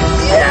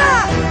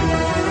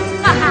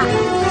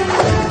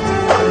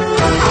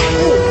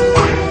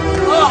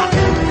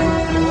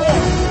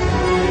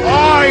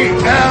 I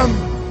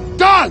am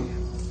done!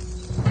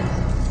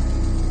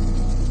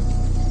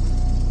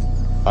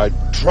 I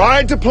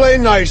tried to play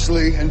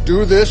nicely and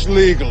do this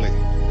legally,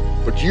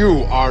 but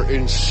you are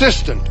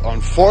insistent on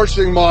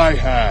forcing my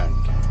hand.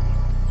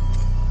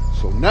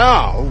 So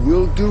now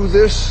we'll do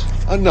this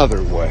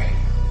another way.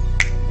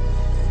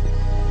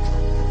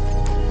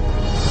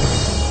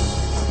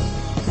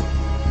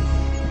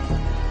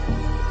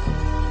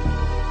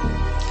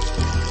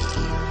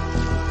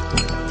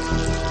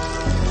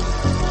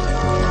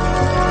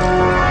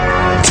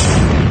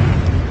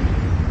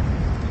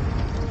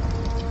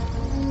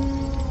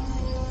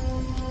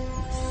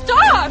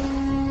 Stop!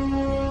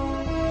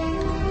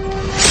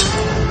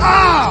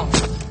 Ow!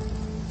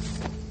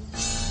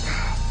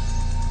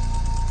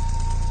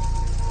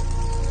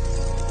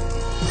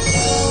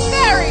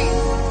 Mary!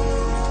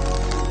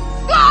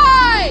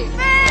 Fly!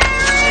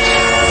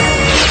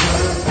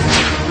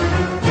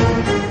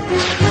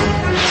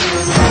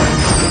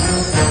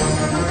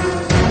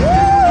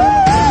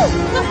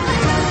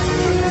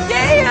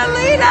 Yay,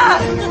 Alita!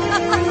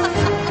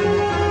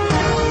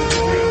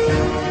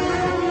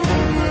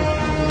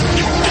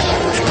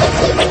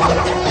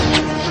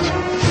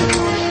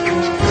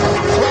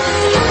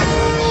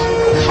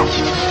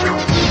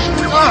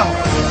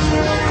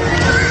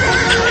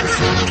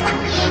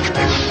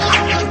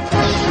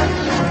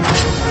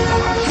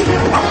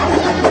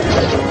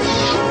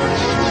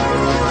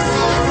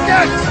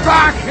 Get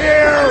back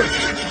here!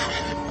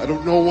 I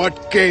don't know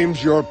what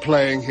games you're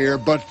playing here,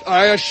 but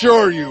I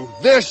assure you,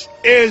 this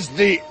is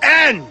the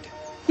end!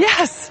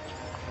 Yes,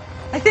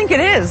 I think it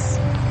is.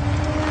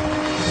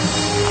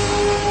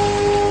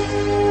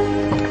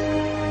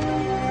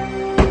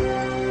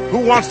 Who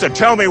wants to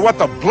tell me what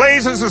the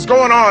blazes is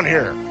going on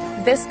here?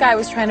 This guy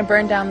was trying to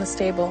burn down the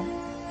stable.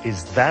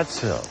 Is that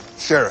so?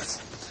 Sheriff,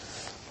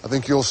 I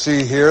think you'll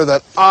see here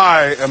that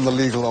I am the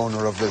legal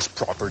owner of this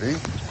property,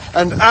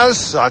 and as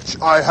such,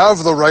 I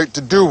have the right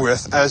to do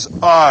with as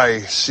I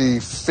see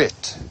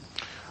fit.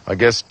 I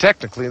guess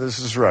technically this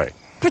is right.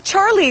 But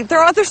Charlie, there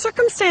are other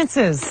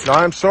circumstances.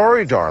 I'm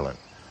sorry, darling.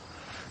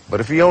 But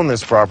if he owned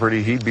this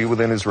property, he'd be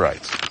within his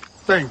rights.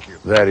 Thank you.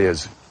 That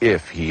is,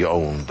 if he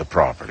owned the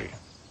property.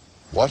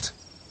 What?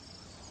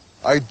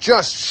 I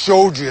just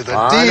showed you the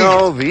I deed.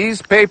 know,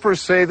 these papers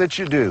say that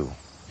you do.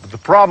 But the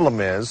problem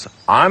is,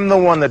 I'm the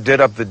one that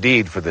did up the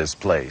deed for this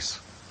place.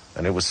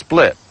 And it was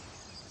split.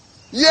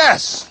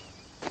 Yes!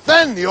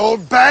 Then the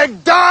old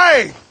bag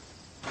died!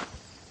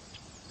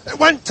 It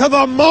went to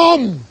the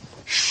mum!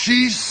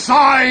 She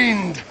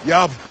signed,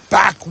 you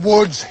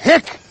backwoods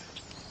hick!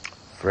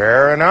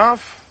 Fair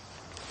enough.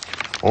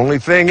 Only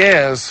thing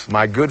is,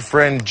 my good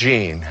friend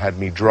Jean had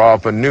me draw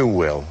up a new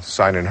will,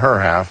 signing her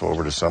half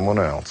over to someone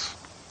else.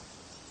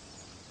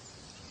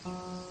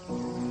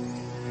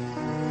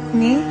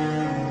 Me?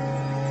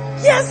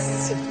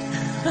 Yes!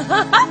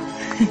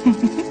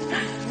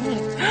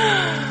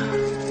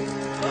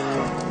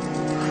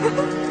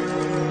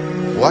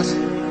 What?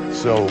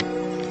 So,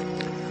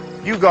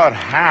 you got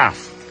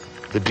half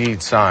the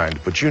deed signed,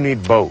 but you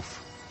need both.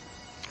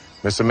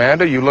 Miss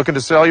Amanda, you looking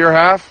to sell your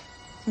half?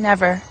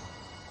 Never.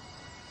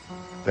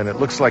 Then it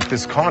looks like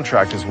this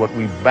contract is what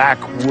we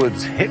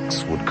backwoods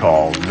hicks would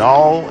call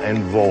null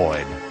and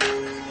void.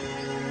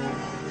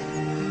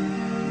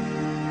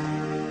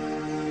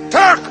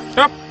 Turk!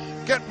 Yep.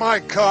 Get my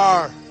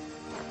car.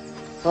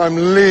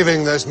 I'm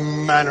leaving this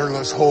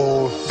mannerless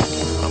hole.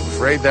 I'm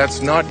afraid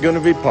that's not going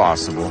to be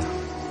possible.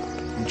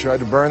 You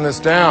tried to burn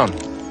this down.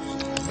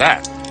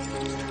 That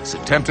is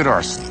attempted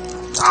arson.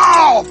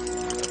 Ow!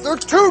 They're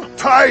too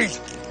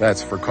tight!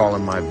 That's for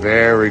calling my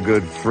very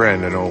good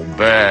friend an old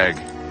bag.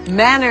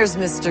 Manners,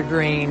 Mr.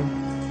 Green.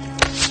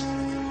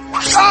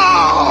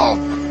 Ow!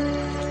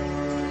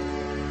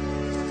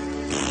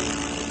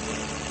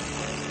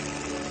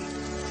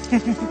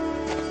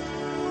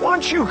 Why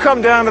don't you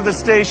come down to the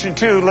station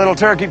too, little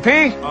turkey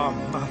pea?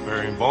 I'm not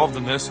very involved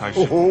in this.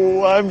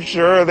 Oh, I'm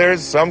sure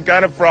there's some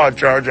kind of fraud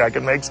charge I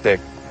can make stick.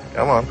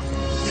 Come on.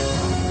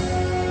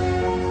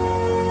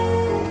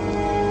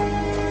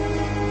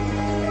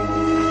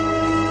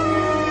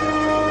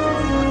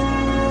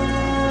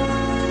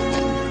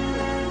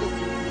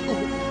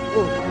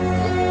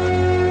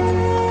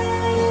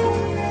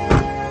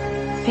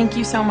 Thank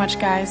you so much,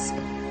 guys.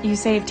 You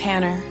saved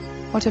Tanner.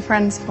 What are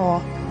friends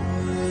for?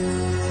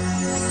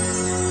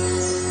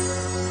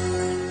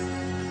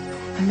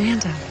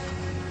 Amanda,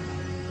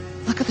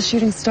 look at the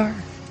shooting star.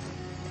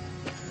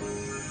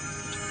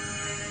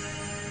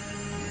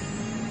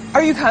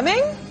 Are you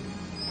coming?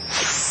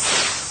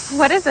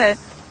 What is it?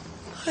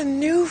 A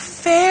new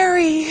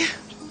fairy.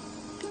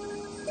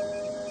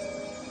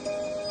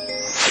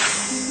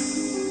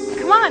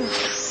 Come on.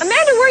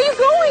 Amanda, where are you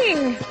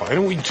going? Why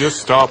don't we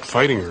just stop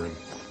fighting her and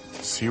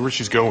see where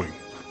she's going?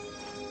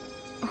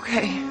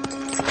 Okay.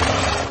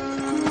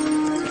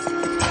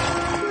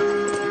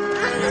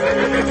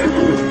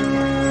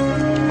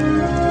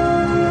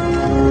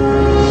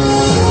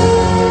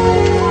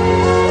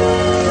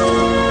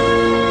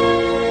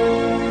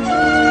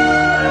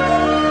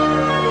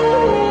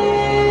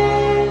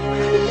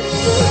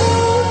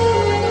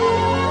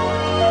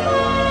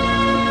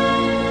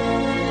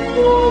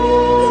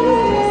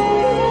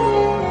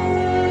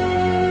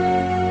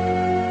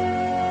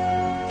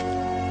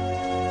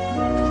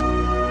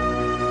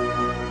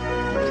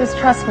 Just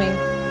trust me.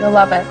 You'll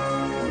love it.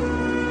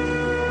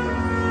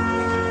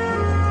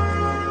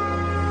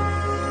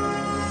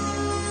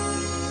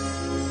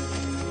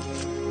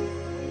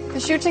 The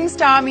shooting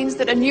star means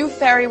that a new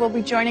fairy will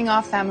be joining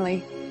our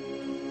family.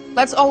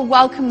 Let's all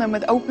welcome them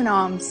with open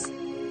arms.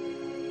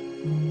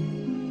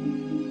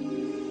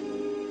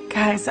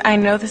 Guys, I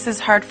know this is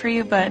hard for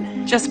you, but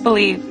just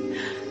believe.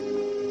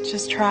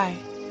 Just try.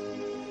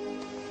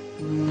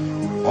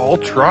 I'll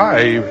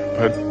try,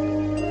 but...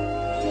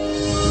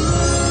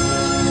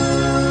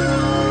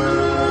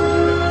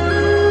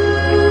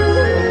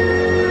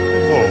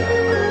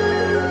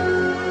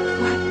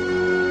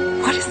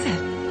 What is it?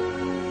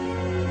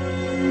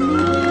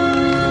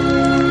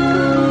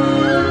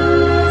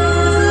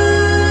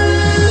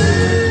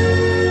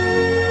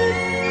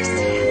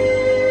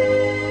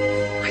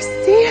 I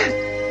see it.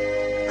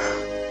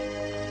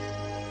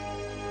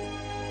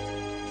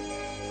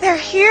 They're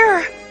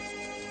here.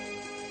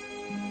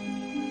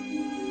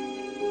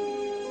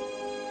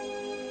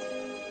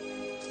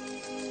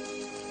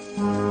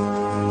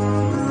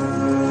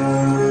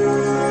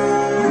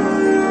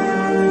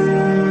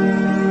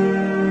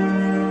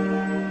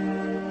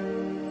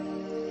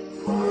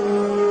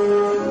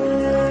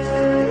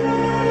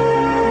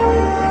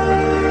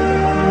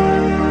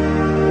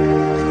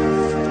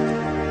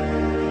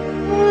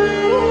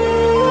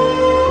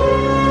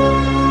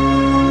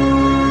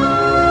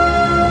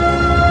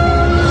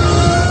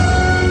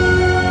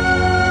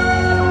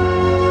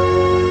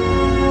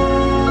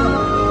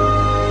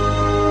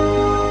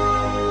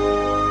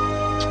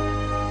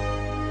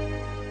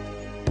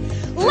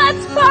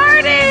 Let's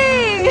party!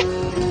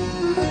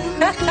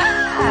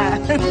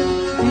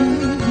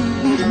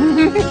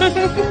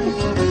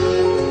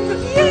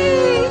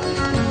 Yay!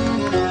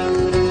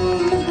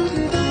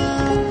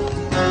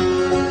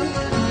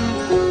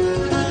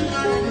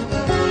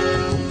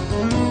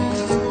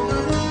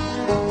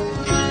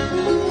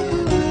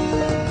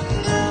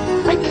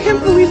 I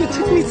can't believe it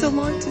took me so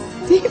long to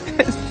see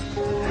this.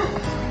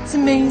 It's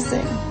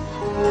amazing.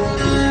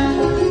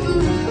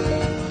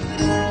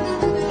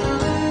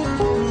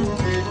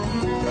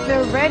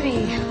 They're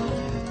ready.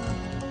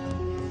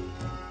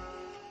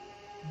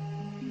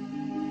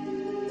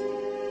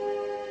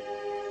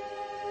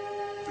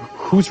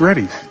 Who's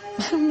ready?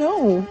 I don't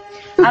know.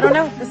 I don't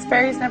know. This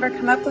fairy's never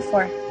come out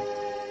before.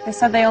 They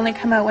said they only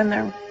come out when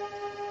they're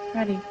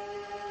ready.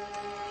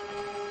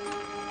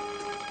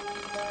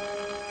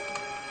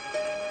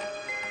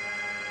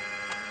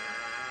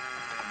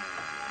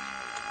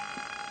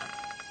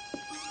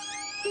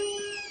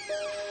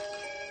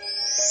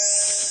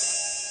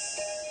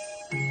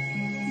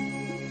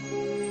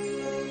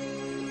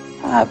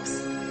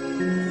 Pops.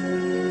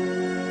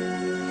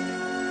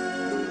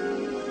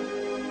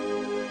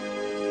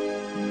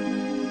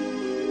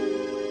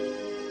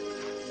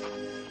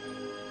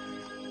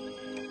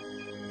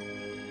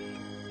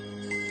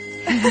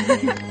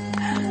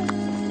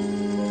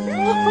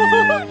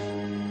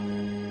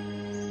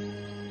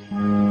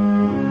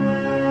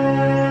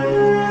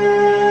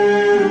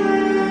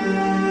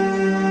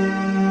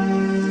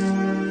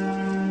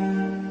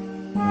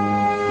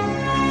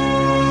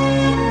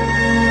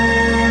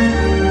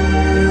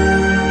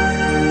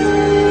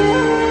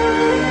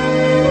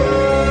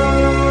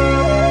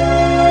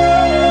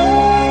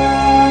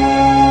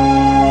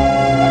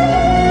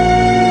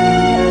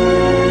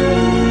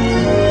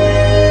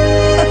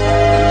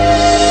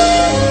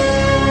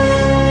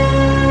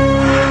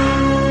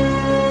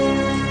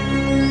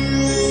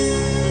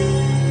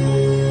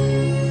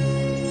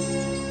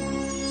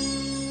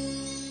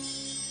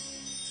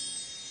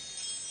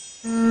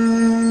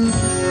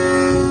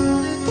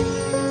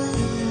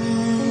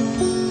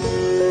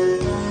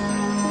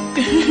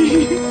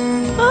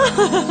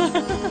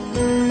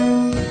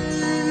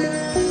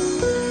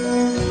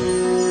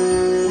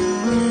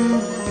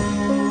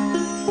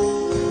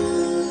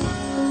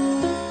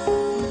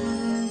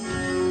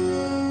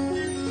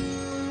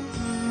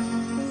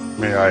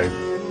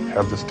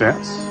 have this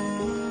dance?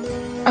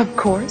 Of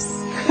course.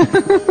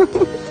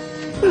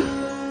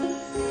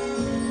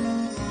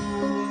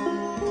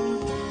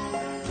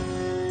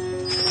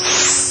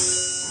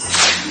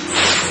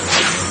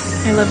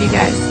 I love you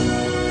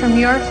guys. From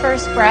your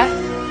first breath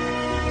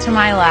to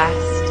my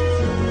last.